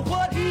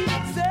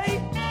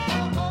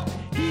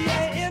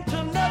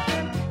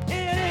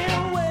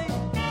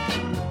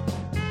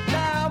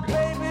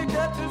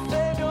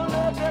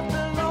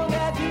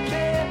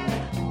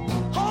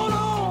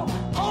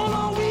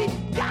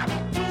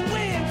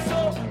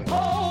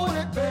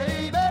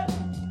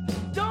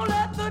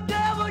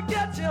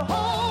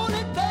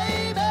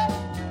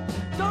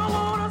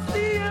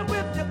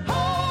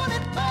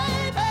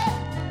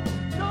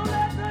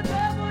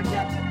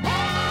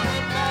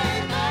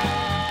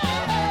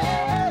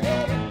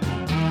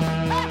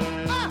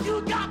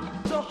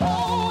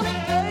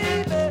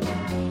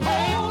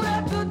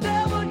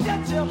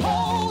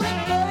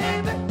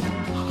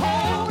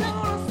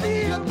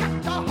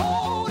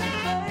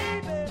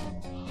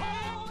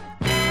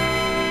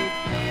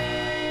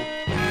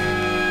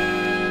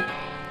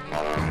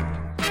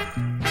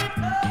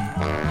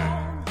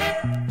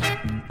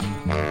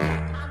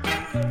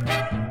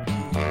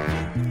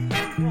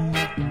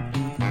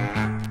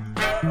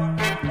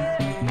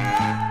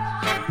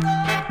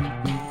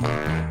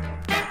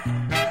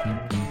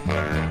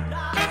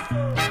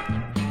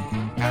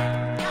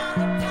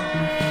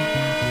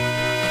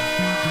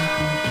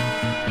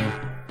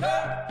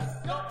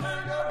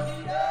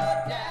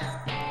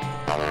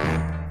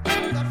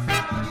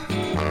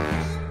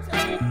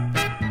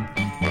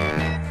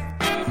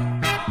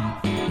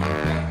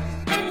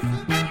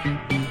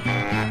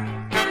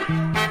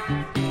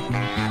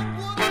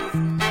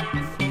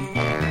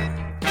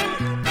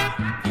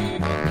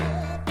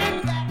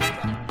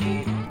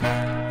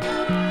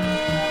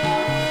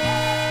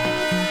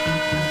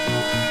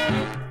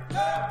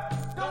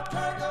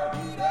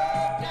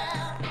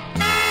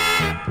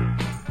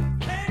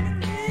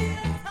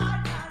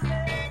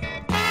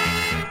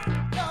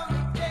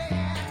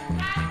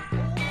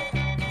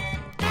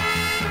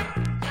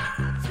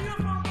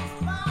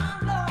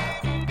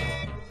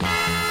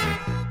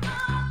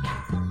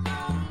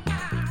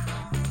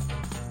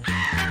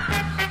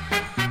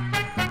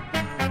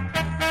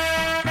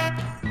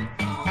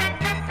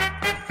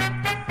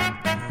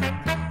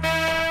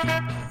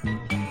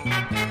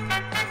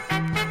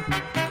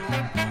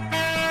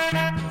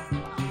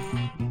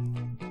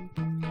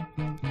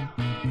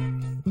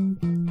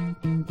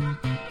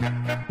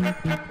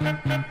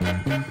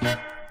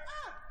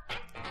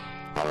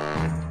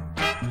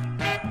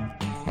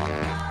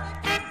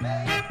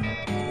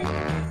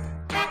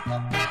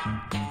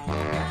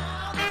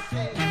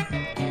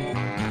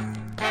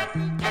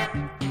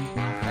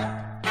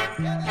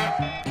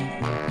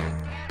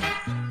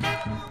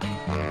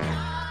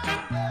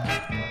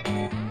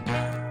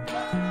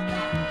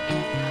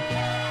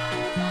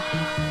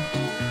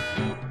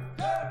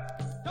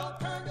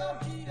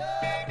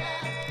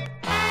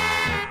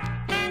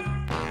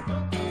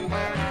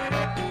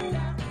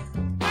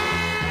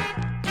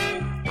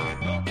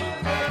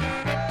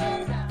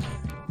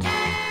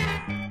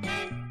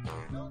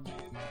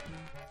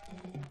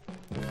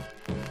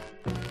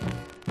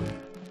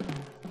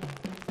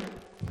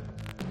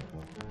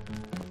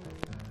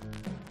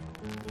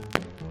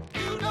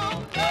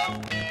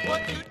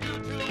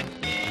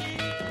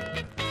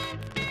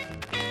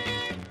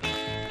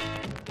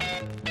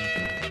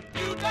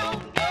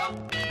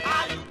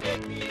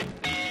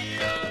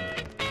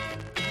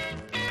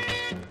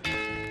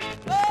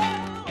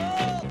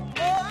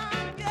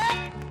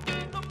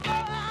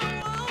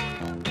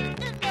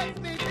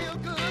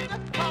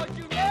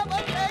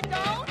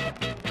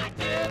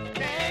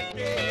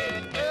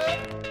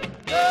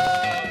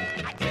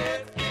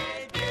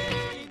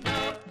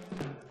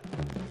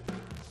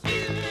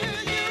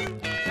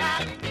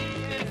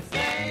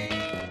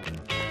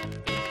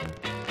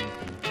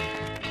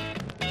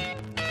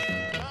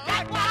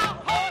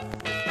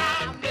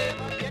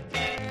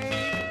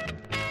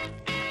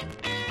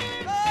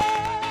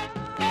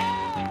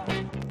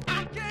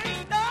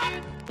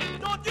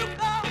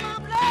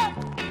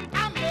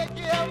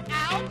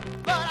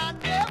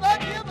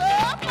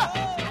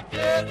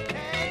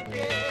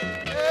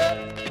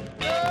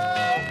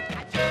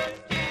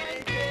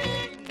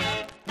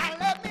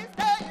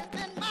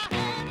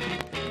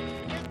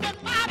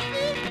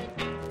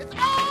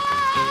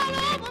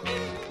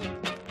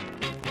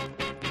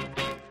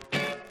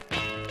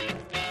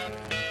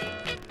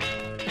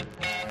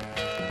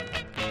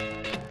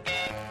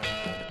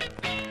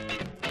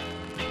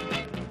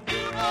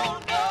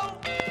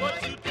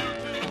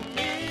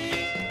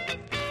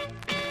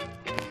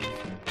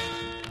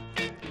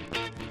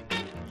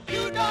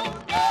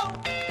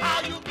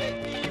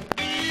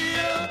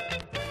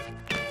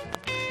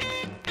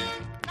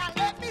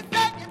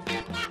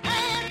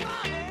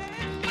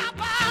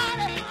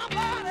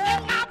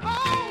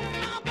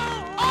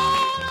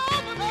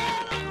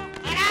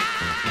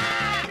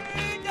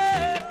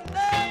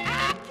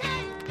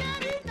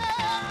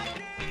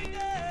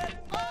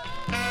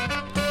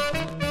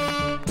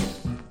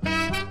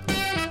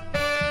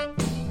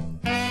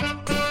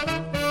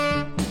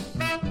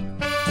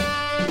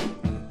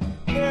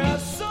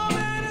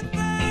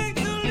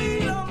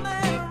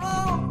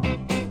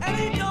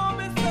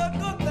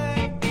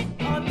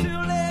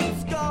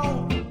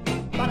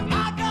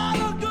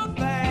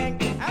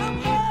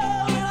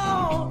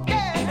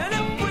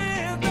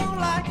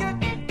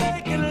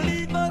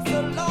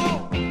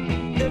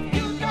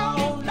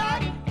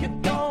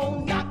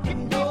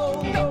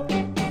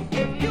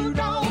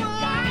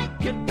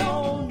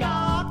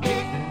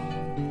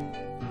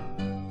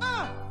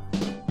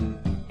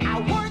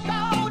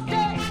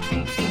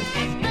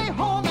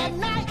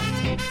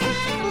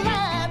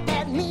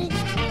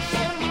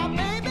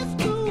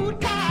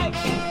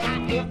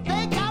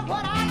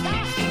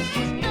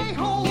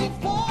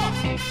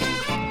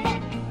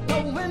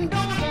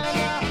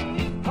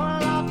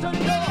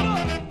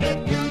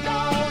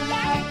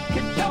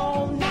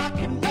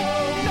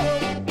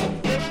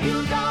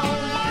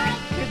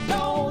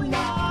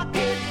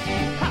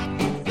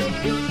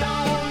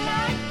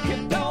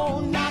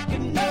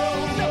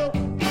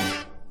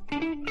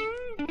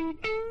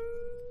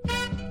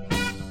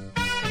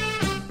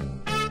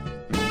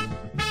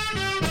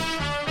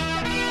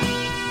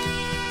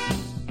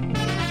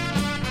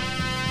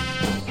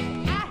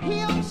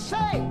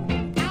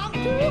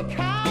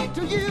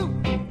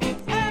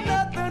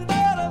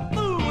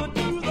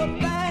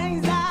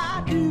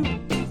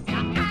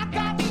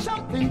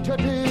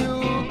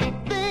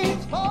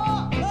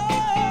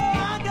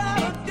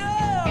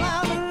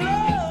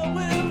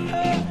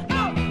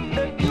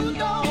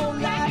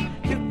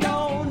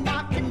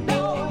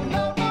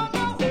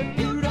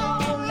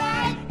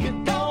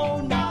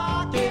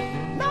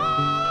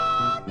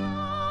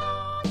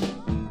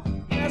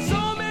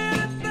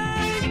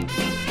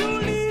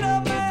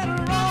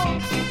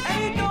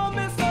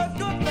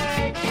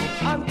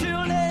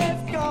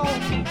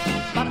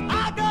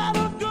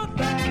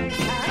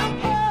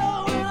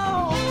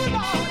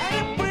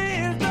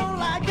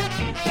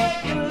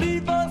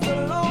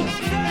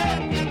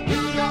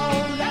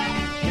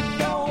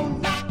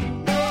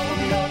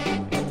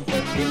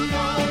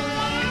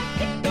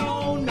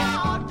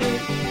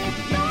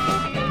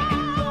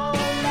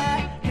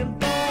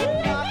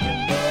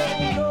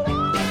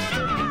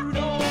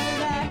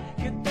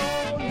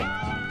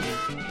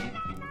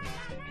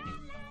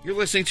You're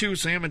listening to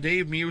Sam and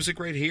Dave music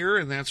right here,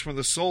 and that's from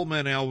the Soul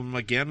Men album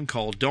again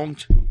called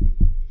Don't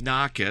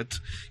Knock It.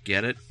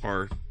 Get it?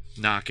 Or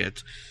Knock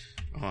It.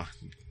 Oh,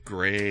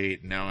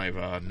 great. Now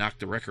I've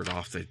knocked the record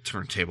off the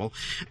turntable.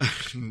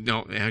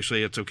 No,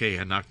 actually, it's okay.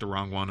 I knocked the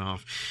wrong one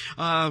off.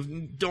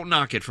 Don't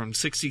Knock It from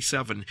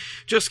 1967.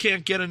 Just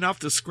can't get enough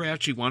the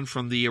scratchy one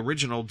from the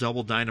original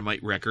Double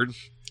Dynamite record.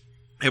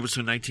 It was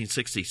from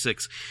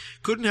 1966.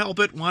 Couldn't help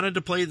it. Wanted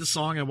to play the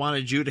song. I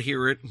wanted you to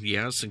hear it.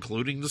 Yes,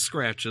 including the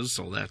scratches.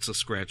 So that's a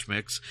scratch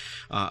mix.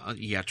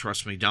 Yeah,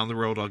 trust me. Down the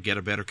road, I'll get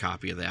a better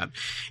copy of that.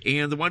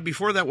 And the one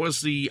before that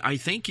was the I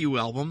Thank You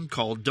album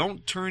called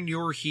Don't Turn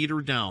Your Heater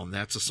Down.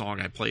 That's a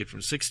song I played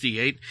from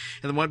 68.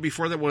 And the one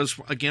before that was,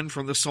 again,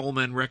 from the Soul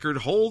Men record,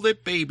 Hold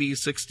It Baby,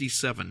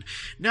 67.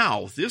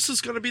 Now, this is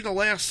going to be the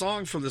last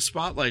song for the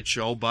Spotlight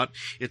Show, but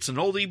it's an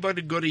oldie but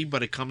a goodie,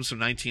 but it comes from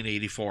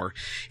 1984.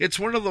 It's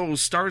one of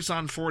those Stars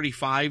on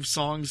 45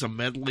 songs, a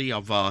medley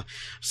of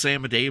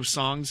Sam and Dave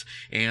songs,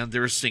 and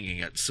they're singing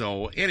it.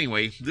 So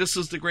anyway, this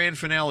is the grand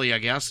finale, I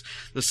guess.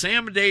 The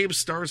Sam and Dave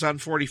Stars on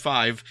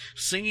 45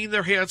 singing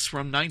their hits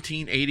from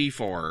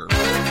 1984.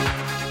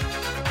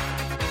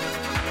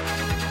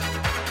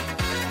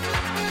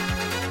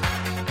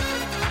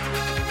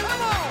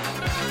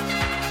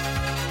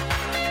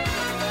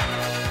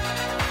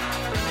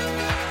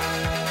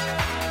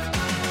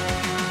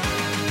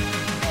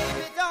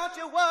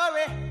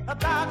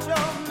 About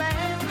your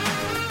man,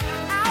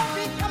 I'll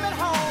be coming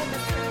home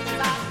as soon as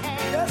I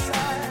can. Yes, I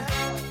am.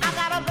 I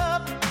got a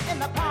love in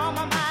the palm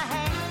of my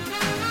hand.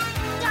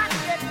 Got to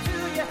get to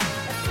you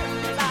as soon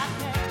as I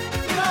can.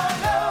 You don't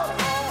know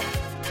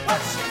what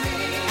she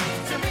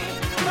means to me.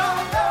 You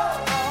don't know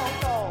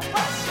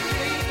what she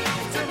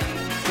means to me.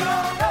 You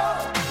don't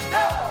know,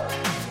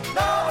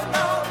 no,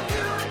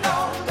 you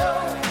don't know.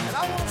 And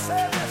I want to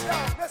say this,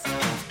 y'all,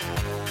 listen.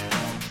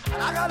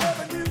 And I got love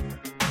in you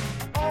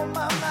on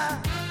my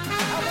mind.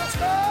 I won't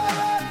start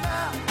right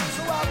now,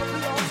 so I will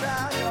be on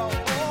time, y'all.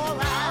 All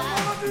right.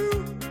 I'm gonna do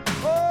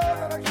all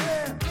that I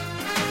can.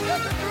 Let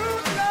the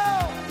groove go,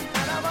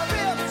 and I'm a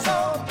real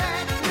soul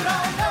man. You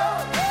don't know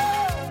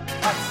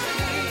what she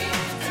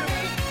means to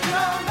me. You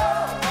don't know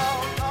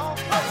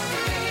what she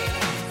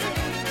means to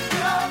me. You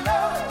don't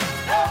know,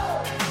 you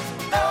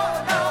don't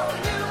know.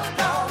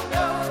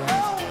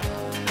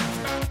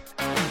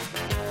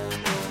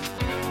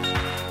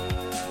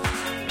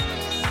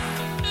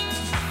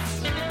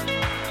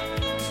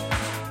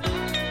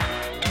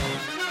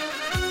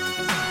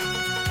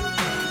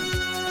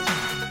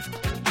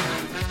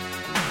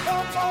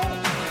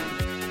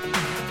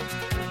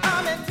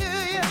 Coming to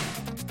you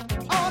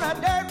on a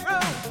dirt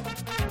road.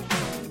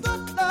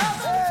 Good love,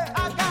 I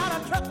got a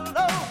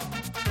truckload.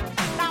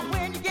 Now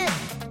when you get,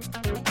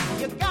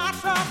 you got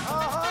some.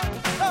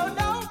 So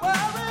don't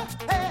worry,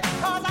 hey,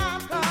 'cause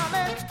I'm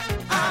coming.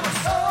 I'm a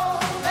soul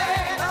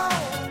man,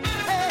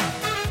 hey,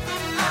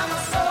 I'm a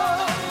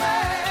soul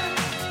man.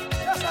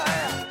 Yes, I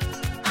am.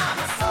 I'm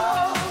a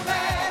soul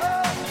man.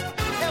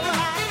 Hear what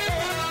I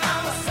say?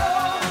 I'm a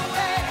soul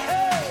man.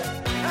 Hey,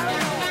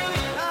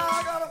 now I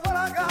got what I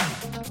got.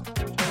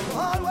 The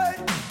hard way.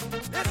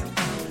 Listen,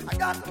 I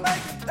got to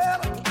make it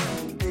better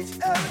each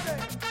and every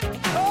day.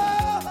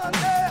 Oh,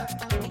 yeah.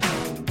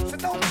 So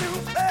don't you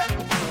that,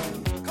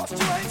 'cause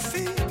you ain't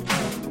seen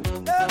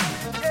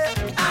nothing yet.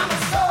 I'm a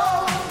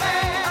soul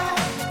man.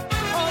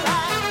 All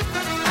right.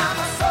 I'm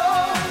a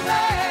soul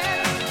man.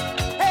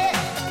 Hey,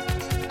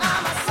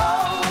 I'm a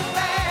soul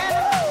man.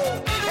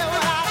 Hear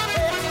what I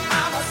say?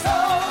 I'm a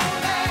soul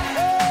man.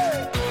 Hey.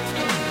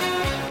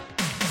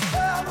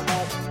 I don't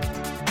know.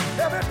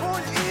 Every for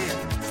your ear,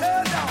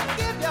 tell y'all,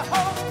 give you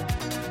hope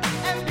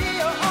and be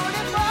your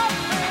only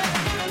boyfriend.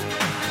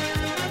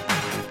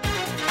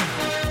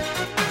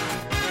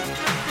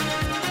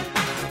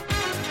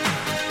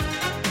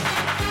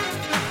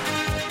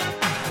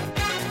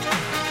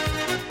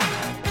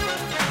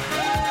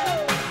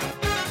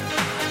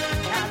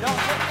 Now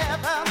don't you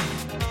ever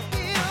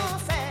feel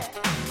sad.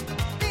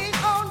 Lean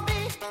on me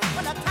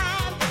when the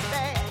time is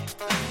bad.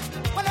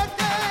 When the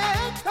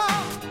day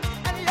comes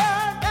and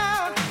you're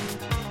down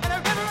and the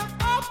river is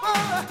over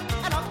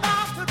and I'm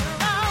about to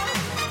drown.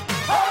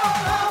 Hold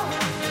on,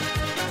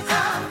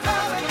 I'm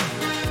coming.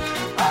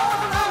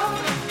 Hold on,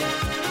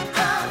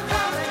 I'm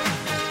coming.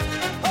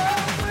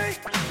 Hold me,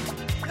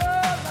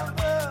 you're my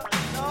world.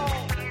 No,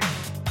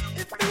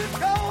 if you was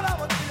cold, I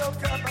would be your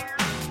cover.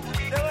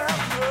 Never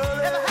have to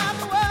worry. Never have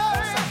to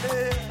worry.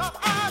 'Cause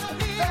I'm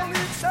here. Don't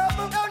need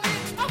trouble. Don't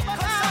need trouble.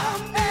 'Cause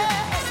I'm there.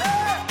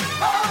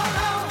 Hold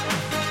on,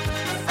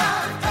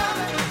 I'm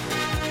coming.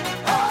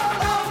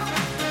 Hold on,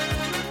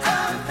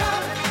 I'm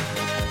coming.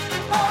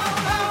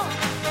 Hold on,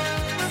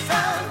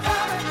 I'm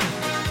coming.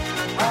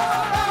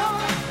 Hold on.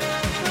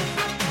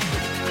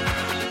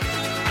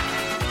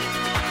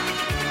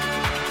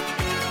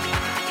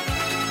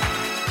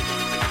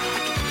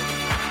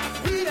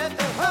 Sweet as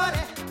the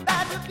honey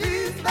that the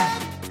bees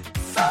make.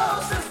 Soul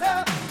sister,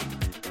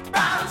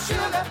 brown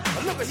sugar.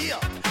 Look at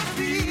here.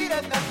 Sweet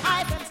as the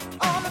icing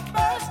on the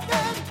first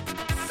day.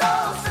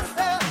 Soul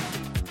sister,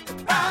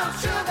 brown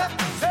sugar.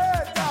 Say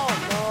don't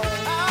know.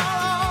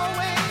 I'll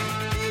always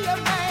be a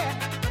man.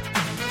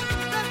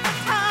 Since the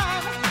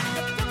time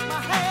you took my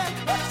hand,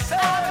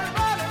 started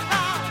running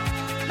round.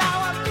 Now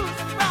I'm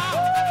losing ground.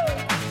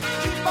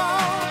 Keep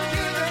on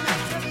giving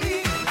it to me.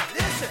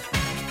 Listen.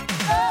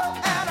 Love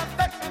and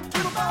affection to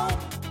the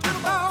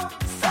bone,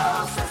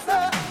 soul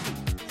sister,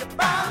 your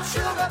brown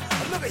sugar.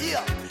 Look at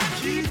here,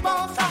 keep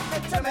on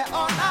talking to me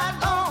all night.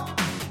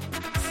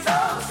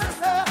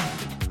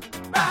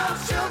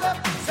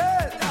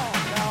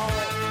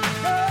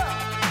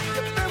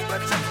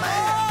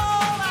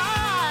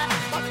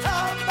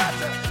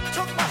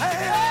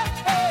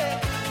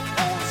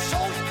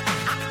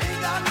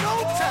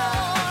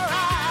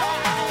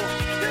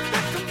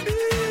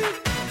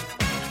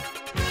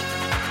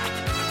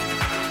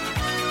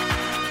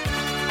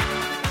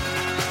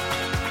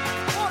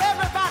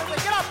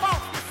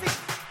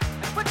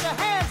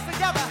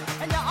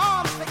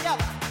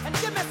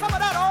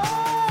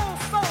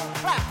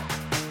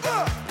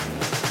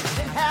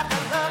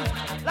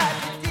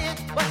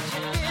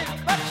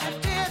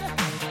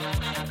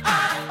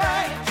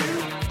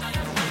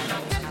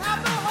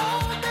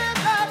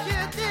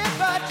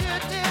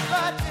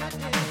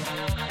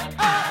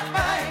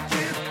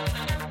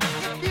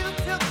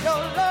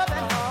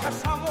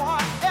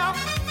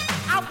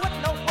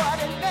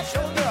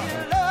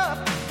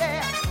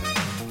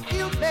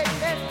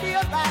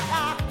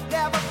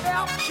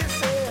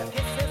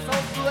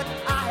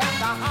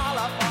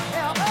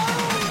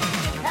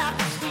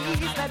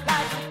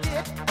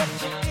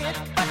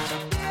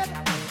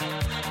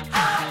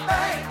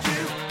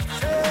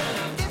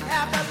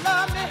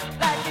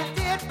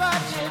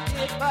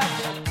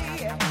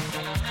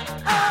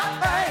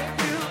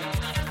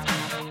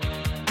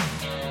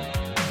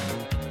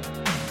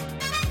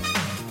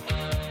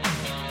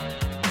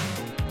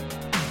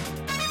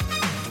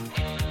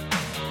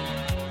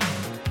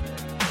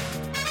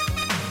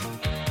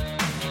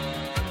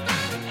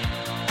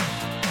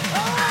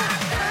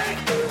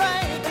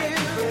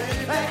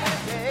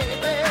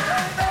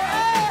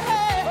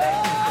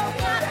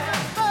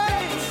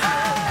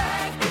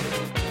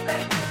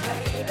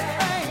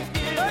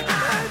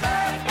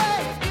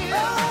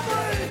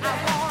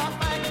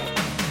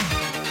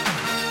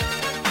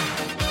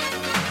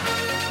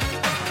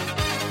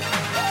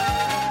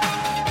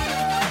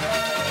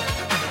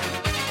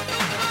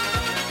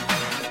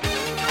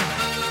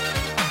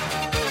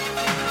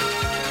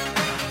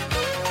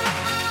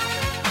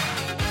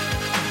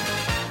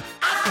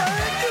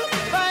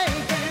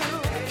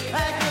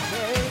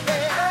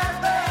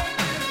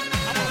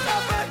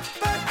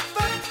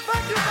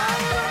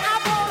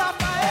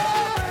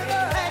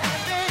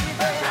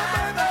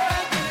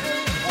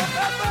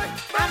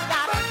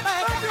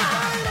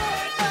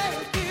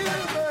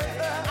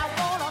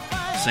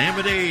 Sam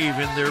and Dave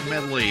in their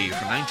medley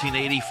from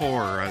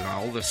 1984, and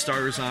all the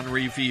stars on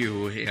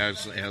review,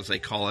 as they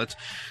call it.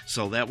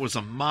 So that was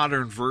a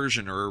modern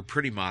version, or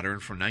pretty modern,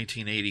 from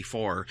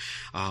 1984.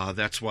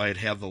 That's why it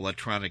had the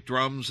electronic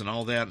drums and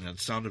all that, and it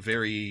sounded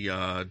very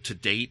to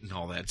date and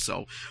all that.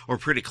 So, or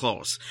pretty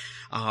close.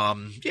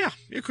 Yeah,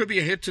 it could be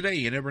a hit today.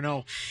 You never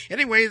know.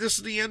 Anyway, this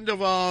is the end of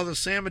the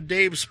Sam and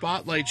Dave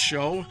Spotlight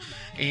Show,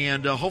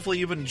 and hopefully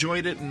you've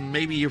enjoyed it, and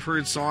maybe you've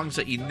heard songs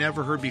that you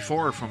never heard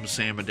before from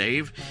Sam and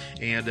Dave.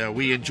 And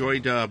we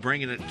enjoyed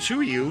bringing it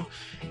to you.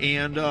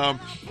 And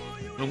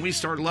when we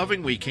start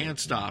loving, we can't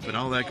stop, and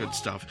all that good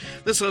stuff.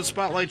 This is a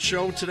Spotlight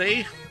Show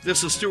today.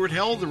 This is Stuart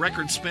Held, the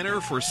record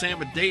spinner for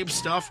Sam and Dave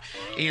stuff.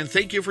 And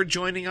thank you for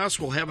joining us.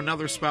 We'll have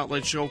another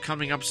Spotlight Show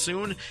coming up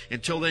soon.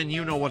 Until then,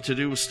 you know what to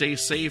do. Stay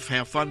safe,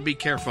 have fun, be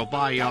careful.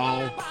 Bye,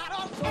 y'all.